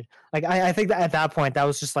friend, dude. Like I think that at that point that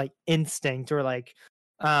was just like instinct, or like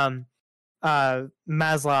Maslow's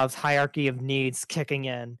hierarchy of needs kicking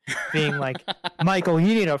in, being like, Michael,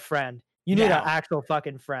 you need a friend. You need an actual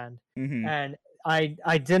fucking friend. Mm-hmm. And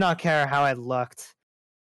I did not care how I looked.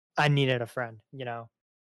 I needed a friend,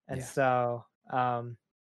 And so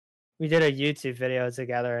we did a YouTube video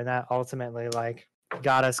together, and that ultimately like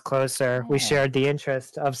got us closer. We shared the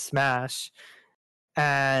interest of Smash.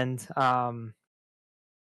 And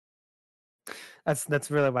that's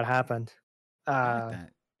really what happened. I like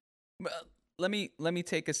that. Well, let me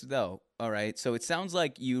take us though. All right. So it sounds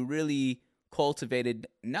like you really cultivated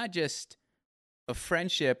not just a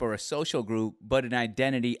friendship or a social group, but an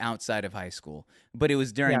identity outside of high school. But it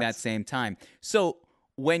was during that same time. So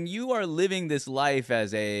when you are living this life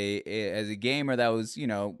as a gamer that was,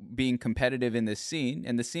 being competitive in this scene,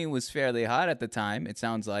 and the scene was fairly hot at the time, it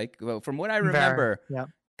sounds like, well, from what I remember,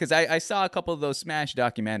 because I saw a couple of those Smash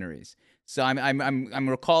documentaries, so I'm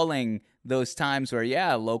recalling those times where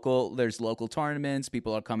there's local tournaments,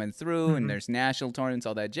 people are coming through, and there's national tournaments,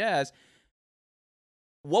 all that jazz.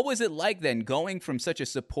 What was it like then, going from such a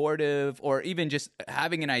supportive, or even just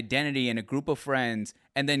having an identity in a group of friends,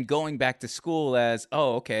 and then going back to school as,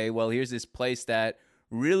 oh, okay, well, here's this place that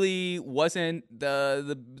really wasn't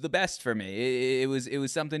the best for me. It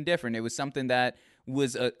was something different. It was something that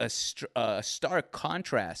was a stark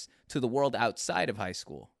contrast to the world outside of high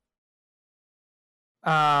school.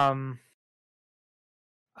 I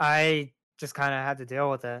just kind of had to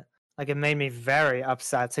deal with it. Like, it made me very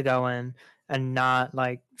upset to go in and not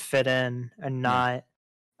like fit in and not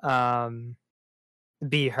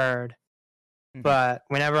be heard. But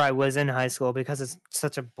whenever I was in high school, because it's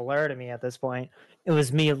such a blur to me at this point, it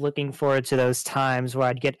was me looking forward to those times where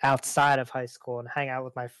I'd get outside of high school and hang out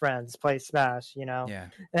with my friends, play Smash, Yeah.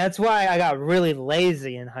 And that's why I got really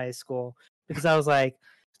lazy in high school, because I was like,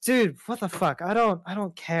 dude, what the fuck? I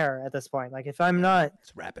don't care at this point. Like, if I'm not,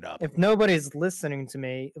 let's wrap it up. If nobody's listening to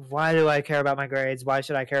me, why do I care about my grades? Why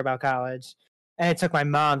should I care about college? And it took my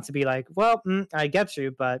mom to be like, well, I get you,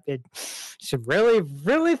 but it should really,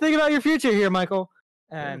 really think about your future here, Michael.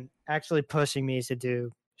 Sure. And actually pushing me to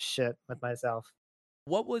do shit with myself.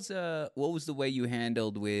 What was the way you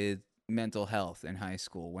handled with mental health in high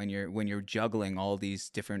school when you're juggling all these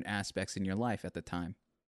different aspects in your life at the time?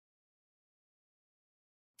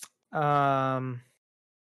 Um,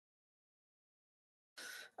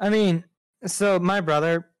 I mean, so my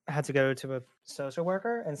brother had to go to a social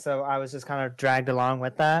worker, and so I was just kind of dragged along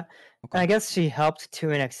with that. And Okay. I guess she helped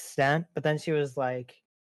to an extent, but then she was like,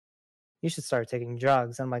 "You should start taking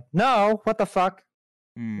drugs." I'm like, "No, what the fuck?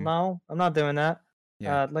 Mm, No, I'm not doing that,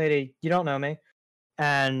 yeah. lady. You don't know me."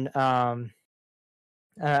 And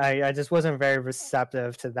I just wasn't very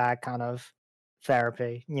receptive to that kind of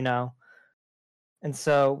therapy, you know. And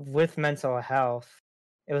so with mental health,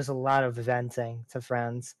 it was a lot of venting to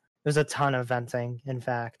friends. There's a ton of venting, in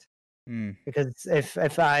fact, Mm, because if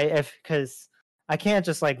because I can't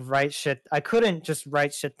just like write shit. I couldn't just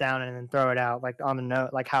write shit down and then throw it out like on a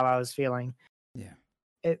note, like how I was feeling. yeah.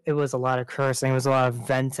 It was a lot of cursing. It was a lot of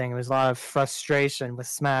venting. It was a lot of frustration with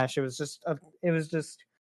Smash. It was just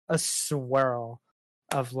a swirl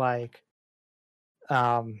of like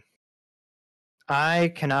um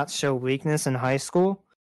I cannot show weakness in high school,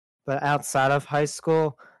 but outside of high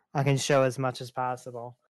school, I can show as much as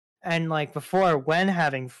possible. And like before, when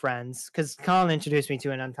having friends, because Colin introduced me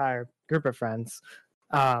to an entire group of friends,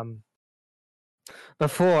 um,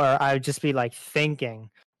 before I would just be like thinking,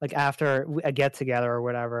 like after a get together or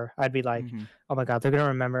whatever, I'd be like, Mm-hmm. oh my God, they're going to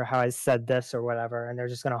remember how I said this or whatever. And they're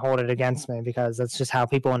just going to hold it against me because that's just how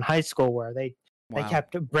people in high school were. They Wow.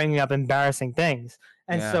 kept bringing up embarrassing things.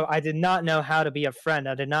 And Yeah. so I did not know how to be a friend.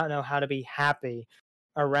 I did not know how to be happy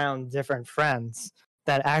around different friends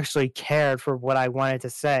that actually cared for what I wanted to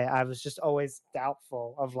say. I was just always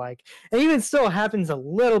doubtful of like, and even still happens a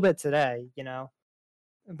little bit today, you know,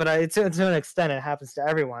 but to an extent it happens to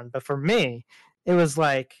everyone. But for me, it was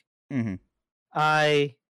like Mm-hmm.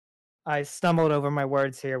 I I stumbled over my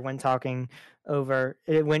words here when talking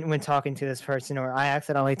when talking to this person, or I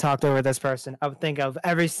accidentally talked over this person. I would think of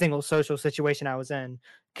every single social situation I was in,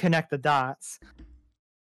 connect the dots,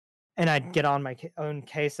 and I'd get on my own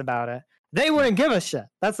case about it. They Yeah. wouldn't give a shit.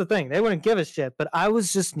 That's the thing. They wouldn't give a shit. But I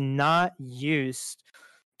was just not used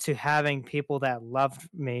to having people that loved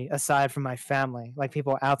me aside from my family, like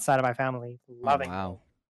people outside of my family Oh loving me wow.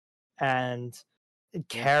 and Yeah.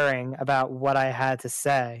 caring about what I had to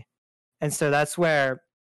say. And so that's where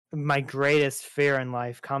my greatest fear in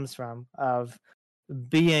life comes from, of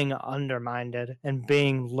being undermined and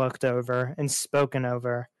being looked over and spoken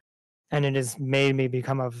over. And it has made me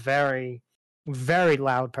become a very, very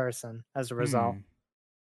loud person as a result. Hmm.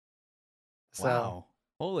 So Wow.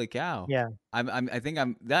 Holy cow. yeah, I think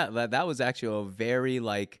that was actually a very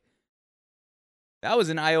like that was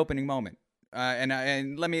an eye-opening moment.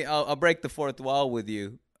 And let me I'll break the fourth wall with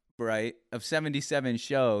you, right? Of 77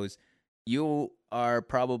 shows, you are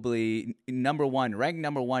probably number one, ranked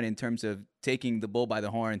number one in terms of taking the bull by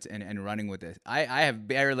the horns and running with it. I have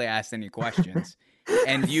barely asked any questions.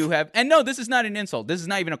 And you have, and no, this is not an insult. This is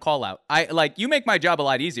not even a call out. I like, you make my job a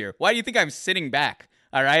lot easier. Why do you think I'm sitting back?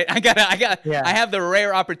 All right. yeah, I have the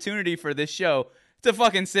rare opportunity for this show to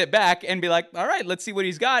fucking sit back and be like, all right, let's see what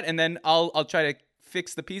he's got. And then I'll try to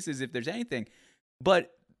fix the pieces if there's anything.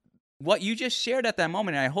 But what you just shared at that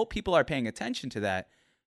moment, and I hope people are paying attention to that,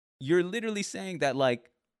 you're literally saying that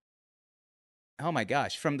like, oh my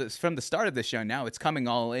gosh, from the start of the show now, it's coming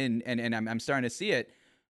all in and I'm starting to see it.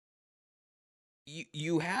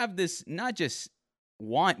 You have this not just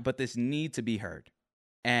want, but this need to be heard.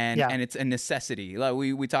 yeah, And it's a necessity. Like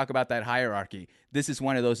we talk about that hierarchy. This is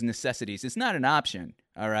one of those necessities. It's not an option,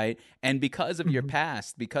 all right? And because of your mhm,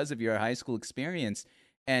 past, because of your high school experience,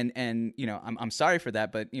 and you know, I'm sorry for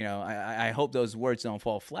that, but you know, I hope those words don't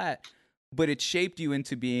fall flat. But it shaped you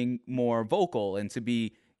into being more vocal and to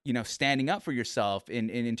be, you know, standing up for yourself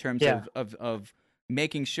in terms yeah, of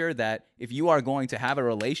making sure that if you are going to have a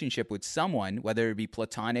relationship with someone, whether it be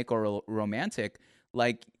platonic or romantic,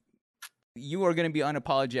 like you are going to be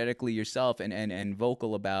unapologetically yourself and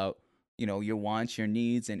vocal about, you know, your wants, your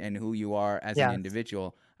needs, and who you are as an yeah,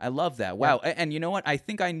 individual. I love that. yeah, Wow. And you know what? I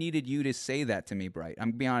think I needed you to say that to me, Bright.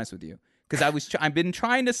 I'm gonna be honest with you. Because I've been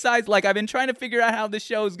trying to I've been trying to figure out how this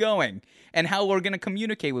show is going and how we're gonna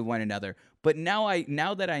communicate with one another. But now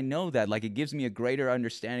that I know that, like, it gives me a greater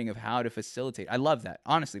understanding of how to facilitate. I love that,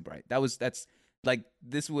 honestly, Bright. That's like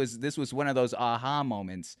this was one of those aha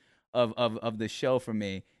moments of the show for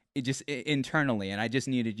me, it just internally, and I just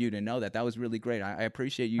needed you to know that. That was really great. I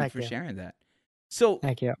appreciate you thank for you, sharing that. So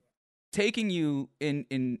thank you. taking you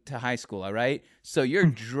into high school, all right? So you're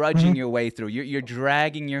drudging your way through. You're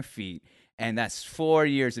dragging your feet, and that's 4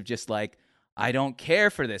 years of just like, I don't care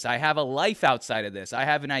for this. I have a life outside of this. I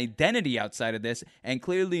have an identity outside of this, and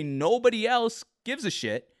clearly nobody else gives a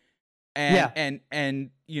shit. And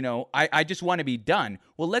you know, I just want to be done.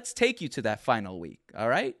 Well, let's take you to that final week, all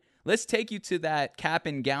right? Let's take you to that cap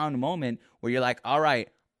and gown moment where you're like, all right,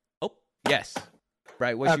 oh, yes.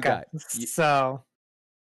 Right, what you got? So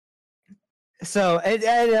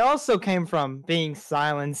it also came from being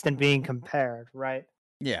silenced and being compared, right?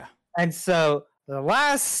 Yeah. And so the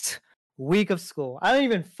last week of school, I don't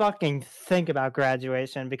even fucking think about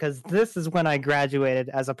graduation because this is when I graduated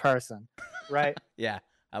as a person, right? Yeah,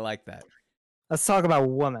 I like that. Let's talk about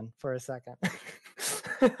woman for a second.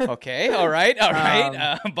 Okay, all right.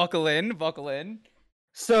 Buckle in.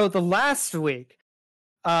 So the last week,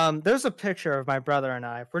 there's a picture of my brother and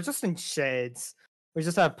I. We're just in shades. We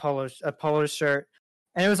just have a polo shirt,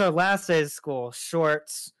 and it was our last day of school.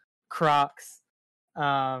 Shorts, Crocs,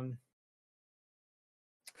 and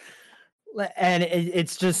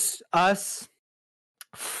it's just us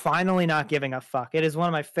finally not giving a fuck. It is one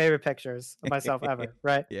of my favorite pictures of myself ever,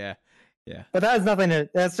 right? Yeah. But that has nothing to.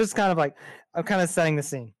 That's just kind of like I'm kind of setting the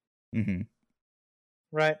scene,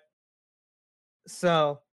 right?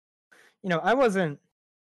 So, you know, I wasn't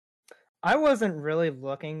really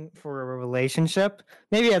looking for a relationship.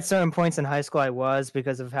 Maybe at certain points in high school I was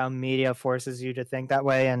because of how media forces you to think that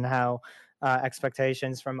way and how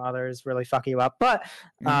expectations from others really fuck you up. But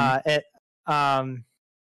I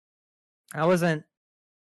wasn't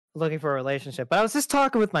looking for a relationship, but I was just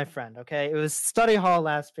talking with my friend, okay? It was study hall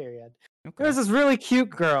last period. Okay. There was this really cute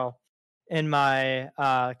girl in my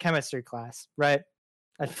chemistry class, right?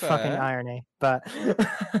 That's fucking irony, but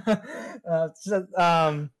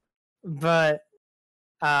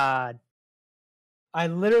I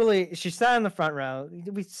literally, she sat in the front row.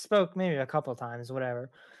 We spoke maybe a couple times,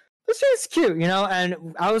 whatever. But she was cute, you know. And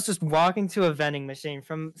I was just walking to a vending machine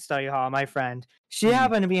from study hall. My friend, she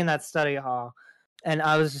happened to be in that study hall, and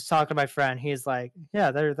I was just talking to my friend. He's like,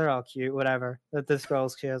 "Yeah, they're all cute, whatever. That this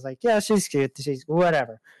girl's cute." I was like, "Yeah, she's cute. She's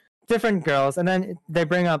whatever." Different girls, and then they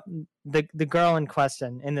bring up the girl in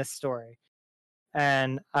question in this story,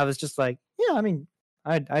 and I was just like, "Yeah, I mean,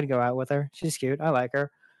 I'd go out with her. She's cute. I like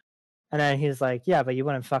her." And then he's like, "Yeah, but you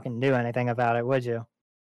wouldn't fucking do anything about it, would you?"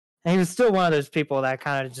 And he was still one of those people that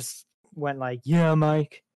kind of just went like, "Yeah,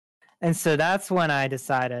 Mike." And so that's when I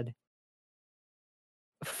decided,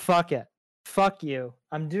 fuck it. Fuck you.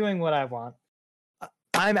 I'm doing what I want.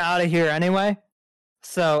 I'm out of here anyway.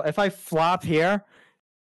 So if I flop here,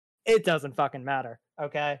 it doesn't fucking matter.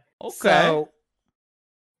 Okay? So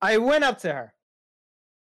I went up to her.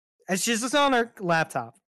 And she's just on her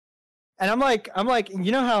laptop. And I'm like,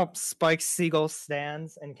 you know how Spike Spiegel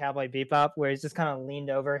stands in Cowboy Bebop, where he's just kind of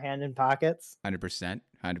leaned over, hand in pockets? 100%.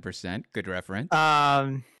 Good reference.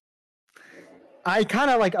 I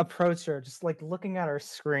kind of like approached her, just like looking at her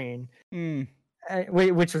screen,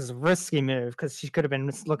 which was a risky move because she could have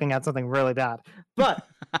been looking at something really bad. But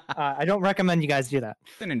I don't recommend you guys do that.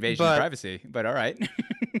 It's an invasion of privacy, but all right.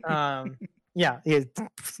 Yeah,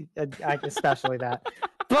 especially that.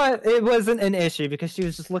 But it wasn't an issue because she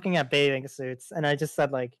was just looking at bathing suits, and I just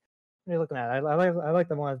said, like, "What are you looking at? I like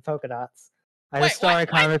the one with polka dots." I just started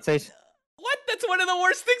a conversation. What? That's one of the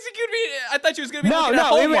worst things you could be. I thought she was gonna be looking at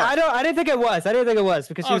homework. I didn't think it was.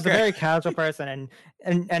 Because she was a very casual person,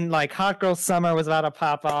 and like Hot Girl Summer was about to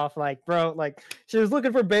pop off. Like, bro, like she was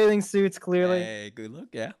looking for bathing suits clearly. Hey, good look,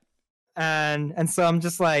 yeah. And so I'm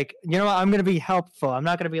just like, you know what? I'm gonna be helpful. I'm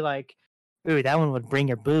not gonna be like, "Ooh, that one would bring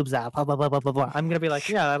your boobs out." Blah blah blah blah blah blah. I'm gonna be like,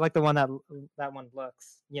 "Yeah, I like the one that one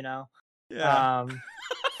looks." You know. Yeah.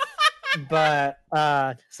 But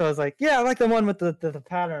so I was like, "Yeah, I like the one with the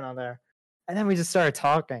pattern on there." And then we just started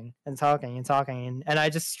talking, and I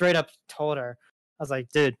just straight up told her, I was like,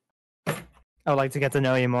 "Dude, I would like to get to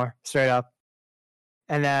know you more," straight up.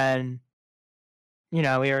 And then, you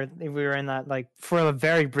know, we were in that, like, for a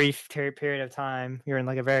very brief period of time, we were in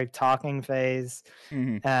like a very talking phase,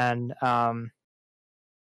 and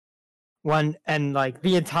like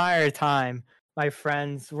the entire time, my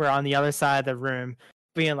friends were on the other side of the room,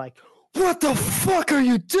 being like, "What the fuck are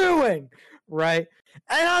you doing?" Right?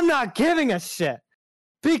 And I'm not giving a shit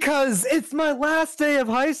because it's my last day of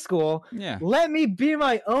high school. Yeah. Let me be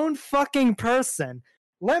my own fucking person.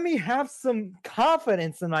 Let me have some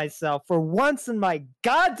confidence in myself for once in my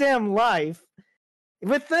goddamn life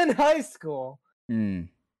within high school. And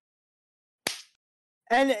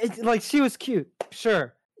it's like, she was cute.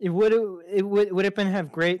 Sure. Would it have been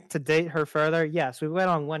great to date her further? Yes. We went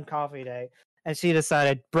on one coffee date. and she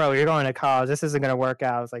decided, bro, you're going to college. This isn't gonna work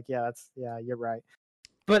out. I was like, yeah, you're right.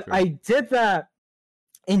 But True. I did that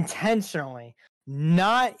intentionally,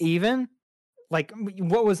 not even like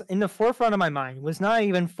what was in the forefront of my mind was not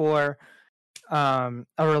even for a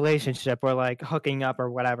relationship or like hooking up or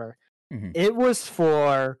whatever. Mhm. It was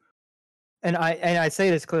for, and I say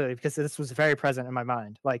this clearly because this was very present in my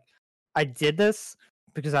mind. Like I did this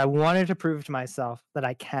because I wanted to prove to myself that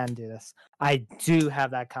I can do this. I do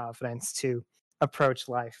have that confidence to approach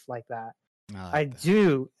life like that. I I like that.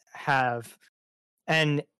 do have,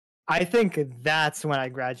 and I think that's when I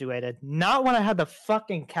graduated, not when I had the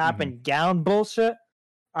fucking cap Mhm. and gown bullshit.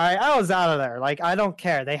 All right, I was out of there. Like, I don't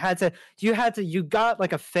care. You got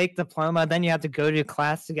like a fake diploma, then you had to go to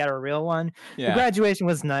class to get a real one. The Yeah. graduation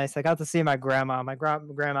was nice. I got to see my grandma. My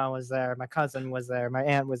grandma was there. My cousin was there. My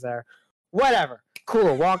aunt was there. Whatever.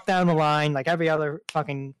 Cool. Walk down the line like every other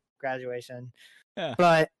fucking graduation. Yeah.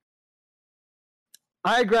 But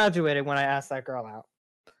I graduated when I asked that girl out.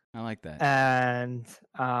 I like that. And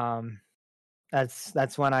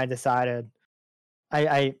that's when I decided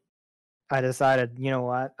I decided, you know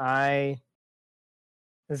what?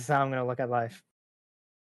 This is how I'm gonna look at life.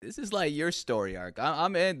 This is like your story arc.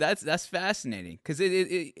 I'm in. That's fascinating because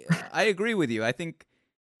I agree with you. I think.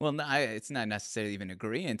 Well, no, it's not necessarily even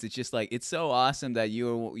agreement. It's just like it's so awesome that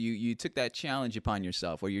you took that challenge upon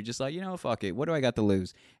yourself, where you're just like, fuck it. What do I got to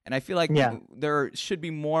lose? And I feel like Yeah. there should be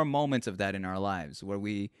more moments of that in our lives where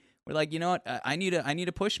we're like, you know what? I need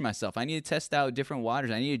to push myself. I need to test out different waters.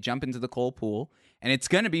 I need to jump into the cold pool, and it's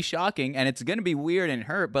gonna be shocking and it's gonna be weird and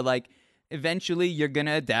hurt, but like eventually you're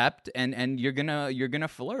gonna adapt and you're gonna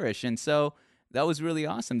flourish. And so that was really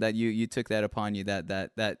awesome that you took that upon you,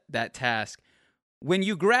 that task. When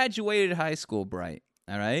you graduated high school, Bright,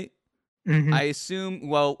 all right? Mm-hmm. I assume,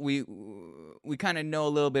 well, we kind of know a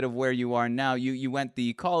little bit of where you are now. You went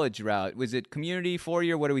the college route. Was it community,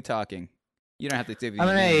 4-year? What are we talking? You don't have to give me a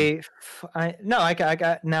name. I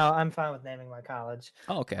got no. I'm fine with naming my college.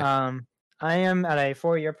 Oh, okay. I am at a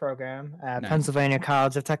 4-year program at Nice. Pennsylvania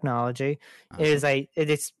College of Technology. Awesome.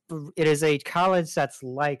 It is a college that's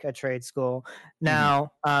like a trade school.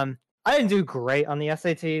 Now, I didn't do great on the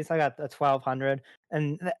SATs. I got a 1200,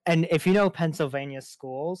 and if you know Pennsylvania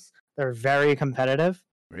schools, they're very competitive.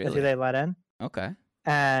 That's who Really? they let in, Okay.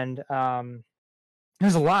 and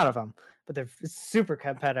there's a lot of them, but they're super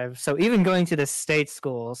competitive. So even going to the state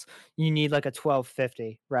schools, you need like a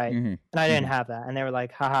 1250, right? Mm-hmm. And I didn't have that, and they were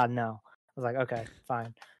like, "Haha, no." I was like, "Okay,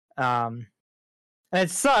 fine." And it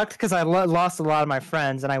sucked because I lost a lot of my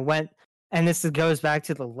friends, and I went, and this goes back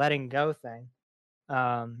to the letting go thing,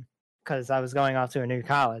 because I was going off to a new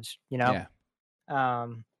college, Yeah.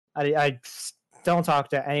 I don't talk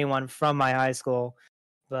to anyone from my high school,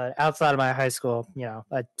 but outside of my high school,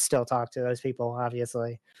 I still talk to those people,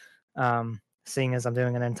 obviously. Seeing as I'm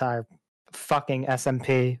doing an entire fucking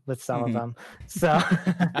SMP with some of them. So,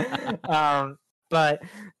 but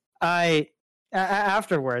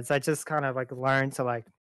afterwards, I just kind of like learned to like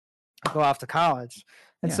go off to college.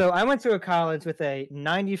 And so I went to a college with a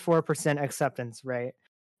 94% acceptance rate.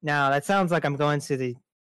 Now that sounds like I'm going to the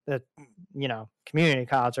community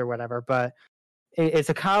college or whatever, but it's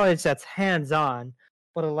a college that's hands-on,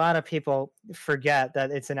 but a lot of people forget that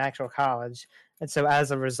it's an actual college. And so as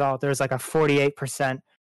a result, there's like a 48%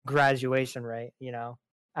 graduation rate,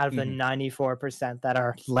 out of the 94% that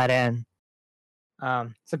are let in.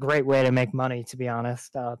 It's a great way to make money, to be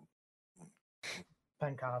honest. Penn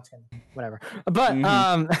College can whatever. But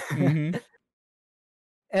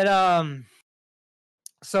it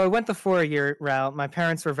so I went the 4-year route. My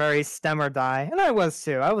parents were very STEM or die, and I was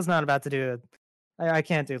too. I was not about to do it. I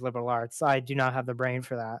can't do liberal arts. I do not have the brain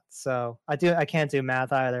for that. So I can't do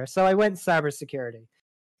math either. So I went cybersecurity.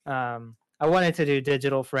 I wanted to do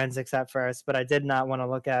digital forensics at first, but I did not want to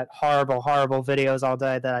look at horrible, horrible videos all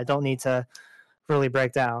day that I don't need to really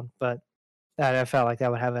break down. But I felt like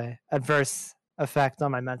that would have an adverse effect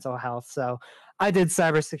on my mental health. So I did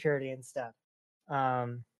cybersecurity instead.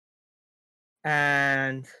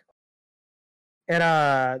 And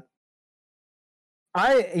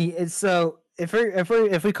so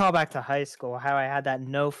if we call back to high school, how I had that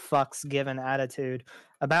no fucks given attitude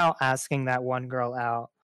about asking that one girl out,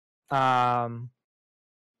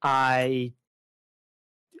 I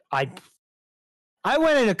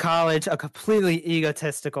went into college a completely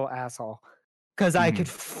egotistical asshole because I could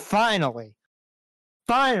finally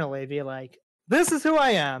be like, this is who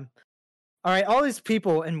I am. All right, all these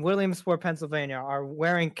people in Williamsport, Pennsylvania are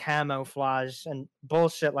wearing camouflage and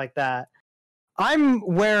bullshit like that. I'm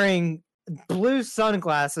wearing blue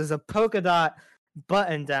sunglasses, a polka dot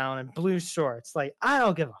button down, and blue shorts. Like, I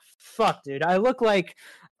don't give a fuck, dude. I look like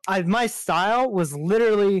my style was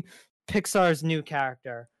literally Pixar's new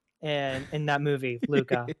character in that movie,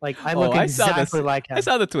 Luca. Like I Oh, look I saw this. exactly like I him.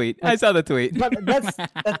 saw the tweet. I Like, saw the tweet. but that's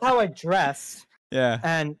how I dressed, Yeah.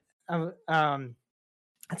 and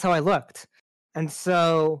that's how I looked. And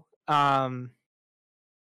so I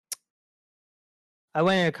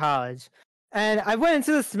went into college, and I went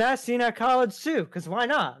into the Smash scene at college too, because why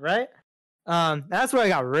not, right? That's where I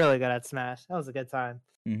got really good at Smash. That was a good time.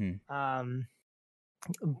 Mm-hmm.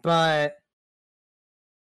 But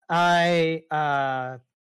I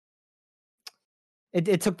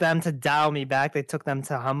it took them to dial me back. They took them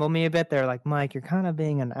to humble me a bit. They're like, Mike, you're kind of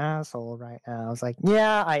being an asshole right now. I was like,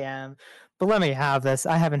 yeah, I am, but let me have this.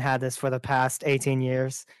 I haven't had this for the past 18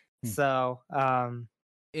 years, so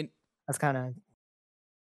In that's kind of.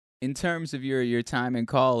 in terms of your time in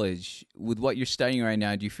college, with what you're studying right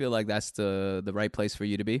now, do you feel like that's the right place for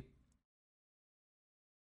you to be?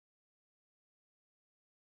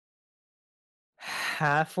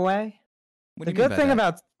 Halfway. What The do you mean good by thing that?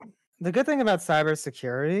 about the good thing about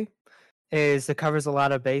cybersecurity is it covers a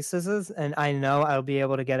lot of bases, and I know I'll be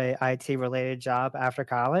able to get a IT related job after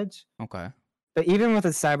college. Okay. But even with a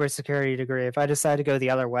cybersecurity degree, if I decide to go the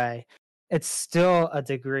other way, it's still a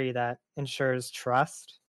degree that ensures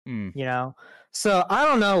trust, Mm. you know? So I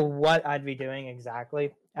don't know what I'd be doing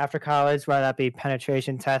exactly after college, whether that be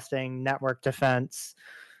penetration testing, network defense,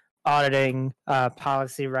 auditing,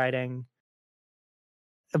 policy writing,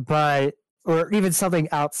 but or even something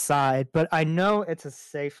outside. But I know it's a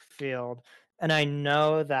safe field, and I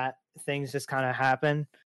know that things just kind of happen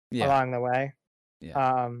Yeah. along the way.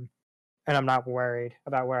 Yeah. And I'm not worried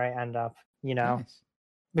about where I end up, Nice.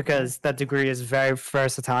 because that degree is very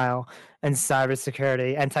versatile, and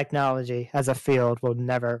cybersecurity and technology as a field will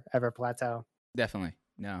never ever plateau. Definitely.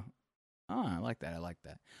 No. Oh, I like that. I like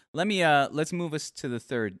that. Let's move us to the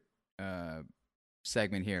third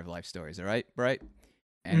segment here of life stories, all right? Right?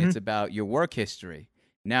 And Mm-hmm. it's about your work history.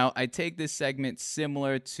 Now, I take this segment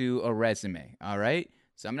similar to a resume, all right?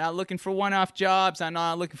 So I'm not looking for one-off jobs, I'm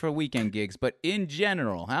not looking for weekend gigs, but in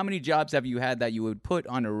general, how many jobs have you had that you would put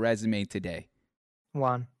on a resume today?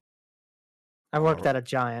 One. I worked at a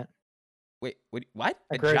Giant, Wait, what?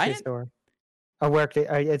 a A grocery giant? store.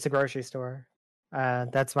 It's a grocery store.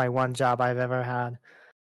 That's my one job I've ever had.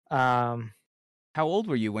 Um, How old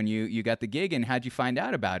were you when you got the gig, and how'd you find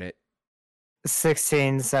out about it?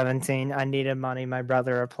 16, 17. I needed money. My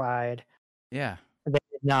brother applied. Yeah. They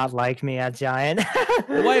did not like me at Giant.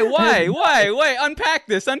 Wait, why? Unpack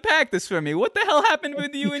this for me. What the hell happened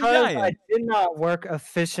with you and Because Giant?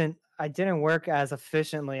 I didn't work as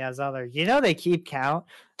efficiently as others. They keep count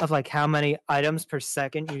of like how many items per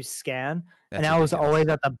second you scan, That's and I was ridiculous. always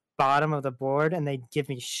at the bottom of the board, and they'd give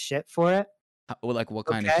me shit for it. Well, like, what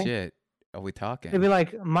kind of Okay, shit are we they'd talking? be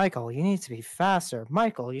like, Michael, you need to be faster.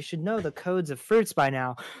 Michael, you should know the codes of fruits by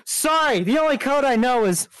now. Sorry, the only code I know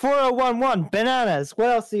is 4011 bananas. What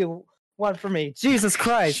else do you want from me? Jesus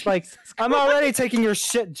Christ. Like, I'm already taking your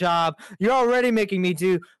shit job. You're already making me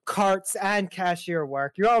do carts and cashier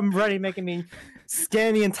work. You're already making me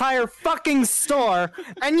scan the entire fucking store,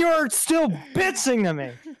 and you're still bitching to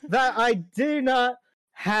me that I do not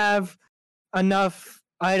have enough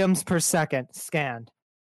items per second scanned.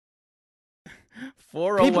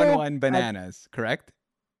 4011 bananas, correct?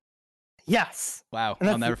 Yes. Wow, And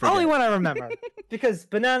I'll that's never the forget. only one I remember. Because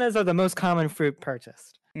bananas are the most common fruit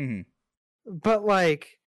purchased. Mm-hmm. But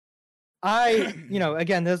like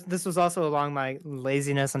again, this was also along my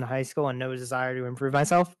laziness in high school and no desire to improve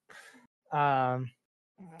myself.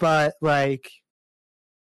 But like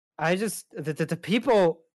the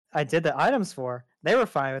people I did the items for, they were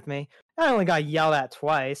fine with me. I only got yelled at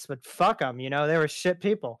twice, but fuck them, they were shit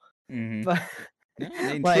people. Mm-hmm. But Yeah,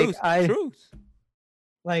 I mean, like truth.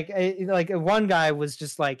 like one guy was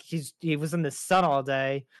just like he was in the sun all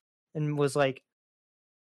day and was like,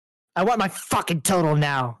 I want my fucking total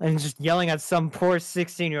now, and just yelling at some poor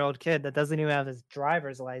 16-year-old kid that doesn't even have his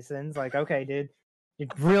driver's license. Like, okay, dude, you're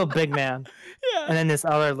a real big man. Yeah. And then this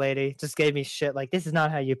other lady just gave me shit like, this is not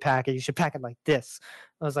how you pack it. You should pack it like this.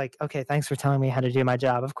 I was like, okay, thanks for telling me how to do my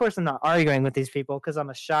job. Of course, I'm not arguing with these people because I'm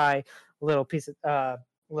a shy little piece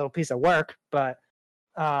of work. But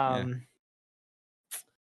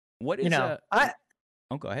What is oh,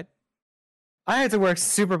 go ahead. I had to work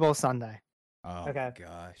Super Bowl Sunday. Oh okay. my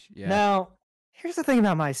gosh. Yeah. Now, here's the thing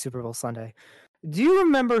about my Super Bowl Sunday. Do you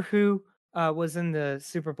remember who was in the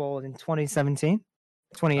Super Bowl in 2017?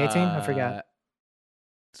 2018? I forgot.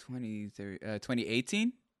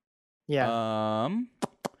 2018? Yeah.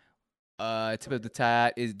 Tip of the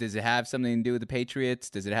hat does it have something to do with the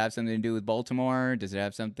Patriots? Does it have something to do with Baltimore? Does it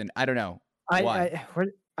have something? I don't know.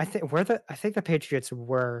 I I think the Patriots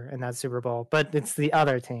were in that Super Bowl, but it's the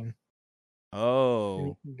other team.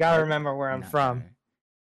 Oh, You gotta what? remember where I'm No, from.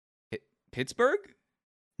 Pittsburgh?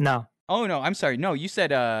 No. Oh no, I'm sorry. No, you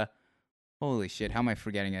said holy shit, how am I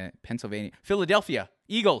forgetting it? Pennsylvania. Philadelphia.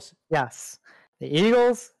 Eagles. Yes. The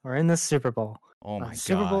Eagles were in the Super Bowl Oh on my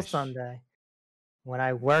Super Bowl gosh. Sunday when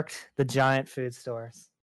I worked the giant food stores.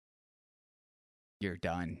 You're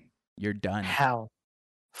done. You're done. Hell.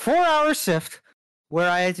 4-hour shift where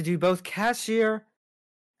I had to do both cashier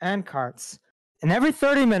and carts. And every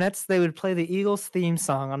 30 minutes, they would play the Eagles theme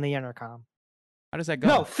song on the intercom. How does that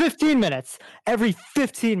No, go? 15 minutes. Every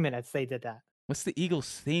 15 minutes, they did that. What's the Eagles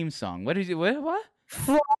theme song? What did you what?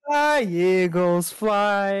 Fly, Eagles,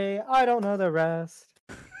 fly. I don't know the rest.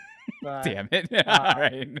 But, Damn it. All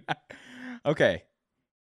right. Okay.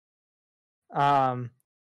 and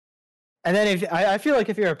then if I feel like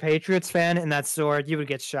if you're a Patriots fan in that store, you would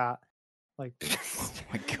get shot. Like, Oh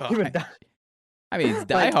my you would god. die. I mean, it's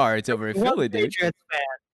Like, diehards over in Philly, dude.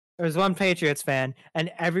 There was one Patriots fan,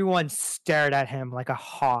 and everyone stared at him like a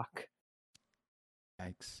hawk.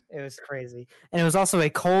 Yikes. It was crazy, and it was also a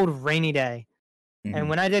cold, rainy day. Mhm. And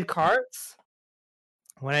when I did carts,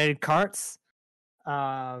 I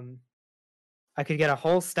could get a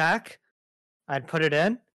whole stack. I'd put it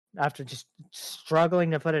in after just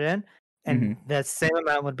struggling to put it in, and the same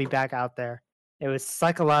amount would be back out there. It was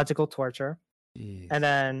psychological torture. Jeez. And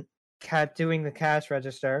then doing the cash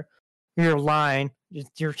register, you're lying.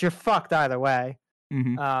 You're fucked either way.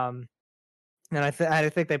 Mhm. And I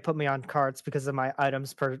think they put me on carts because of my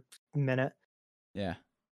items per minute. Yeah.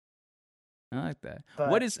 I like that. But,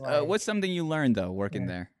 What is like, what's something you learned though working yeah.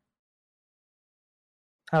 there?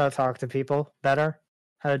 How to talk to people better,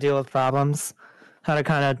 how to deal with problems, how to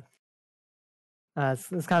kind of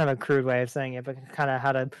it's kind of a crude way of saying it, but kind of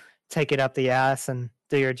how to take it up the ass and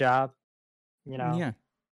do your job. You know, Yeah.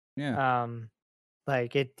 Yeah.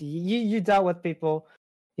 like you dealt with people,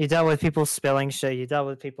 you dealt with people spilling shit, you dealt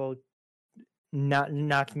with people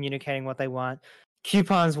not communicating what they want.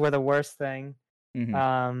 Coupons were the worst thing.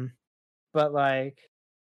 Mhm. But like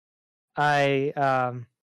I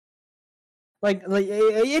like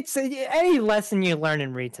it's any lesson you learn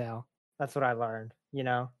in retail. That's what I learned, you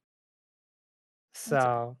know.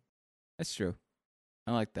 So That's true.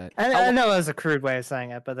 I like that. I know it was a crude way of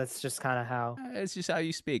saying it, but that's just kind of how. It's just how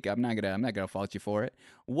you speak. I'm not gonna fault you for it.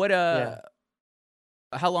 What Yeah,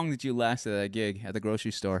 how long did you last at that gig at the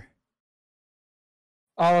grocery store?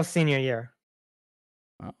 all of senior year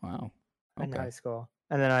Oh, wow. in high Okay. school,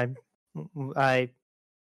 and then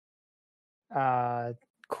I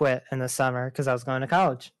quit in the summer because I was going to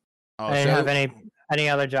college. Oh, I didn't have so any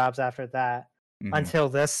other jobs after that Mhm. until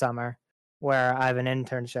this summer, where I have an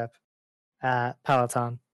internship at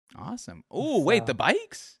Peloton. Awesome. Oh, wait, the So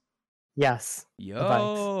bikes? yes, the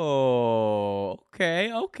bikes. Yo.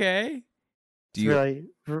 Okay, okay. Do It's you really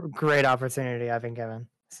great opportunity I've been given.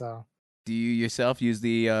 So do you yourself use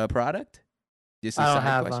the product? Just a I don't side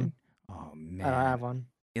have question. one. Oh I don't have man, one.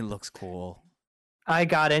 it looks cool. I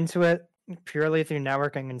got into it purely through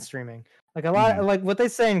networking and streaming. Like a lot, Mhm. like what they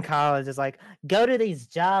say in college is like, go to these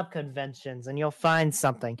job conventions and you'll find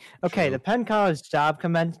something. Okay, the True. Penn College job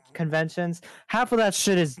conventions, half of that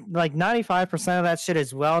shit is like 95% of that shit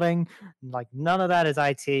is welding. Like none of that is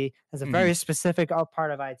IT. It's a Mhm. very specific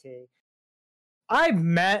part of IT. I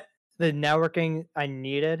met the networking I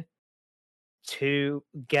needed to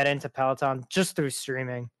get into Peloton just through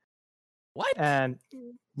streaming. What? And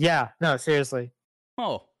yeah, no, seriously.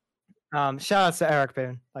 Oh, Shout out to Eric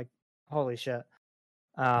Boone. Like, holy shit.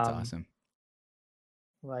 that's Um, awesome.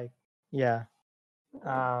 like, yeah.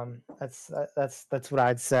 That's what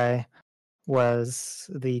I'd say was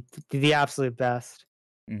the absolute best.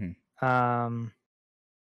 Mhm. Um,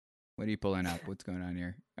 What are you pulling up? What's going on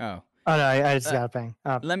here? Oh. oh no, I just Uh, got a ping.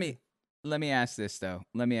 let me ask this though.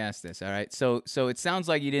 Let me ask this. All right. So it sounds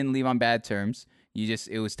like you didn't leave on bad terms.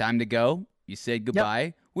 It was time to go. You said Yep.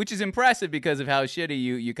 goodbye, which is impressive because of how shitty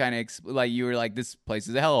you kind of like you were like, this place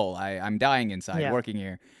is a hellhole. I'm dying inside Yeah. working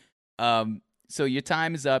here. So your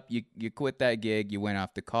time is up. You quit that gig. You went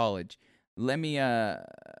off to college. Let me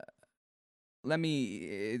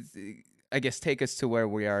I guess take us to where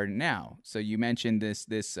we are now. So you mentioned this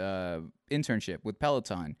internship with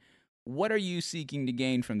Peloton. What are you seeking to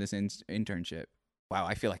gain from this internship? Wow,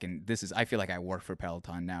 I feel like I feel like I work for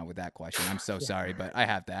Peloton now with that question. I'm so Yeah. sorry, but I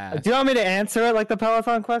have to ask. Do you want me to answer it like the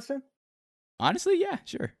Peloton question? Honestly, yeah,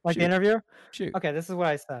 sure. Like the Shoot. interviewer? Shoot. Okay, this is what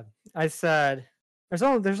I said. I said there's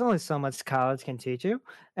only so much college can teach you.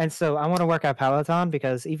 And so I want to work at Peloton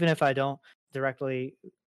because even if I don't directly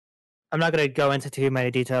I'm not gonna go into too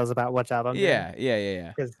many details about which album. Yeah.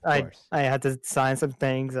 Because Of course. I had to sign some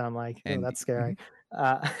things. And I'm like, oh, And that's scary.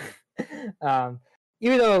 Uh,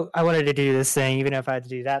 even though I wanted to do this thing, even if I had to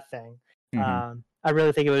do that thing, I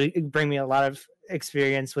really think it would bring me a lot of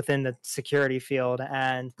experience within the security field,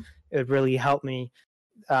 and it would really help me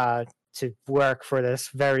to work for this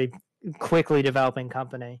very quickly developing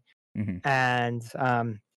company. And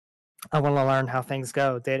I want to learn how things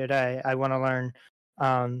go day to day. I want to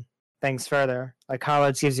learn things further. Like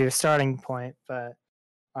college gives you a starting point, but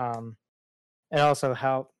it also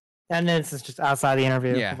helps. And this is just outside the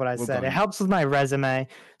interview Yeah, of what I we're said. It going. helps with my resume.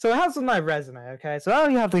 So it helps with my resume, okay? So I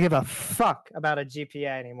don't even have to give a fuck about a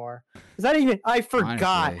GPA anymore. Because I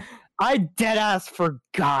forgot. Honestly. I dead ass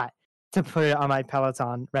forgot to put it on my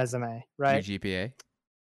Peloton resume, right? Your GPA?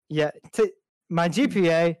 Yeah. My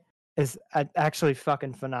GPA is actually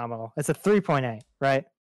fucking phenomenal. It's a 3.8, right?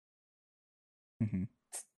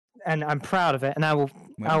 And I'm proud of it, and I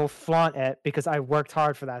will flaunt it because I worked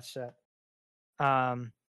hard for that shit.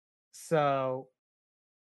 So,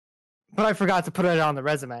 but I forgot to put it on the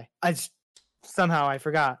resume. Somehow I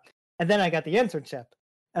forgot, and then I got the internship,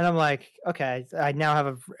 and I'm like, okay, I now have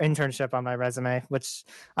an internship on my resume, which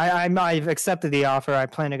I've accepted the offer. I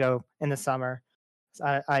plan to go in the summer.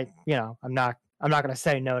 I'm not gonna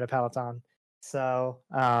say no to Peloton. So,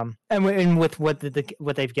 and with what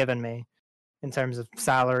they've given me in terms of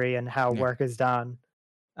salary and how work is done,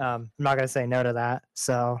 I'm not gonna say no to that.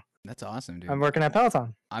 So that's awesome, dude. I'm working at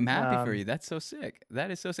Peloton. I'm happy for you. That's so sick.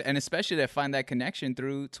 That is so sick, and especially to find that connection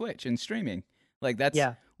through Twitch and streaming. Like that's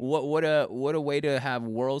what a way to have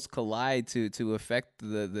worlds collide to affect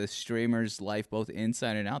the streamer's life both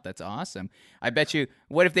inside and out. That's awesome. I bet you.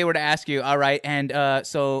 What if they were to ask you? All right, and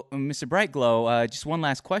so Mr. Brightglow, just one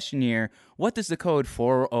last question here. What does the code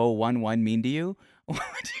 4011 mean to you?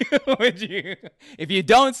 Would you, if you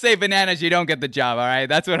don't say bananas, you don't get the job. All right,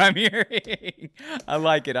 that's what I'm hearing. I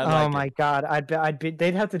like it. Oh my god,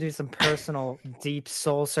 they'd have to do some personal, deep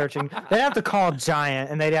soul searching. They'd have to call Giant,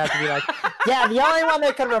 and they'd have to be like, yeah, the only one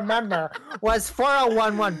they could remember was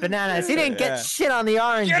 4011 bananas. He didn't get shit on the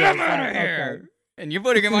oranges. Get him out of here! Okay. And you're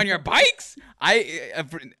putting him on your bikes?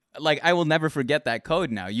 I will never forget that code.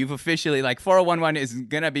 Now you've officially 4011 is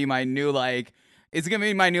gonna be my new It's gonna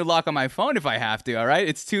be my new lock on my phone if I have to. All right,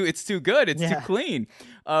 it's too good. It's too clean.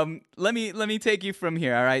 Let me take you from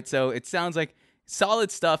here. All right, so it sounds like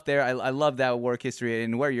solid stuff there. I love that work history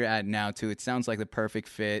and where you're at now too. It sounds like the perfect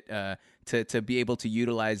fit to be able to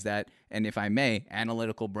utilize that. And if I may,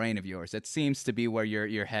 analytical brain of yours. That seems to be where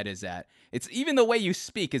your head is at. It's even the way you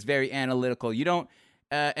speak is very analytical. You don't.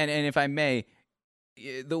 And if I may.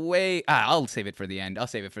 The way I'll save it for the end.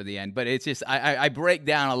 But it's just I break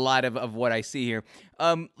down a lot of what I see here.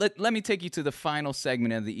 Let me take you to the final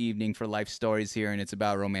segment of the evening for Life Stories here, and it's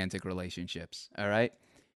about romantic relationships. All right.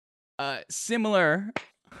 Similar.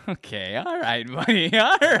 Okay. All right, buddy.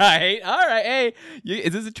 All right. Hey,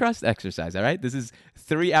 this is a trust exercise. All right. This is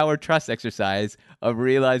 3-hour trust exercise of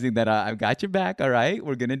realizing that I've got your back. All right.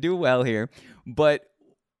 We're gonna do well here. But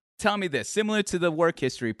tell me this. Similar to the work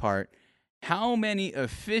history part. How many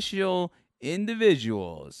official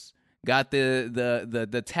individuals got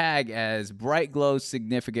the tag as Brightglow's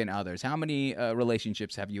significant others? How many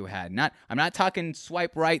relationships have you had? I'm not talking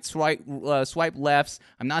swipe right, swipe lefts.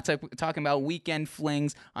 I'm not talking about weekend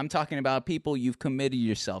flings. I'm talking about people you've committed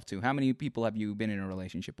yourself to. How many people have you been in a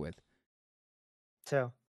relationship with?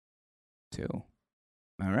 2. All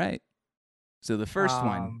right. So the first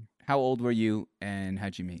one, how old were you and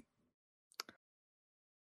how'd you meet?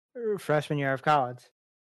 Freshman year of college.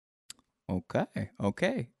 Okay.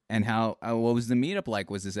 And what was the meetup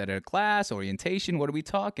like? Was this at a class, orientation? What are we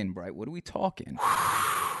talking, Bright? What are we talking?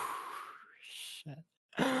 Shit.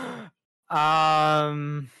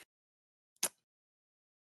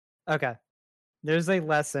 Okay. There's a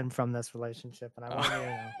lesson from this relationship, and I want you to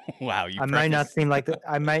know. Wow, I might not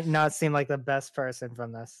seem like the best person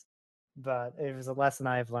from this, but it was a lesson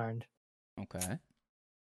I have learned. Okay.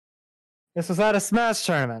 This was at a Smash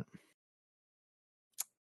tournament.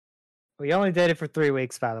 We only dated for 3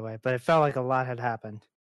 weeks, by the way, but it felt like a lot had happened.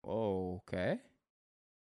 Okay.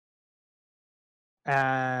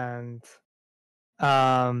 And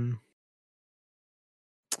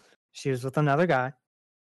she was with another guy.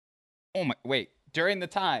 Oh my! Wait, during the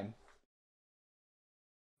time?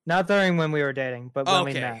 Not during when we were dating, but when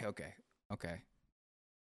we met. Okay.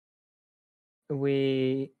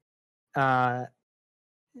 We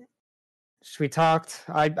talked.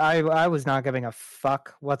 I was not giving a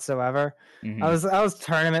fuck whatsoever. Mm-hmm. I was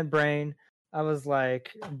tournament brain. I was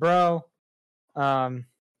like, bro,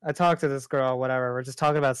 I talked to this girl, whatever. We're just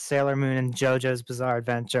talking about Sailor Moon and JoJo's Bizarre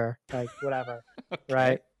Adventure, like whatever, Okay.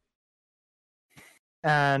 right?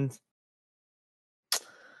 And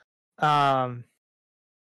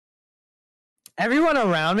everyone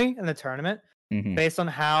around me in the tournament, based on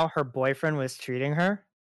how her boyfriend was treating her,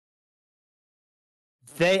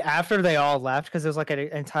 after they all left, because it was like an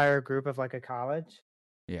entire group of like a college,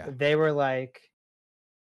 Yeah. they were like,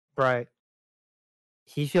 "Bright,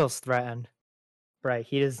 he feels threatened. Bright,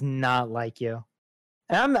 he does not like you."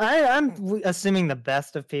 And I'm assuming the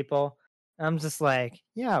best of people. I'm just like,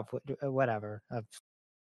 yeah, whatever.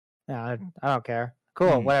 Yeah, I don't care.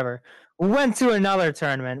 Cool, whatever. We went to another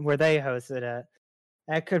tournament where they hosted it.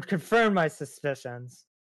 I could confirm my suspicions,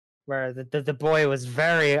 where the boy was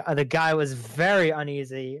the guy was very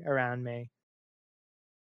uneasy around me.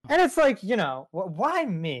 And it's like, why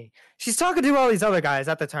me? She's talking to all these other guys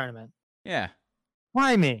at the tournament. Yeah.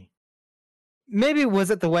 Why me? Maybe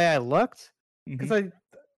was it the way I looked? Because I,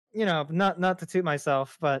 not to toot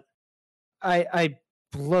myself, but I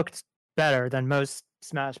looked better than most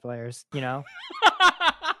Smash players,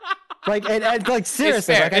 Like, like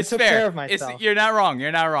seriously, like I took care of myself. You're not wrong.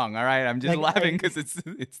 You're not wrong. All right, I'm just laughing because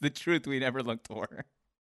it's the truth we never looked for.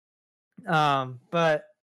 But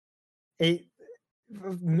it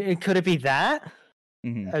could it be that?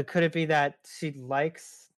 Could it be that she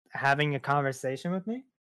likes having a conversation with me?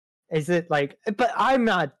 Is it like? But I'm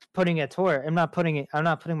not putting it to her. I'm not putting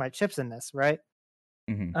my chips in this, right?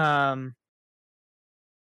 And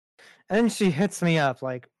then she hits me up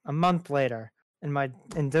like a month later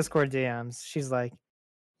in Discord DMs. She's like,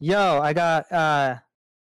 "Yo, I'm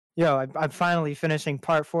finally finishing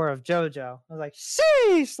part 4 of JoJo." I was like,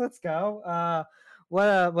 "Sheesh, let's go." What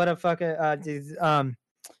a fucking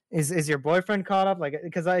is your boyfriend caught up? Like,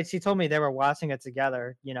 because she told me they were watching it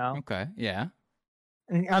together, Okay, yeah.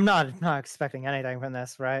 And I'm not expecting anything from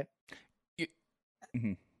this, right?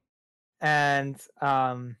 And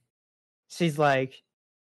she's like,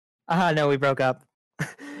 no, we broke up. I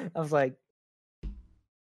was like,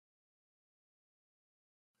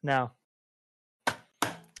 no.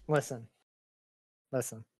 Listen.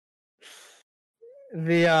 The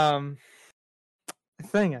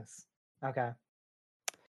thing is, okay,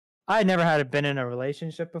 I never had been in a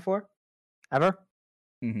relationship before, ever.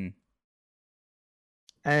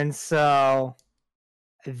 And so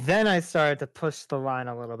then I started to push the line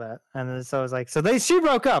a little bit, and then, so I was like, she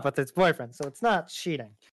broke up with its boyfriend, so it's not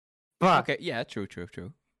cheating. But okay, yeah, true.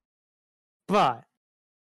 But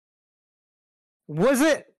was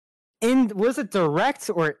it direct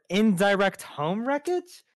or indirect home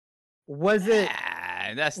wreckage? Was it?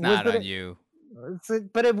 That's not on you.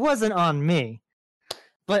 But it wasn't on me.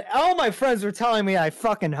 But all my friends were telling me I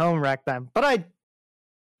fucking home wrecked them. But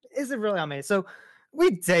is it really on me? So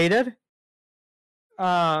we dated.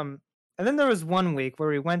 And then there was one week where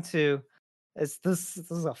we went to. This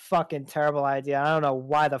is a fucking terrible idea. I don't know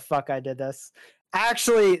why the fuck I did this.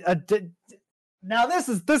 Actually, now this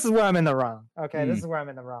is where I'm in the wrong. Okay, this is where I'm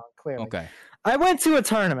in the wrong. Clearly. Okay. I went to a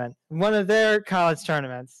tournament, one of their college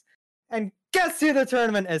tournaments, and guess who the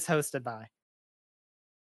tournament is hosted by?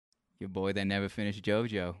 Your boy that never finished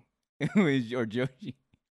JoJo. Or Joji.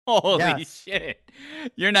 Holy shit.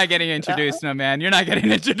 You're not getting introduced, my man. You're not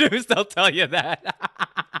getting introduced, I'll tell you that.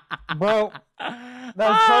 Bro, that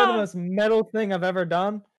was probably the most metal thing I've ever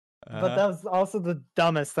done. But that was also the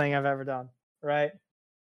dumbest thing I've ever done, right?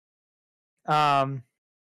 And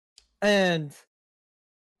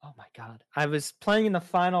oh my god, I was playing in the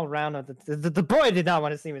final round of the boy did not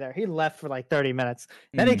want to see me there. He left for like 30 minutes.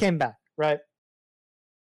 Then he came back, right?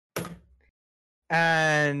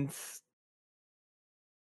 And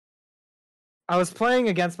I was playing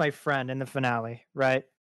against my friend in the finale, right?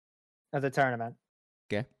 Of the tournament.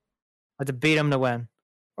 Okay. I had to beat him to win.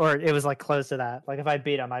 Or it was like close to that. Like if I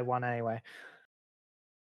beat him, I won anyway.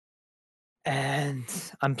 And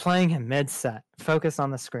I'm playing him mid-set. Focus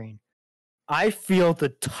on the screen. I feel the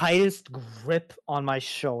tightest grip on my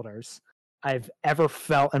shoulders I've ever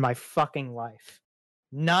felt in my fucking life.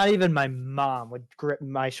 Not even my mom would grip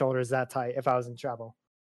my shoulders that tight if I was in trouble.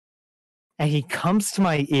 And he comes to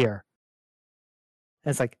my ear.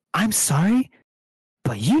 And it's like, "I'm sorry,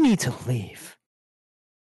 but you need to leave."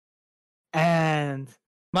 And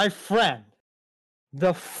my friend,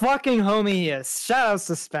 the fucking homie he is, shout out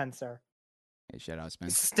to Spencer. Hey, shout out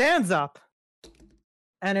Spencer. Stands up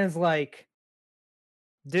and is like,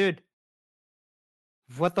 "Dude,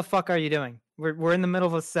 what the fuck are you doing? We're in the middle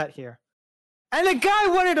of a set here." And the guy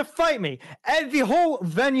wanted to fight me. And the whole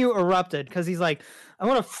venue erupted because he's like, "I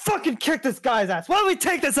want to fucking kick this guy's ass. Why don't we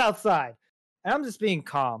take this outside?" And I'm just being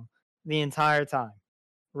calm the entire time,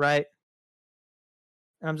 right?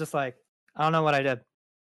 And I'm just like, I don't know what I did.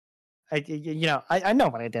 I know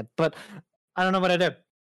what I did, but I don't know what I did.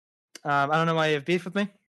 I don't know why you have beef with me.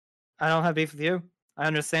 I don't have beef with you. I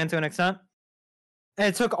understand to an extent. And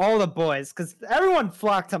it took all the boys because everyone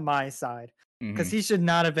flocked to my side because Mm-hmm. he should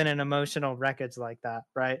not have been an emotional wreckage like that,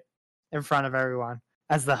 right? In front of everyone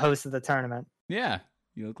as the host of the tournament. Yeah,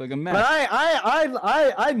 you look like a But mess.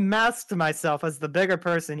 I masked myself as the bigger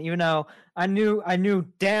person, even though I knew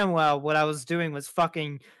damn well what I was doing was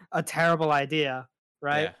fucking a terrible idea,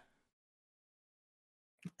 right? Yeah.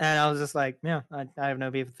 And I was just like, yeah, I have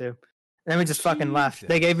no beef with you. And then we just fucking left.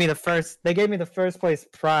 They gave Jesus. me the first place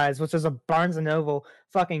prize, which was a Barnes and Noble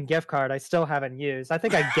fucking gift card I still haven't used. I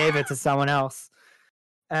think I gave it to someone else.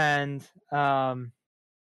 And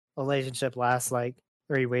relationship lasts like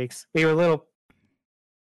 3 weeks. We were a little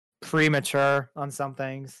premature on some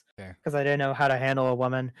things Fair. because I didn't know how to handle a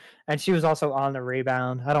woman. And she was also on the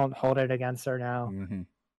rebound. I don't hold it against her now Mm-hmm.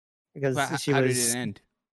 because Well, she how did it was end?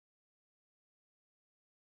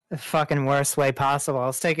 the fucking worst way possible. I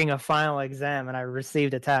was taking a final exam and I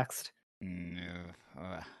received a text.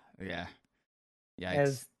 Yeah. Yikes.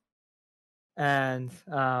 Is and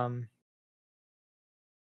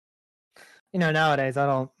nowadays I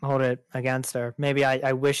don't hold it against her. Maybe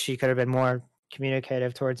I wish she could have been more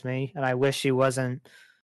communicative towards me, and I wish she wasn't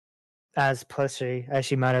as pushy as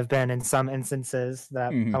she might have been in some instances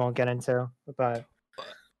that Mm-hmm. I won't get into. But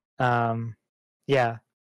yeah,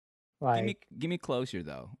 like Give me closure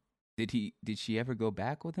though. Did she ever go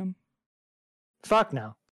back with him? fuck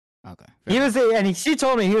no. Okay. He Fair was, and she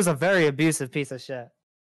told me he was a very abusive piece of shit.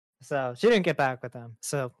 So she didn't get back with him.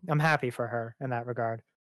 So I'm happy for her in that regard.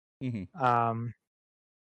 Mm-hmm.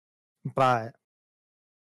 But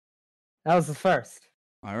that was the first.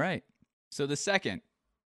 All right. So the second.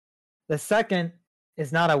 The second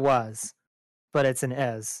is not a was, but it's an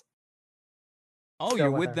is. Oh, Still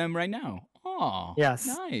you're with with her. them right now. Oh, Yes.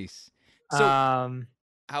 nice. So, Um,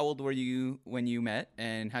 how old were you when you met,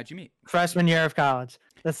 and how'd you meet? freshman year of college,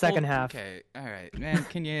 the second half. Okay, all right, man.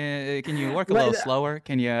 Can you work a little slower?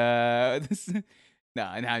 Can you?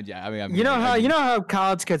 No, yeah. I mean, you know how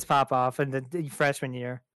college kids pop off in the freshman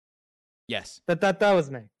year. Yes. That was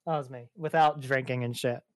me. That was me without drinking and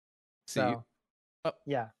shit. So,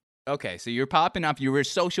 yeah. Okay, so you're popping up. You were a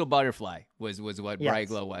social butterfly. Was what Yes. Bright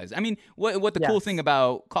Glow was. I mean, what the cool thing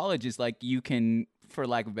about college is, like, you can, for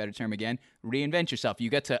lack of a better term, again, reinvent yourself. You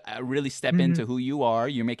get to really step into who you are.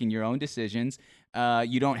 You're making your own decisions.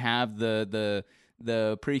 You don't have the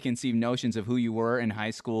preconceived notions of who you were in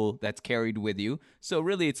high school that's carried with you. So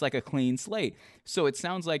really, it's like a clean slate. So it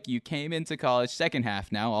sounds like you came into college second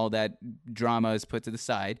half now. All that drama is put to the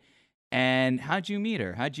side. And how'd you meet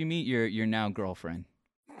her? How'd you meet your now girlfriend?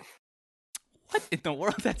 What in the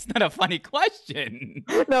world? That's not a funny question.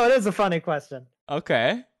 No, it is a funny question.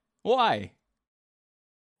 Okay. Why?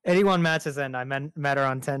 81 matches in. I met her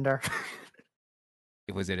on Tinder.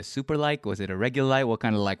 Was it a super like? Was it a regular like? What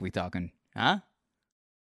kind of like we talking? Huh?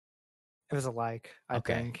 It was a like, I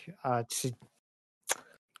Okay. think. She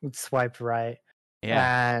swiped right.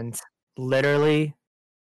 Yeah. And literally,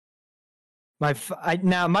 my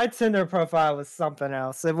Tinder profile was something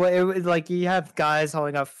else. It was like you have guys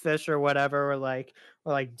holding up fish or whatever, or like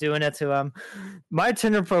doing it to them. My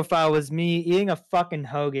Tinder profile was me eating a fucking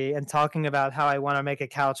hoagie and talking about how I want to make a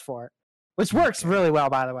couch for it, which works really well,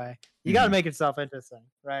 by the way. You got to make yourself interesting,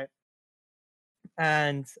 right?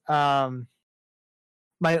 And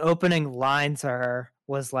my opening line to her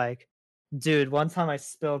was like, dude, one time I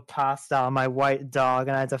spilled pasta on my white dog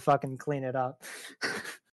and I had to fucking clean it up.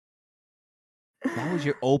 That was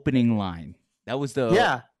your opening line. That was the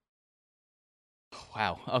Yeah.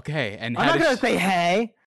 Wow. Okay. And I'm not gonna say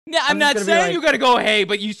hey. Yeah, I'm not just gonna be saying like- you gotta go hey,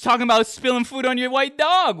 but you talking about spilling food on your white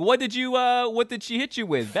dog. What did she hit you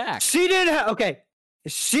with back? She didn't have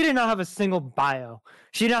She did not have a single bio.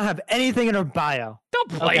 She did not have anything in her bio. Don't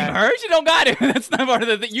blame her. She don't got it. That's not part of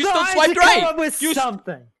the thing. You still swiped I had to right. come up with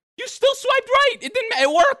something. You still swiped right. It didn't. It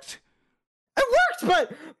worked. It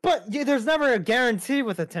worked, but there's never a guarantee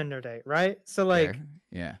with a Tinder date, right? So like,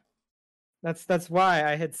 yeah, that's why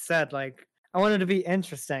I had said like I wanted to be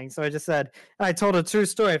interesting. So I just said I told a true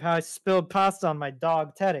story of how I spilled pasta on my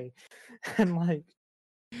dog Teddy, and like,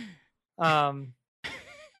 Oh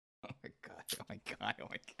my god! Oh my god! Oh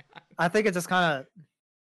my god! I think it just kind of.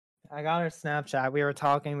 I got her Snapchat. We were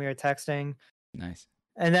talking. We were texting. Nice.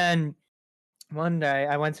 And then one day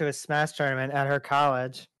I went to a Smash tournament at her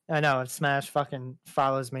college. I know Smash fucking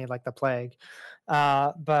follows me like the plague.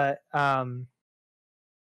 But I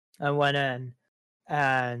went in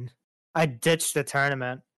and I ditched the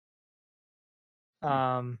tournament.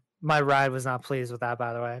 My ride was not pleased with that,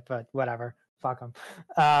 by the way, but whatever. fuck him.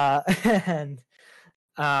 And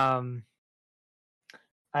um,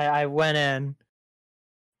 I went in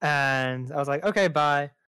and I was like, okay, bye.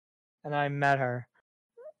 And I met her,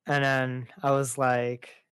 and then I was like,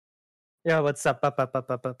 yo, what's up? Ba, ba, ba,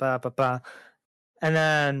 ba, ba, ba, ba, ba. And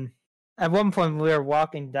then at one point we were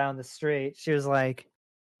walking down the street. She was like,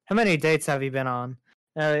 how many dates have you been on?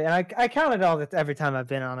 And I counted all that every time I've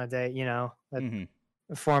been on a date, you know, with Mm-hmm.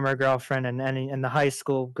 a former girlfriend and the high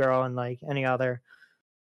school girl and like any other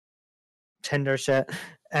Tinder shit,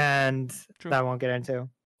 and True. that I won't get into.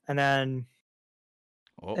 And then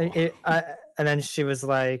Oh. and then she was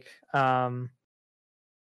like, oh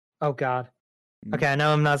god. Mm. Okay, I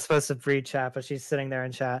know I'm not supposed to read chat, but she's sitting there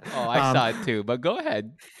in chat. Oh, I saw it too. But go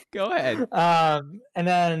ahead. Go ahead. And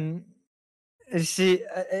then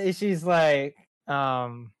she's like,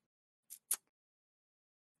 I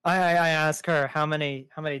asked her how many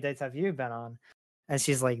dates have you been on, and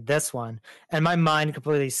she's like this one, and my mind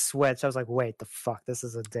completely switched. I was like, wait, the fuck, this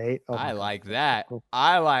is a date? Oh my I god, like cool, that. cool,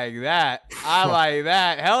 I like that. I cool. like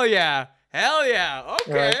that. Hell yeah. Hell yeah.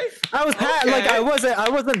 Right. Okay. I was like, Okay. I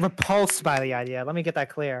wasn't repulsed by the idea. Let me get that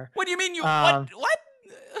clear. What do you mean you Um, what?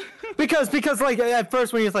 because like at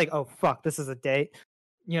first when you're like, oh fuck, this is a date,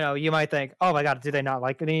 you know, you might think, oh my god, do they not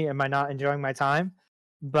like me? Am I not enjoying my time?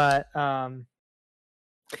 But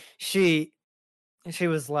she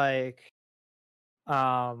was like,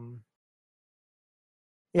 um,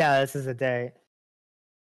 yeah, this is a date.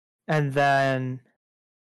 And then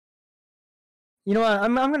you know what?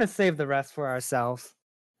 I'm gonna save the rest for ourselves.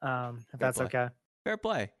 If Fair that's play. okay. Fair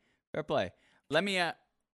play. Fair play. Let me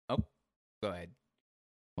oh, go ahead.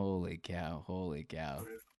 Holy cow. Holy cow.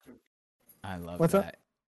 I love What's up? that.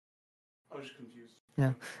 I was just confused.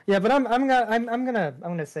 Yeah, but I'm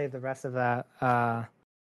gonna save the rest of that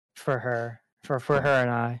for her for Cool. her and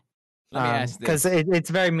I. Let me ask because this. it's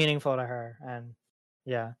very meaningful to her, and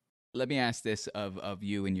yeah. Let me ask this of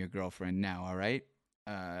you and your girlfriend now, all right?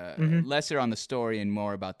 Mhm. Lesser on the story and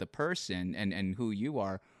more about the person and who you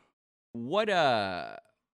are. What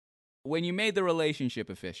when you made the relationship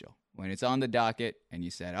official, when it's on the docket and you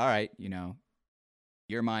said, "All right, you know,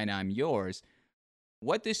 you're mine, I'm yours."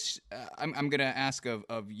 What this I'm going to ask of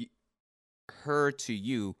her to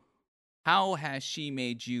you, how has she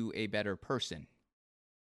made you a better person?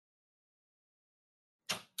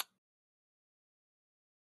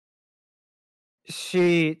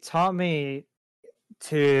 She taught me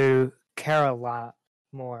to care a lot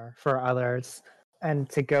more for others and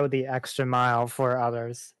to go the extra mile for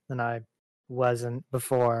others than I wasn't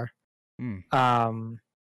before. Mm.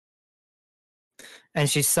 And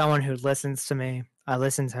she's someone who listens to me. I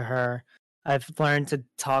listen to her. I've learned to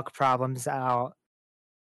talk problems out.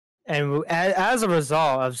 And as a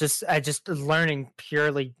result of just learning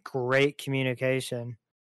purely great communication,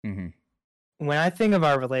 Mm-hmm. when I think of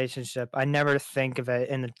our relationship, I never think of it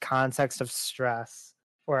in the context of stress,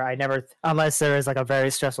 or I never, unless there is like a very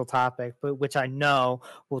stressful topic, but which I know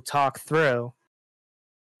we'll talk through,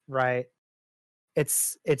 right?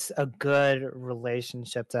 It's a good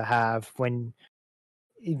relationship to have when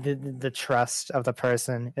the trust of the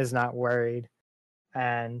person is not worried,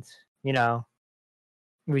 and you know,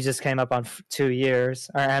 we just came up on 2 years.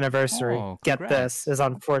 Our anniversary, Oh, get this, congrats. is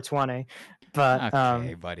on 420. But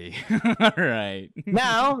Okay, buddy. All right.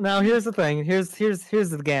 now here's the thing. Here's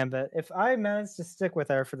the gambit. If I manage to stick with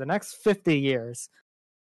her for the next 50 years,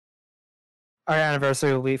 our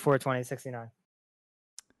anniversary will be 42069.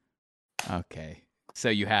 Okay. So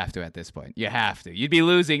you have to at this point. You have to. You'd be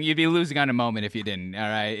losing on a moment if you didn't. All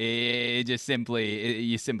right. You simply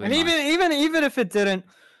And must. even if it didn't,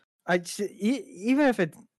 even if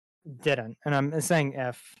it didn't, and I'm saying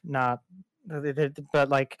if, not, but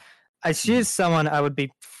like, she's someone I would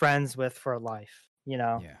be friends with for life, you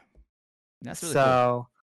know. Yeah. That's really cool.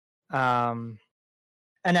 So,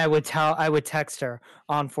 and I would text her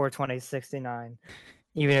on 42069,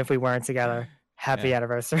 even if we weren't together. Happy Yeah.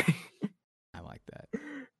 anniversary. I like that.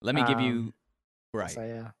 Let me give you right. So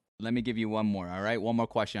yeah. Let me give you one more, all right? One more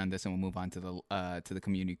question on this and we'll move on to the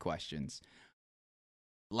community questions.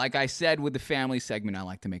 Like I said with the family segment, I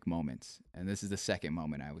like to make moments. And this is the second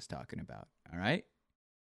moment I was talking about, all right?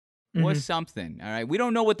 What's something, all right? We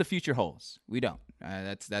don't know what the future holds. We don't.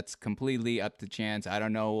 That's completely up to chance. I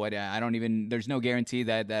don't know what I don't even there's no guarantee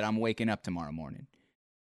that I'm waking up tomorrow morning.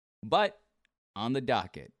 But on the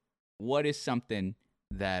docket, what is something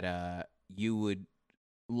that you would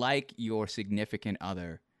like your significant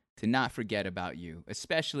other to not forget about you,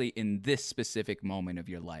 especially in this specific moment of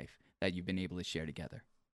your life that you've been able to share together?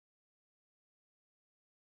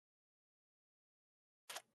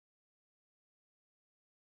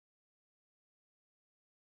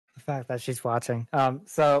 the fact that she's watching.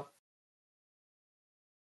 So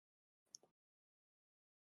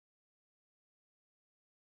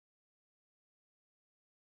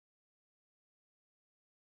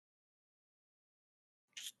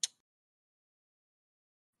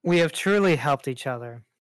we have truly helped each other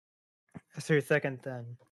through thick and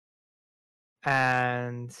thin.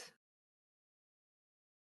 And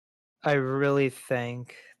I really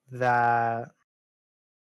think that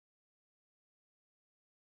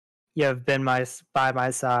you have been by my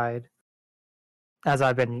side as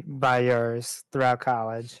I've been by yours throughout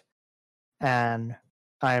college. And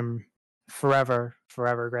I'm forever,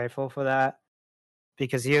 forever grateful for that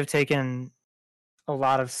because you have taken a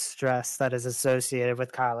lot of stress that is associated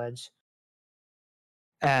with college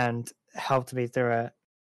and helped me through it.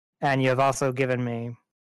 And you have also given me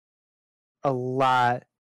a lot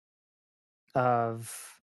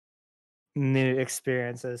of new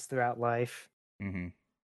experiences throughout life Mm-hmm.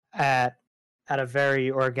 at a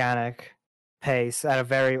very organic pace, at a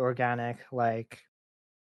very organic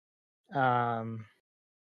um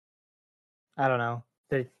I don't know.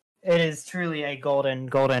 It is truly a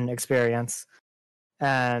golden experience,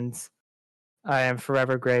 and I am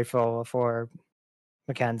forever grateful for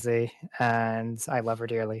Mackenzie, and I love her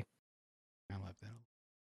dearly. I love that.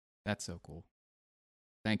 That's so cool.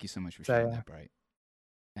 Thank you so much for So sharing yeah, that, Bright.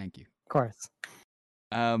 Thank you. of course.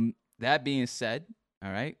 That being said,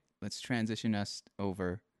 all right, let's transition us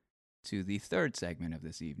over to the third segment of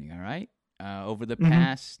this evening. All right. Over the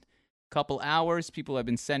past couple hours, people have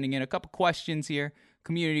been sending in a couple questions here,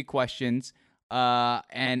 community questions,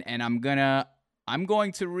 and I'm going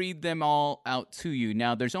to read them all out to you.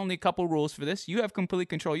 Now, there's only a couple rules for this. You have complete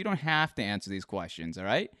control. You don't have to answer these questions. All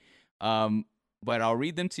right. But I'll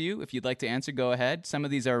read them to you. If you'd like to answer, go ahead. Some of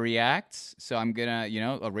these are reacts, so I'm gonna,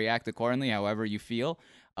 react accordingly, however you feel.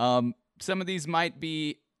 Some of these might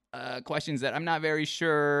be questions that I'm not very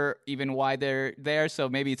sure even why they're there. So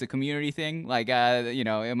maybe it's a community thing. Like,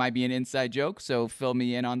 it might be an inside joke. So fill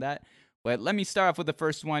me in on that. But let me start off with the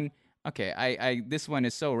first one. Okay, I this one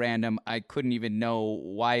is so random. I couldn't even know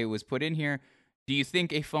why it was put in here. Do you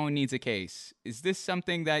think a phone needs a case? Is this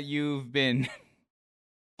something that you've been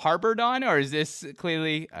harbored on, or is this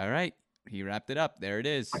clearly all right? He wrapped it up. There it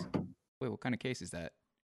is. Wait, what kind of case is that?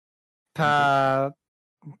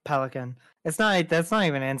 Pelican. It's not. That's not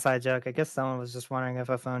even an inside joke. I guess someone was just wondering if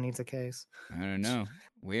a phone needs a case. I don't know.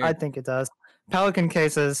 Weird. I think it does. Pelican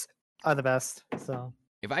cases are the best. So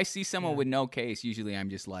if I see someone with no case, usually I'm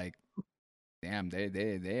just like, damn,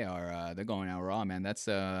 they are they're going out raw, man. That's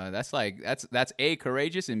A,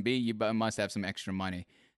 courageous, and B, you must have some extra money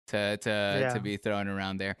to be thrown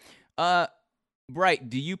around there. Bright,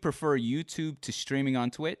 do you prefer YouTube to streaming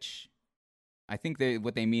on Twitch? I think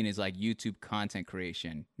what they mean is like YouTube content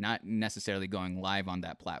creation, not necessarily going live on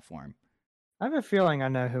that platform. I have a feeling I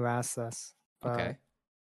know who asked this. Okay.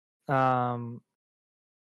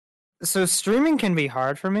 So streaming can be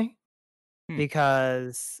hard for me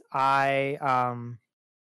because I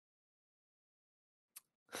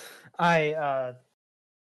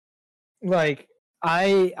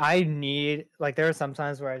need, like, there are some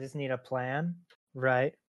times where I just need a plan,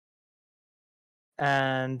 right?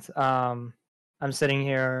 And I'm sitting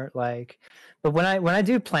here like, but when I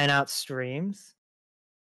do plan out streams,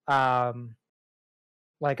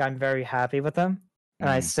 like, I'm very happy with them and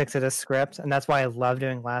I stick to the script, and that's why I love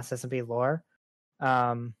doing Last SMP lore.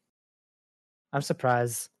 I'm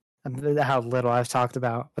surprised how little I've talked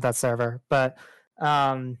about with that server, but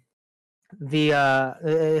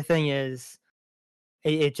the thing is,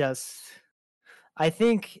 it just, I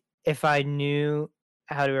think if I knew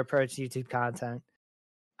how to approach YouTube content,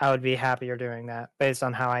 I would be happier doing that based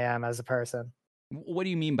on how I am as a person. What do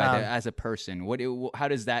you mean by that as a person? How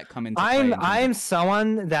does that come into play? I'm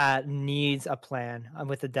someone that needs a plan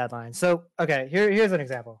with a deadline. So, okay, here's an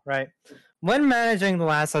example, right? When managing the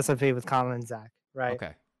Last SMP with Colin and Zach, right?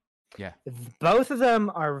 Okay. Yeah. Both of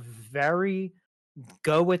them are very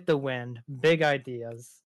go with the wind, big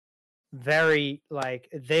ideas. Very, like,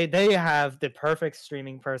 they have the perfect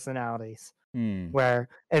streaming personalities. Where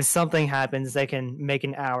if something happens, they can make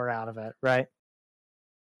an hour out of it, right?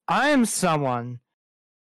 I am someone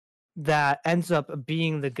that ends up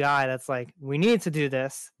being the guy that's like, we need to do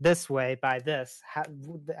this way by this,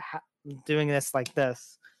 doing this like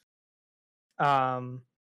this. I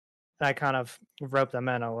kind of rope them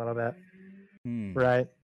in a little bit, right?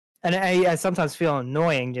 And I sometimes feel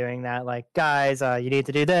annoying doing that, like, guys, you need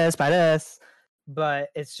to do this by this, but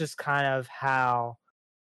it's just kind of how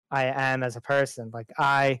I am as a person. Like,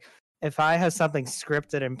 if I have something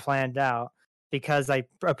scripted and planned out, because I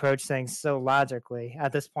approach things so logically,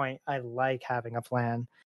 at this point, I like having a plan.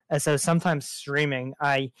 And so sometimes streaming,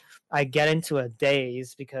 I get into a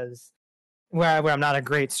daze because where I'm not a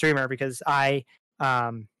great streamer because I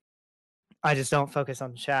just don't focus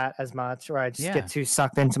on chat as much, or I just get Yeah. too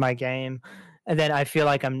sucked into my game. And then I feel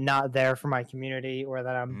like I'm not there for my community or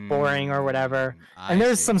that I'm boring or whatever. And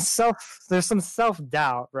I see. there's some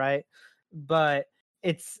self-doubt, right? But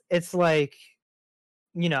it's like,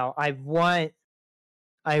 you know, I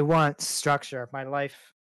want structure. My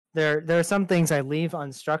life there are some things I leave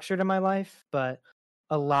unstructured in my life, but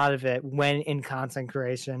a lot of it when in content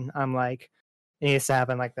creation, I'm like, it needs to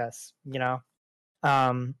happen like this, you know?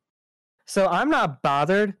 Um so I'm not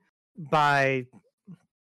bothered by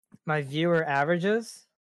my viewer averages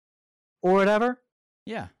or whatever.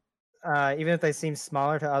 Yeah. Even if they seem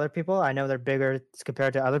smaller to other people, I know they're bigger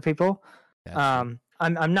compared to other people. That's true.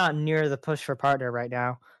 I'm not near the push for partner right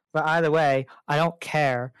now, but either way, I don't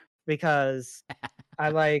care because I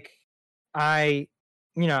like I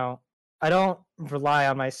you know I don't rely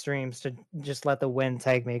on my streams to just let the wind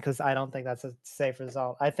take me because I don't think that's a safe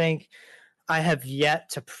result. I think I have yet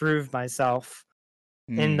to prove myself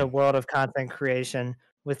in the Mm. world of content creation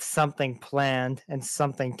with something planned and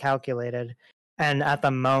something calculated. And at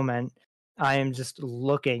the moment, I am just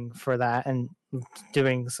looking for that and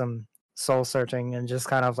doing some soul searching and just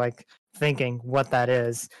kind of like thinking what that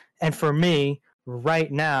is. And for me,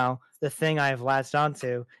 right now, the thing I've latched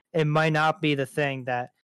onto, it might not be the thing that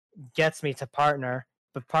gets me to partner,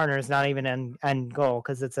 but partner is not even an end goal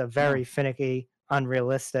because it's a very No. finicky,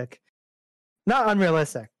 unrealistic, not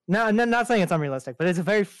unrealistic. No, not saying it's unrealistic, but it's a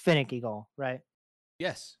very finicky goal, right?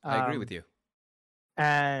 Yes, I agree with you.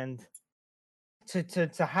 And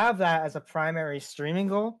to have that as a primary streaming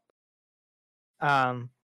goal,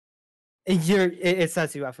 it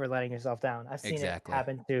sets you up for letting yourself down. I've seen Exactly. it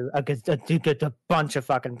happen to a bunch of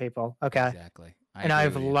fucking people. Okay, Exactly. and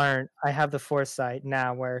I've learned. I have the foresight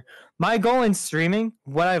now where my goal in streaming,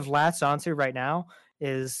 what I've latched onto right now,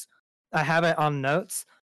 is I have it on notes.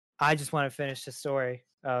 I just want to finish the story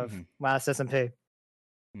of Last SMP.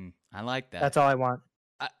 I like that. That's all I want.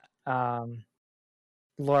 I,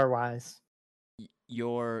 Lore wise,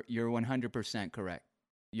 you're 100% correct.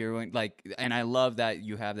 You're like, and I love that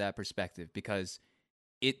you have that perspective because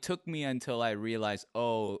it took me until I realized,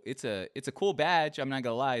 oh, it's a cool badge. I'm not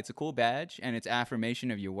gonna lie, it's a cool badge and it's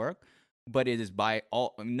affirmation of your work, but it is by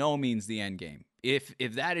no means the end game. If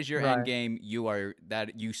that is your end game,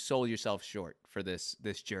 you sold yourself short for this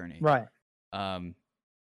journey. Right.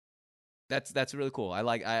 That's really cool.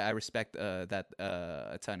 I respect that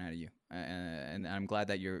a ton out of you, and I'm glad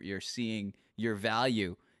that you're seeing your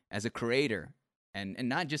value as a creator, and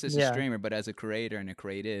not just as a streamer, but as a creator and a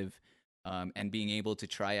creative, and being able to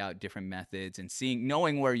try out different methods and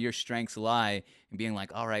knowing where your strengths lie, and being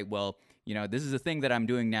like, all right, well, you know, this is a thing that I'm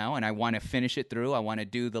doing now, and I want to finish it through. I want to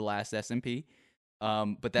do the last SMP.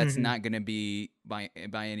 But that's not going to be by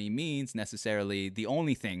any means necessarily the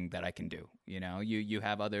only thing that I can do. You know, you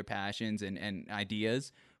have other passions and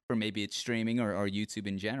ideas for maybe it's streaming or YouTube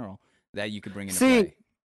in general that you could bring into play.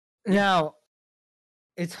 Now,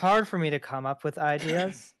 it's hard for me to come up with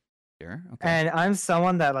ideas. Sure. Okay. And I'm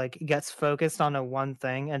someone that like gets focused on a one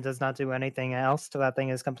thing and does not do anything else till that thing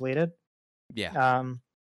is completed. Yeah.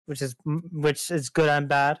 Which is good and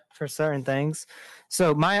bad for certain things.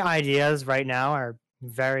 So my ideas right now are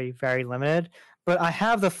very, very limited, but I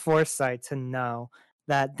have the foresight to know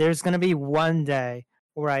that there's going to be one day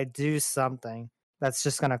where I do something that's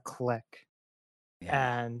just going to click.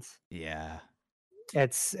 Yeah. And yeah,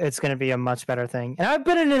 it's going to be a much better thing. And I've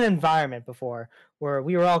been in an environment before where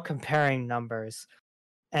we were all comparing numbers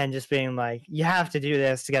and just being like, you have to do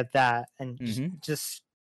this to get that. And just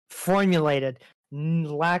formulated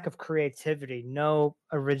lack of creativity, no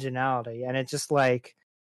originality, and it just like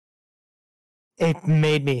it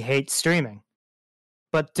made me hate streaming.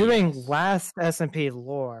 But doing last SMP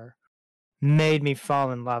lore made me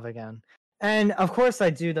fall in love again. And of course I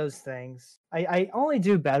do those things. I only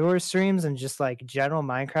do Bed Wars streams and just like general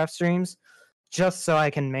Minecraft streams just so I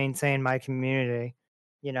can maintain my community,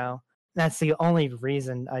 you know. That's the only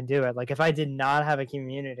reason I do it. Like if I did not have a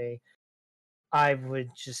community, I would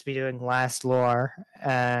just be doing last lore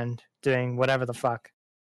and doing whatever the fuck.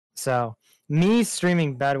 So me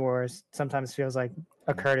streaming Bed Wars sometimes feels like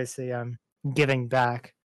a courtesy. I'm giving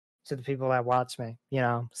back to the people that watch me, you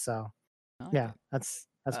know. So yeah, that's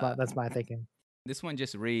my thinking. This one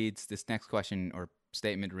just reads. This next question or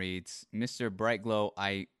statement reads: Mr. Brightglow,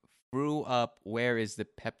 I threw up. Where is the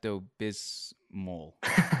Pepto Bismol?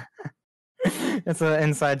 It's an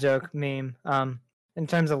inside joke meme. In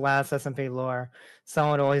terms of last SMP lore,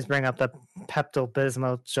 someone would always bring up the Pepto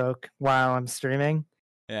Bismol joke while I'm streaming.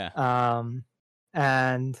 Yeah.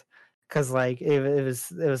 and because like it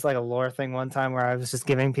was like a lore thing one time where I was just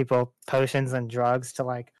giving people potions and drugs to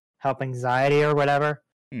like help anxiety or whatever,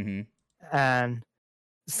 Mm-hmm. and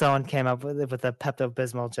someone came up with a Pepto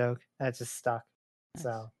Bismol joke and it just stuck. Nice.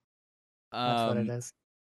 So that's what it is.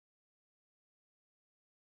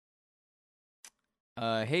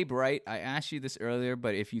 Hey Bright, I asked you this earlier,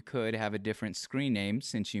 but if you could have a different screen name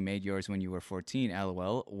since you made yours when you were 14,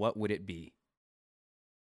 LOL, what would it be?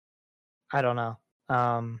 I don't know.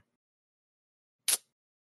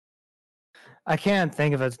 I can't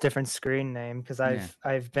think of a different screen name because Yeah.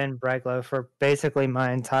 I've been Breglo for basically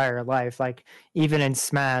my entire life. Like even in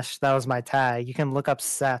Smash, that was my tag. You can look up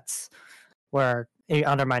sets where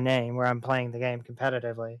under my name where I'm playing the game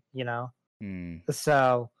competitively. Hmm.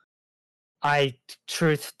 So I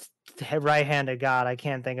truth right hand to God, I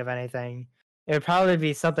can't think of anything. It would probably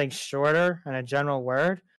be something shorter and a general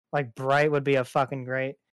word. Like Bright would be a fucking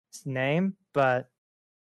great name, but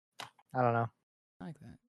I don't know. I like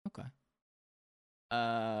that. Okay.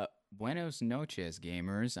 Buenos noches,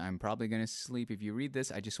 gamers. I'm probably gonna sleep. If you read this,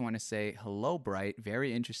 I just want to say hello, Bright.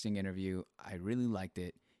 Very interesting interview. I really liked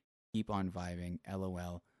it. Keep on vibing.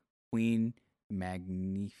 LOL. Queen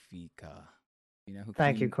Magnifica. You know who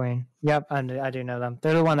Thank you, Queen? Queen. Yep, I do know them.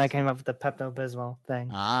 They're the one that came up with the Pepto Bismol thing.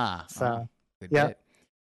 Oh, So, good yep.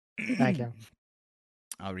 Thank bit. you.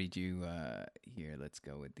 I'll read you here. Let's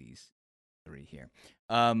go with these three here.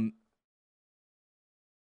 Um,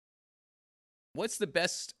 what's the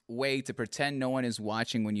best way to pretend no one is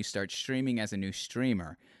watching when you start streaming as a new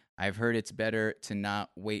streamer? I've heard it's better to not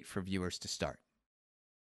wait for viewers to start.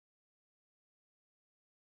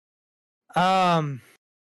 Um,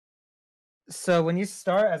 so when you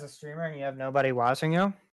start as a streamer and you have nobody watching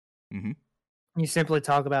you, Mm-hmm. you simply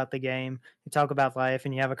talk about the game, you talk about life,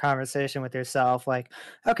 and you have a conversation with yourself. Like,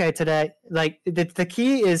 okay, today, like the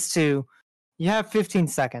key is to you have 15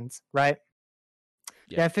 seconds, right?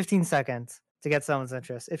 You Yeah. have 15 seconds to get someone's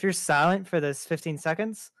interest. If you're silent for this 15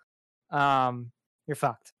 seconds, you're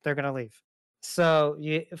fucked. They're gonna leave. So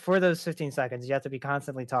for those 15 seconds, you have to be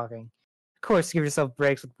constantly talking. Of course, give yourself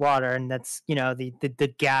breaks with water, and that's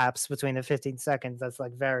the gaps between the 15 seconds. That's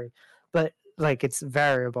like but like it's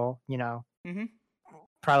variable. Mm-hmm.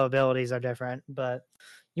 Probabilities are different, but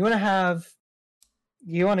you want to have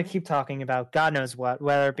you want to keep talking about God knows what,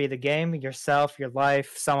 whether it be the game, yourself, your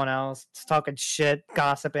life, someone else, just talking shit,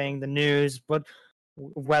 gossiping, the news,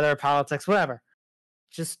 weather, politics, whatever.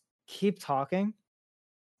 Just keep talking,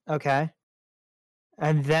 okay?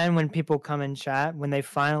 And then when people come in chat, when they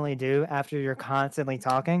finally do, after you're constantly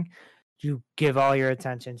talking, you give all your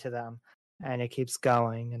attention to them. And it keeps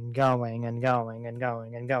going and going and going and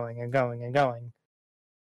going and going and going and going.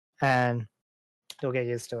 And you'll get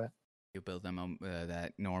used to it. You build them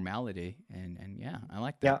that normality, and yeah, I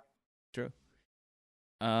like that. Yeah.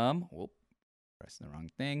 True. Whoop, pressing the wrong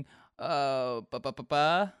thing.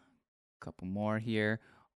 Couple more here.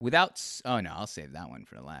 Oh no, I'll save that one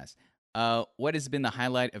for the last. What has been the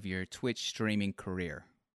highlight of your Twitch streaming career?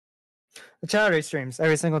 The charity streams,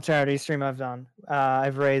 every single charity stream I've done,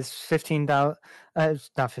 I've raised $15,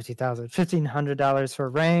 not 50,000, $1,500 for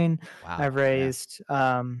rain. Wow. I've raised,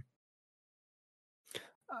 I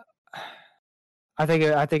think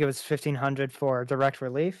it was 1,500 for direct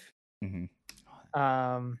relief. Mm-hmm.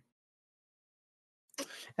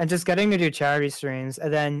 And just getting to do charity streams,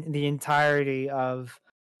 and then the entirety of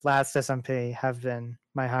last SMP have been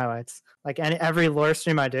my highlights. Like every lore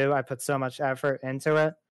stream I do, I put so much effort into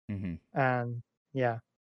it, Mm-hmm. and yeah.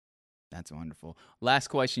 That's wonderful. Last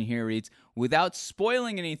question here reads, without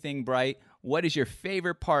spoiling anything, Bright, what is your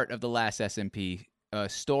favorite part of the last SMP,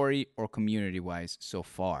 story or community-wise so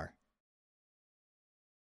far?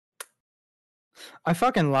 I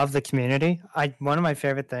fucking love the community. One of my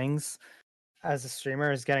favorite things as a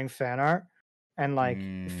streamer is getting fan art, and like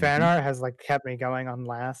fan art has like kept me going on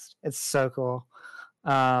last. It's so cool.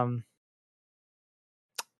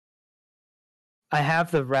 I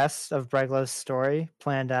have the rest of Breglo's story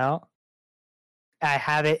planned out. I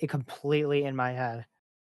have it completely in my head,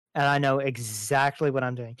 and I know exactly what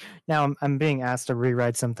I'm doing. Now I'm being asked to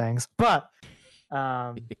rewrite some things, but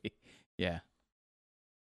yeah,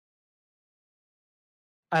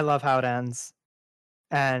 I love how it ends.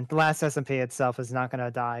 And the last SMP itself is not going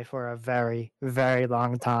to die for a very, very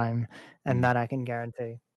long time, and that I can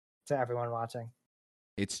guarantee to everyone watching.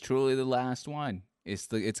 It's truly the last one. It's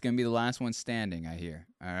gonna be the last one standing. I hear.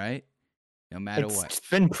 All right, no matter what. It's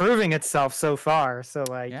been proving itself so far. So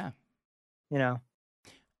like, Yeah.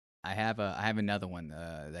 I have another one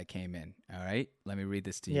that came in. All right, let me read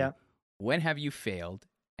this to you. Yeah. When have you failed,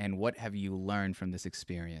 and what have you learned from this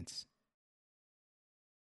experience?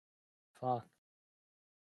 Fuck.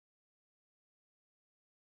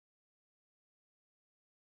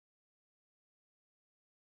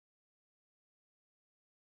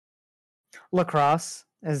 lacrosse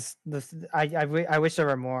is I wish there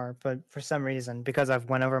were more, but for some reason, because I've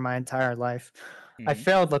went over my entire life, I Mhm.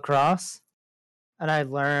 failed lacrosse, and I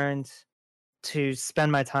learned to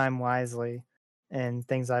spend my time wisely in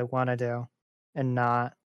things I want to do, and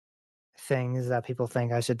not things that people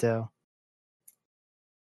think I should do.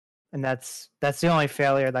 And that's the only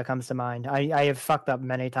failure that comes to mind. I have fucked up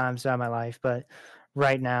many times throughout my life, but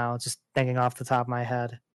right now, just thinking off the top of my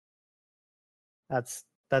head, that's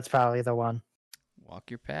probably the one. Walk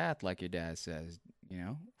your path, like your dad says.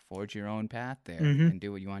 Forge your own path there Mhm. and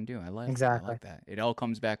do what you want to do. I Exactly. like that. It all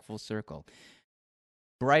comes back full circle.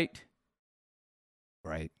 Bright,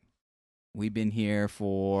 bright. We've been here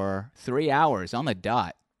for 3 hours on the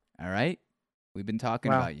dot. All right. We've been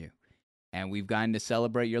talking Wow. about you. And we've gotten to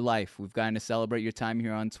celebrate your life. We've gotten to celebrate your time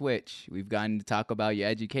here on Twitch. We've gotten to talk about your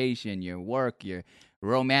education, your work, your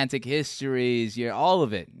romantic histories, your all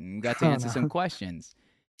of it. And we got to Oh answer no. some questions.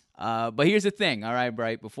 But here's the thing, all right,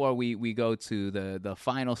 Bright. Before we go to the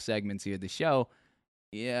final segments here of the show,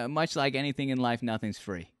 yeah, much like anything in life, nothing's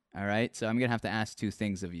free. All right, so I'm gonna have to ask two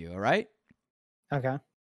things of you. All right. Okay.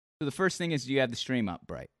 So the first thing is, do you have the stream up,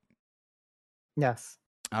 Bright? Yes.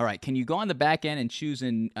 All right. Can you go on the back end and choose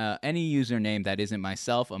any username that isn't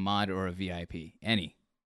myself, a mod, or a VIP? Any.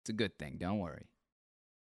 It's a good thing. Don't worry.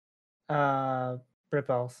 Brit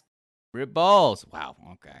balls. Brit Balls. Wow.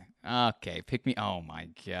 Okay. Okay. Pick me. Oh my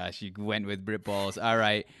gosh. You went with Brit Balls. All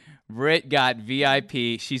right. Brit got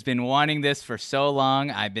VIP. She's been wanting this for so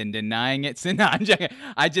long. I've been denying it. So no, I'm joking.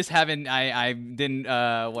 I just haven't. I didn't.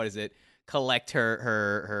 What is it? Collect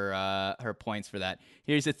her points for that.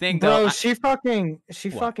 Here's the thing, though. Bro, she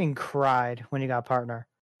What? fucking cried when you got partner.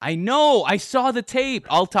 I know. I saw the tape.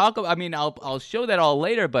 I'll talk. I mean, I'll show that all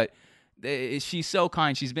later. But she's so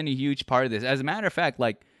kind. She's been a huge part of this. As a matter of fact,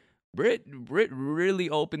 like Brit really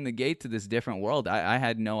opened the gate to this different world. I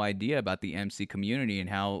had no idea about the MC community and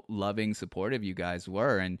how loving, supportive you guys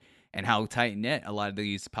were, and how tight knit a lot of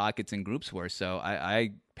these pockets and groups were. So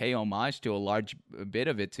I pay homage to a large bit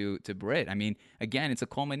of it to Brit. I mean, again, it's a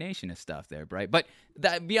culmination of stuff there, right? But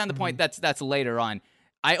that beyond the Hmm. point. That's later on.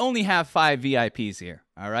 I only have 5 VIPs here.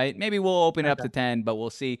 All right. Maybe we'll open it up Okay. to 10, but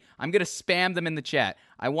we'll see. I'm going to spam them in the chat.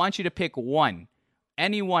 I want you to pick one.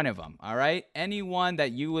 Any one of them. All right. Anyone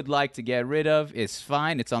that you would like to get rid of is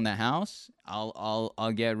fine. It's on the house.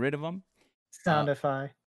 I'll get rid of them.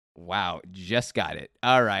 Soundify. Wow, just got it.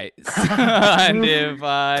 All right. And if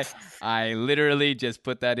I literally just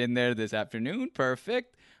put that in there this afternoon.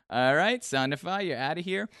 Perfect. All right, Soundify, you're out of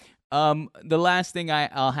here. The last thing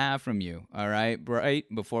I'll have from you, all right,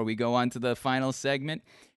 Bright, before we go on to the final segment,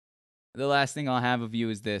 the last thing I'll have of you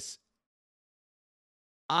is this.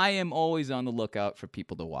 I am always on the lookout for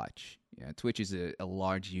people to watch. Yeah, Twitch is a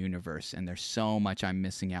large universe, and there's so much I'm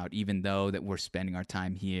missing out. Even though that we're spending our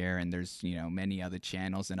time here, and there's many other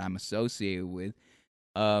channels that I'm associated with,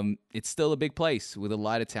 it's still a big place with a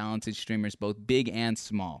lot of talented streamers, both big and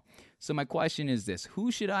small. So my question is this: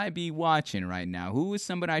 who should I be watching right now? Who is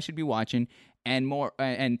somebody I should be watching? And more,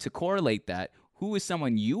 and to correlate that, who is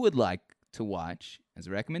someone you would like to watch as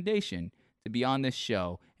a recommendation to be on this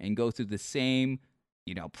show and go through the same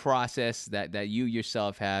process that you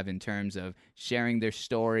yourself have in terms of sharing their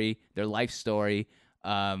story, their life story,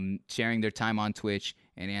 sharing their time on Twitch,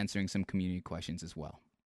 and answering some community questions as well.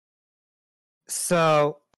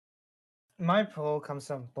 So my poll comes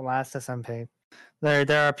from the last SMP.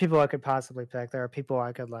 There are people I could possibly pick. There are people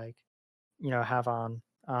I could have on.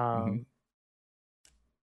 Mhm.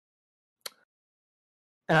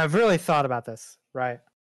 And I've really thought about this, right?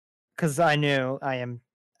 Because I knew I am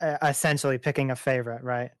essentially picking a favorite,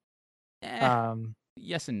 right?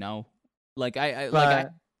 Yes and no. But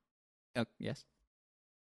Yes.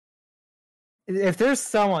 if there's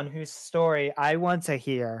someone whose story I want to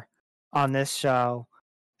hear on this show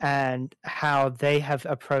and how they have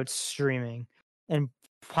approached streaming in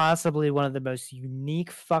possibly one of the most unique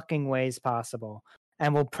fucking ways possible,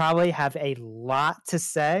 and will probably have a lot to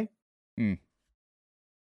say, Hmm.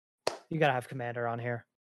 you gotta have Commander on here.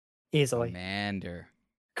 Easily.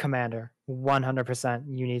 Commander. 100%.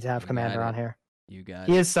 You need to have You got Commander on it. here. You got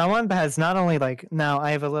He it. is someone that has not only now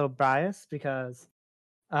I have a little bias because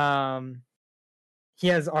he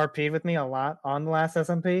has RP'd with me a lot on the last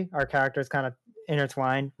SMP. Our characters kind of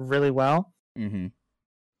intertwine really well. Mm-hmm.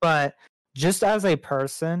 But just as a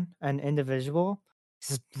person, an individual,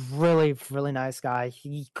 he's a really, really nice guy.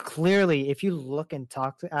 He clearly, if you look and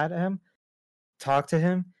talk to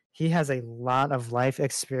him, he has a lot of life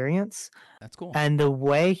experience. That's cool. And the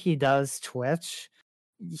way he does Twitch,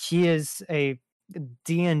 he is a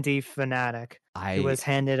D&D fanatic who was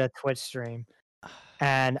handed a Twitch stream.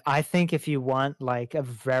 And I think if you want like a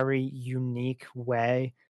very unique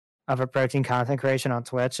way of approaching content creation on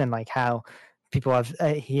Twitch and like how people have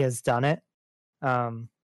he has done it, um,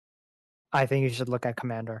 I think you should look at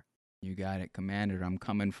Commander. You got it, Commander. I'm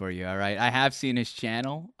coming for you. All right. I have seen his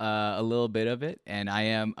channel, a little bit of it, and I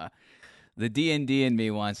am the D&D in me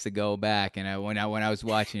wants to go back. And when I was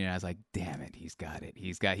watching it, I was like, "Damn it, he's got it.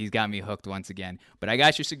 He's got me hooked once again." But I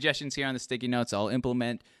got your suggestions here on the sticky notes. I'll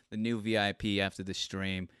implement the new VIP after the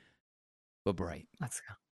stream. But Bright, Let's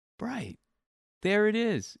go. Bright, there it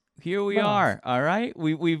is. Here we Nice. are. All right,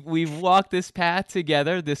 we've walked this path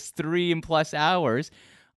together, this 3+ hours.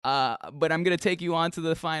 But I'm gonna take you on to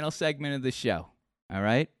the final segment of the show. All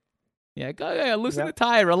right. Yeah, go loosen the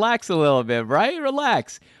tie, relax a little bit, right?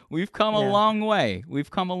 Relax. We've come a long way.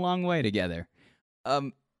 We've come a long way together.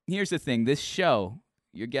 Here's the thing. This show,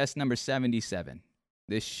 your guest number 77.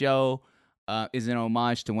 This show is an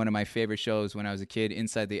homage to one of my favorite shows when I was a kid,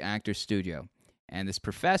 Inside the Actors Studio. And this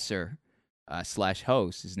professor /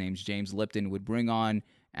 host, his name's James Lipton, would bring on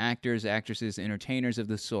actors, actresses, entertainers of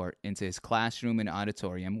the sort into his classroom and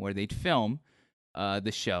auditorium where they'd film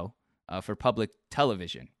the show for public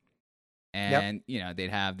television. And, you know, they'd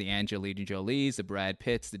have the Angelina Jolies, the Brad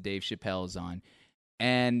Pitts, the Dave Chappelles on.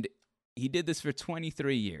 And he did this for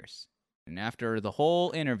 23 years. And after the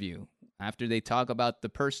whole interview, after they talk about the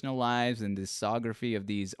personal lives and discography of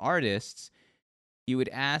these artists, he would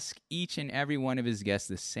ask each and every one of his guests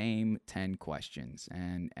the same 10 questions.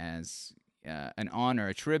 And as an honor,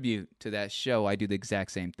 a tribute to that show, I do the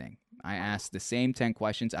exact same thing. I ask the same 10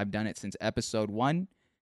 questions. I've done it since episode 1,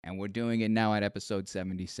 and we're doing it now at episode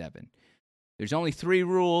 77. There's only 3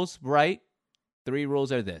 rules, right? 3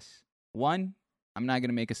 rules are this. 1, I'm not going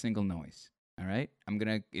to make a single noise, all right?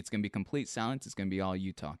 It's going to be complete silence. It's going to be all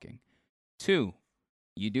you talking. 2,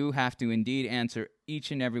 you do have to indeed answer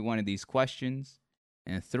each and every one of these questions.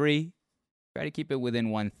 And 3, try to keep it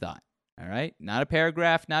within one thought. All right? Not a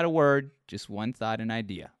paragraph, not a word, just one thought and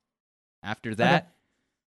idea. After that,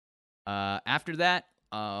 I'll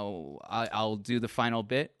do the final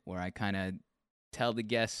bit where I kind of tell the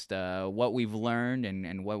guest what we've learned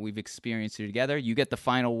and what we've experienced here together. You get the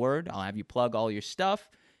final word. I'll have you plug all your stuff,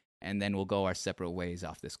 and then we'll go our separate ways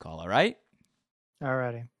off this call. All right?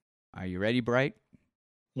 Alrighty. Are you ready, Bright?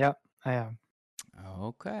 Yep, I am.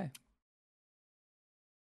 Okay.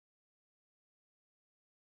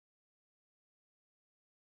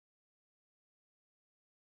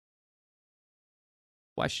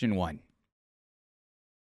 Question 1.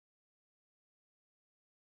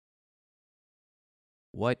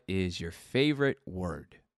 What is your favorite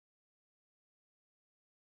word?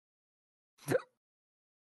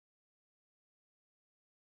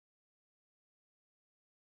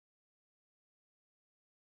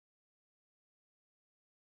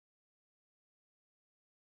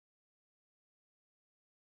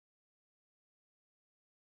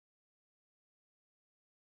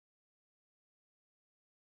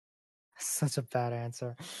 Such a bad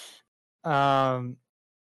answer. Whore.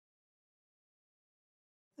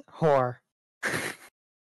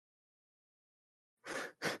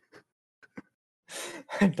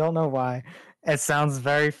 I don't know why. It sounds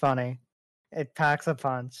very funny. It packs a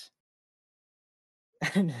punch.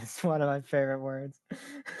 And it's one of my favorite words.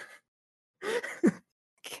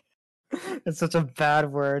 It's such a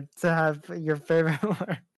bad word to have your favorite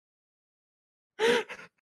word.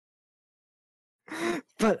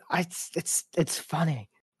 But it's funny.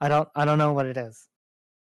 I don't know what it is.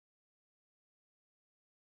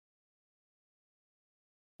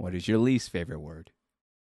 What is your least favorite word?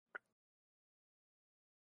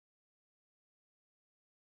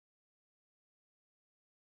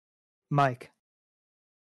 Mike.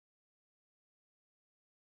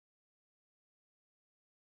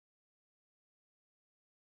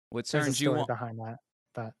 What There's a turns you story on? behind that,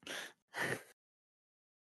 but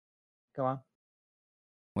go on.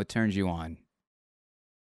 What turns you on?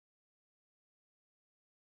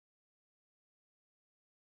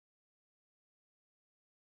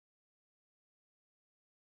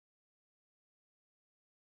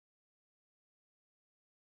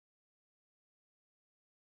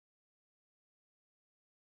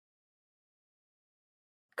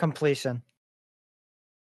 Completion.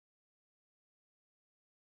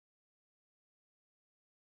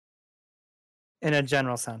 In a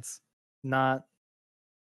general sense.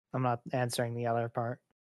 I'm not answering the other part.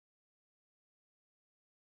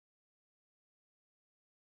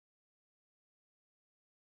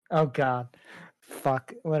 Oh God.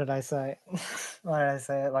 Fuck. What did I say? Why did I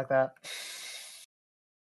say it like that?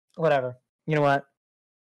 Whatever. You know what?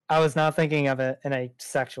 I was not thinking of it in a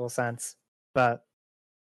sexual sense, but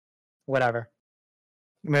whatever.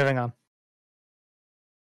 Moving on.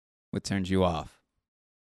 What turns you off?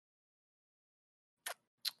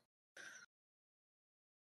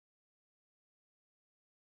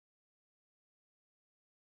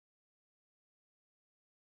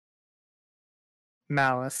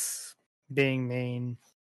 Malice, being mean,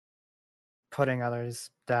 putting others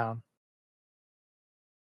down.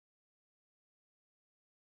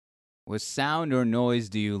 What sound or noise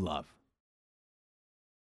do you love?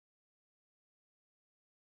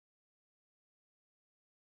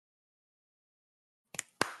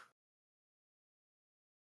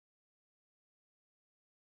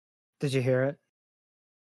 Did you hear it?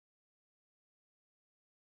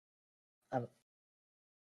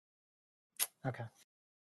 Okay.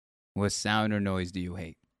 What sound or noise do you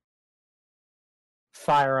hate?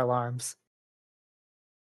 Fire alarms.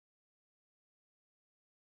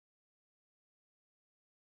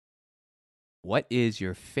 What is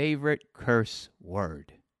your favorite curse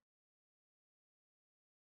word?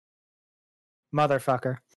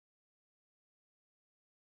 Motherfucker.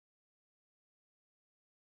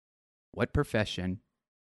 What profession,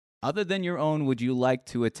 other than your own, would you like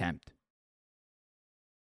to attempt?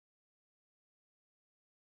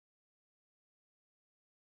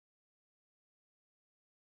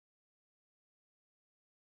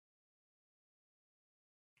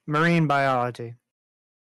 Marine biology.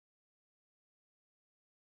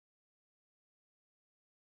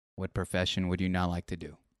 What profession would you not like to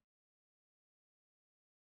do?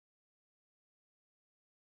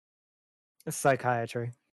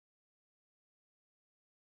 Psychiatry.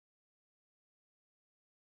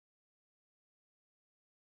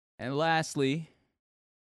 And lastly,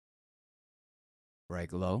 Bright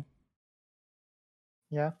Glow.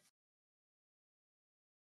 Yeah.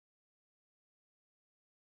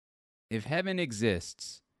 If heaven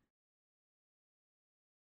exists,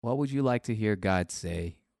 what would you like to hear God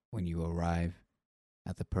say when you arrive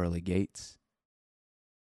at the pearly gates?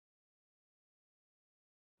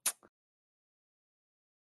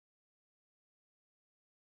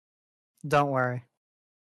 Don't worry.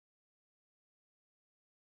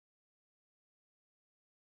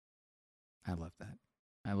 I love that.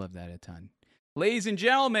 I love that a ton. Ladies and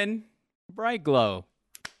gentlemen, Bright Glow.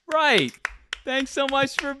 Bright, thanks so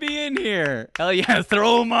much for being here. Hell yeah,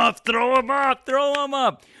 throw him up, throw him up, throw him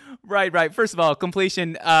up. Right. First of all,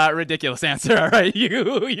 completion, ridiculous answer. All right,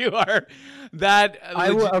 you are that.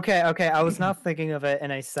 Okay. I was not thinking of it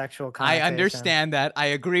in a sexual connotation. I understand that. I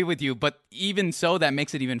agree with you, but even so, that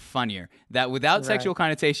makes it even funnier. That without sexual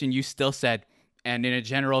connotation, you still said, and in a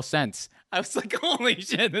general sense. I was like, holy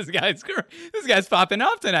shit, this guy's popping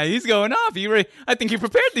off tonight. He's going off. I think he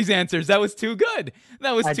prepared these answers. That was too good.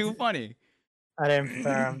 That was too funny. I didn't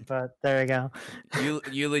prepare him, but there you go.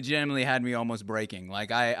 You legitimately had me almost breaking.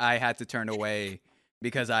 Like I had to turn away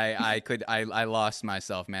because I lost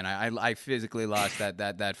myself, man. I physically lost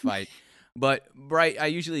that fight. But Bright, I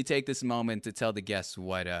usually take this moment to tell the guests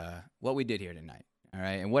what we did here tonight. All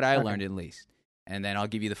right, and what I learned at least. And then I'll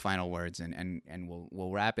give you the final words, and we'll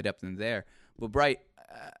wrap it up from there. But Bright,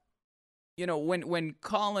 when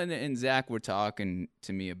Colin and Zach were talking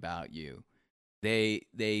to me about you,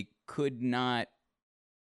 they could not.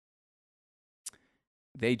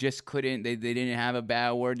 They just couldn't. They didn't have a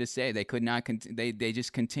bad word to say. They could not. They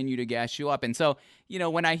just continue to gas you up. And so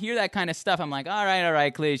when I hear that kind of stuff, I'm like, all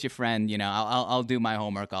right, Clee's your friend. I'll do my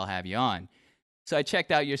homework. I'll have you on. So I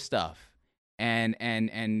checked out your stuff,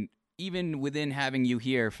 and even within having you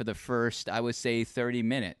here for the first, I would say 30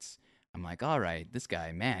 minutes, I'm like, all right, this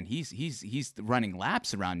guy, man, he's running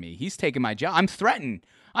laps around me. He's taking my job. I'm threatened.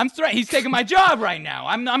 He's taking my job right now.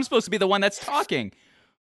 I'm supposed to be the one that's talking.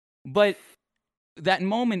 But that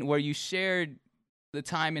moment where you shared the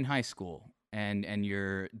time in high school and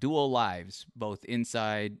your dual lives, both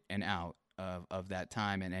inside and out of that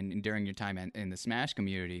time and during your time in the Smash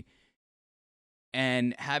community,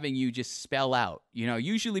 and having you just spell out,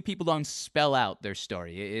 usually people don't spell out their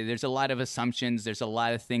story. There's a lot of assumptions. There's a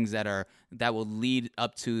lot of things that will lead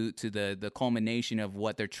up to the culmination of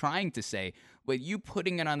what they're trying to say. But you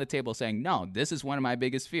putting it on the table saying, no, this is one of my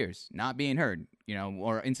biggest fears, not being heard,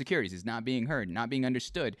 or insecurities is not being heard, not being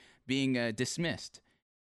understood, being dismissed.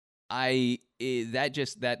 That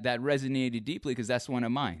resonated deeply because that's one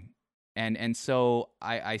of mine. And so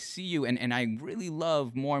I see you, and I really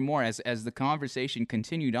love more and more as the conversation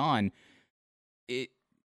continued on. It's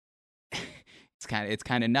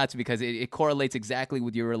kind of nuts because it correlates exactly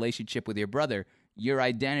with your relationship with your brother. Your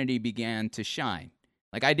identity began to shine.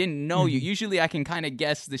 Like I didn't know you. Usually I can kind of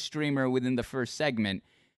guess the streamer within the first segment,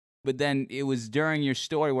 but then it was during your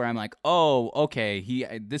story where I'm like, oh,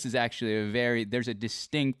 okay, this is actually there's a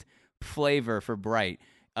distinct flavor for Bright.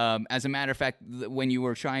 As a matter of fact, when you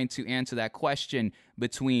were trying to answer that question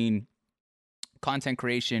between content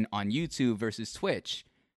creation on YouTube versus Twitch,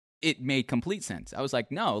 it made complete sense. I was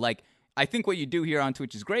like, no, like, I think what you do here on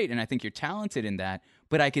Twitch is great, and I think you're talented in that,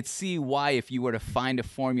 but I could see why, if you were to find a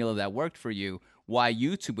formula that worked for you, why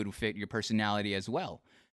YouTube would fit your personality as well.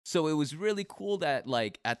 So it was really cool that,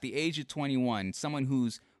 like, at the age of 21, someone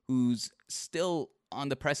who's still on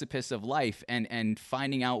the precipice of life and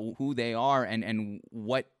finding out who they are and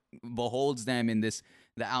what beholds them in the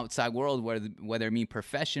outside world, whether it mean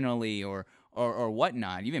professionally or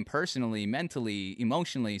whatnot, even personally, mentally,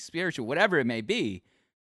 emotionally, spiritual, whatever it may be,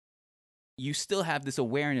 you still have this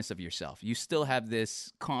awareness of yourself. You still have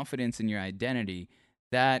this confidence in your identity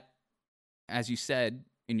that, as you said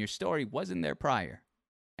in your story, wasn't there prior.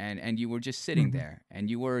 And you were just sitting there, and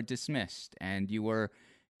you were dismissed, and you were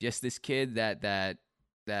just this kid that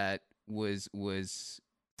was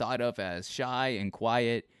thought of as shy and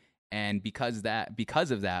quiet, and because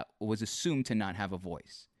of that was assumed to not have a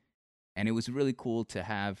voice. And it was really cool to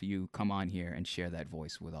have you come on here and share that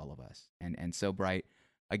voice with all of us. And so, Bright,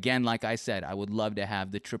 again, like I said, I would love to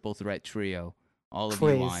have the Triple Threat Trio, all of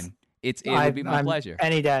Please. you on. It would be my pleasure.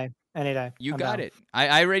 Any day. You got it.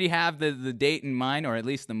 I already have the date in mind, or at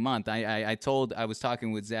least the month. I was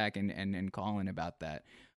talking with Zach and Colin about that.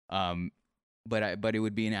 But it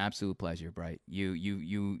would be an absolute pleasure, Bright.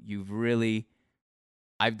 You've really.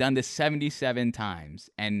 I've done this 77 times,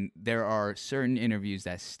 and there are certain interviews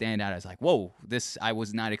that stand out as like, whoa, I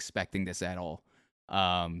was not expecting this at all.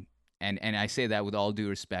 And I say that with all due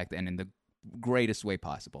respect and in the greatest way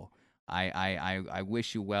possible. I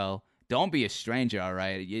wish you well. Don't be a stranger, all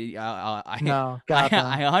right? No, I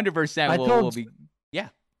 100% will be. Yeah.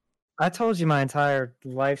 I told you my entire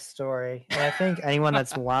life story, and I think anyone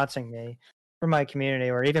that's watching me from my community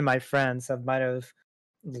or even my friends might have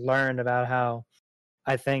learned about how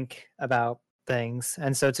I think about things.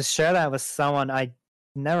 And so to share that with someone I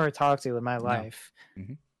never talked to in my life,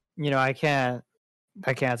 I can't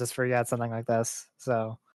just forget something like this.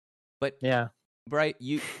 So, but yeah. Bright,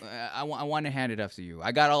 I want to hand it up to you.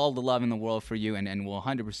 I got all the love in the world for you, and we'll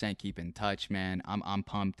 100% keep in touch, man. I'm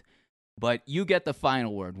pumped. But you get the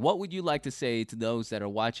final word. What would you like to say to those that are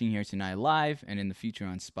watching here tonight live and in the future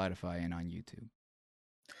on Spotify and on YouTube?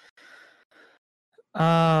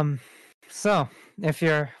 So if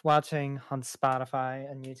you're watching on Spotify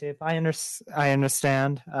and YouTube, I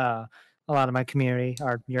understand. A lot of my community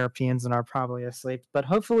are Europeans and are probably asleep. But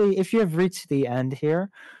hopefully, if you have reached the end here,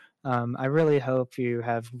 I really hope you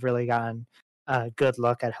have really gotten a good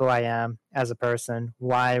look at who I am as a person,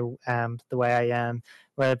 why I am the way I am,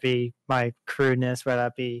 whether it be my crudeness, whether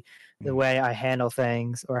it be the way I handle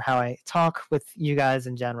things, or how I talk with you guys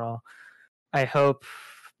in general. I hope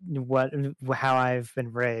how I've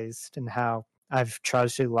been raised and how I've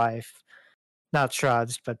trudged through life, not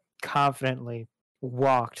trudged, but confidently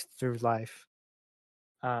walked through life,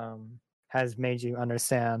 has made you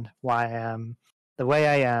understand why I am the way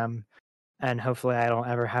I am, and hopefully I don't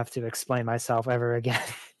ever have to explain myself ever again.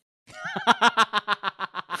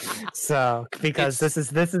 So, because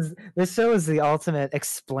this show is the ultimate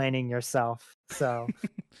explaining yourself. So,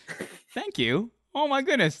 thank you. Oh my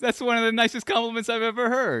goodness, that's one of the nicest compliments I've ever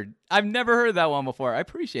heard. I've never heard that one before. I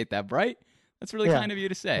appreciate that, Bright. That's really kind of you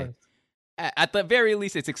to say. At the very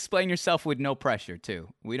least, it's explain yourself with no pressure too.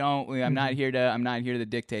 I'm not here to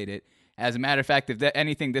dictate it. As a matter of fact, if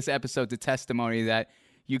anything, this episode's a testimony that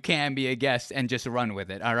you can be a guest and just run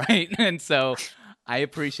with it. All right, and so I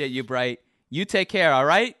appreciate you, Bright. You take care. All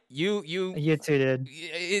right, you too, dude.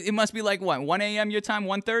 It must be like what, 1 a.m. your time,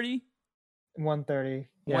 1:30. 1:30.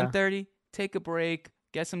 Yeah. 1:30. Take a break,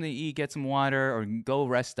 get something to eat, get some water, or go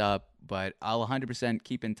rest up. But I'll 100%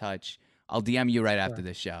 keep in touch. I'll DM you right after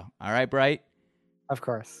this show. All right, Bright? Of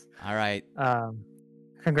course. All right.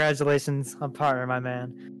 Congratulations on partner, my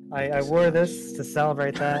man. I wore this to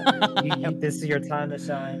celebrate that. This is your time to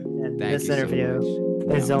shine. And this interview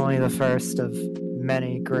is only the first of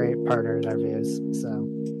many great partner interviews. So,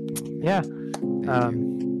 yeah.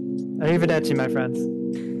 Arrivederci, my friends.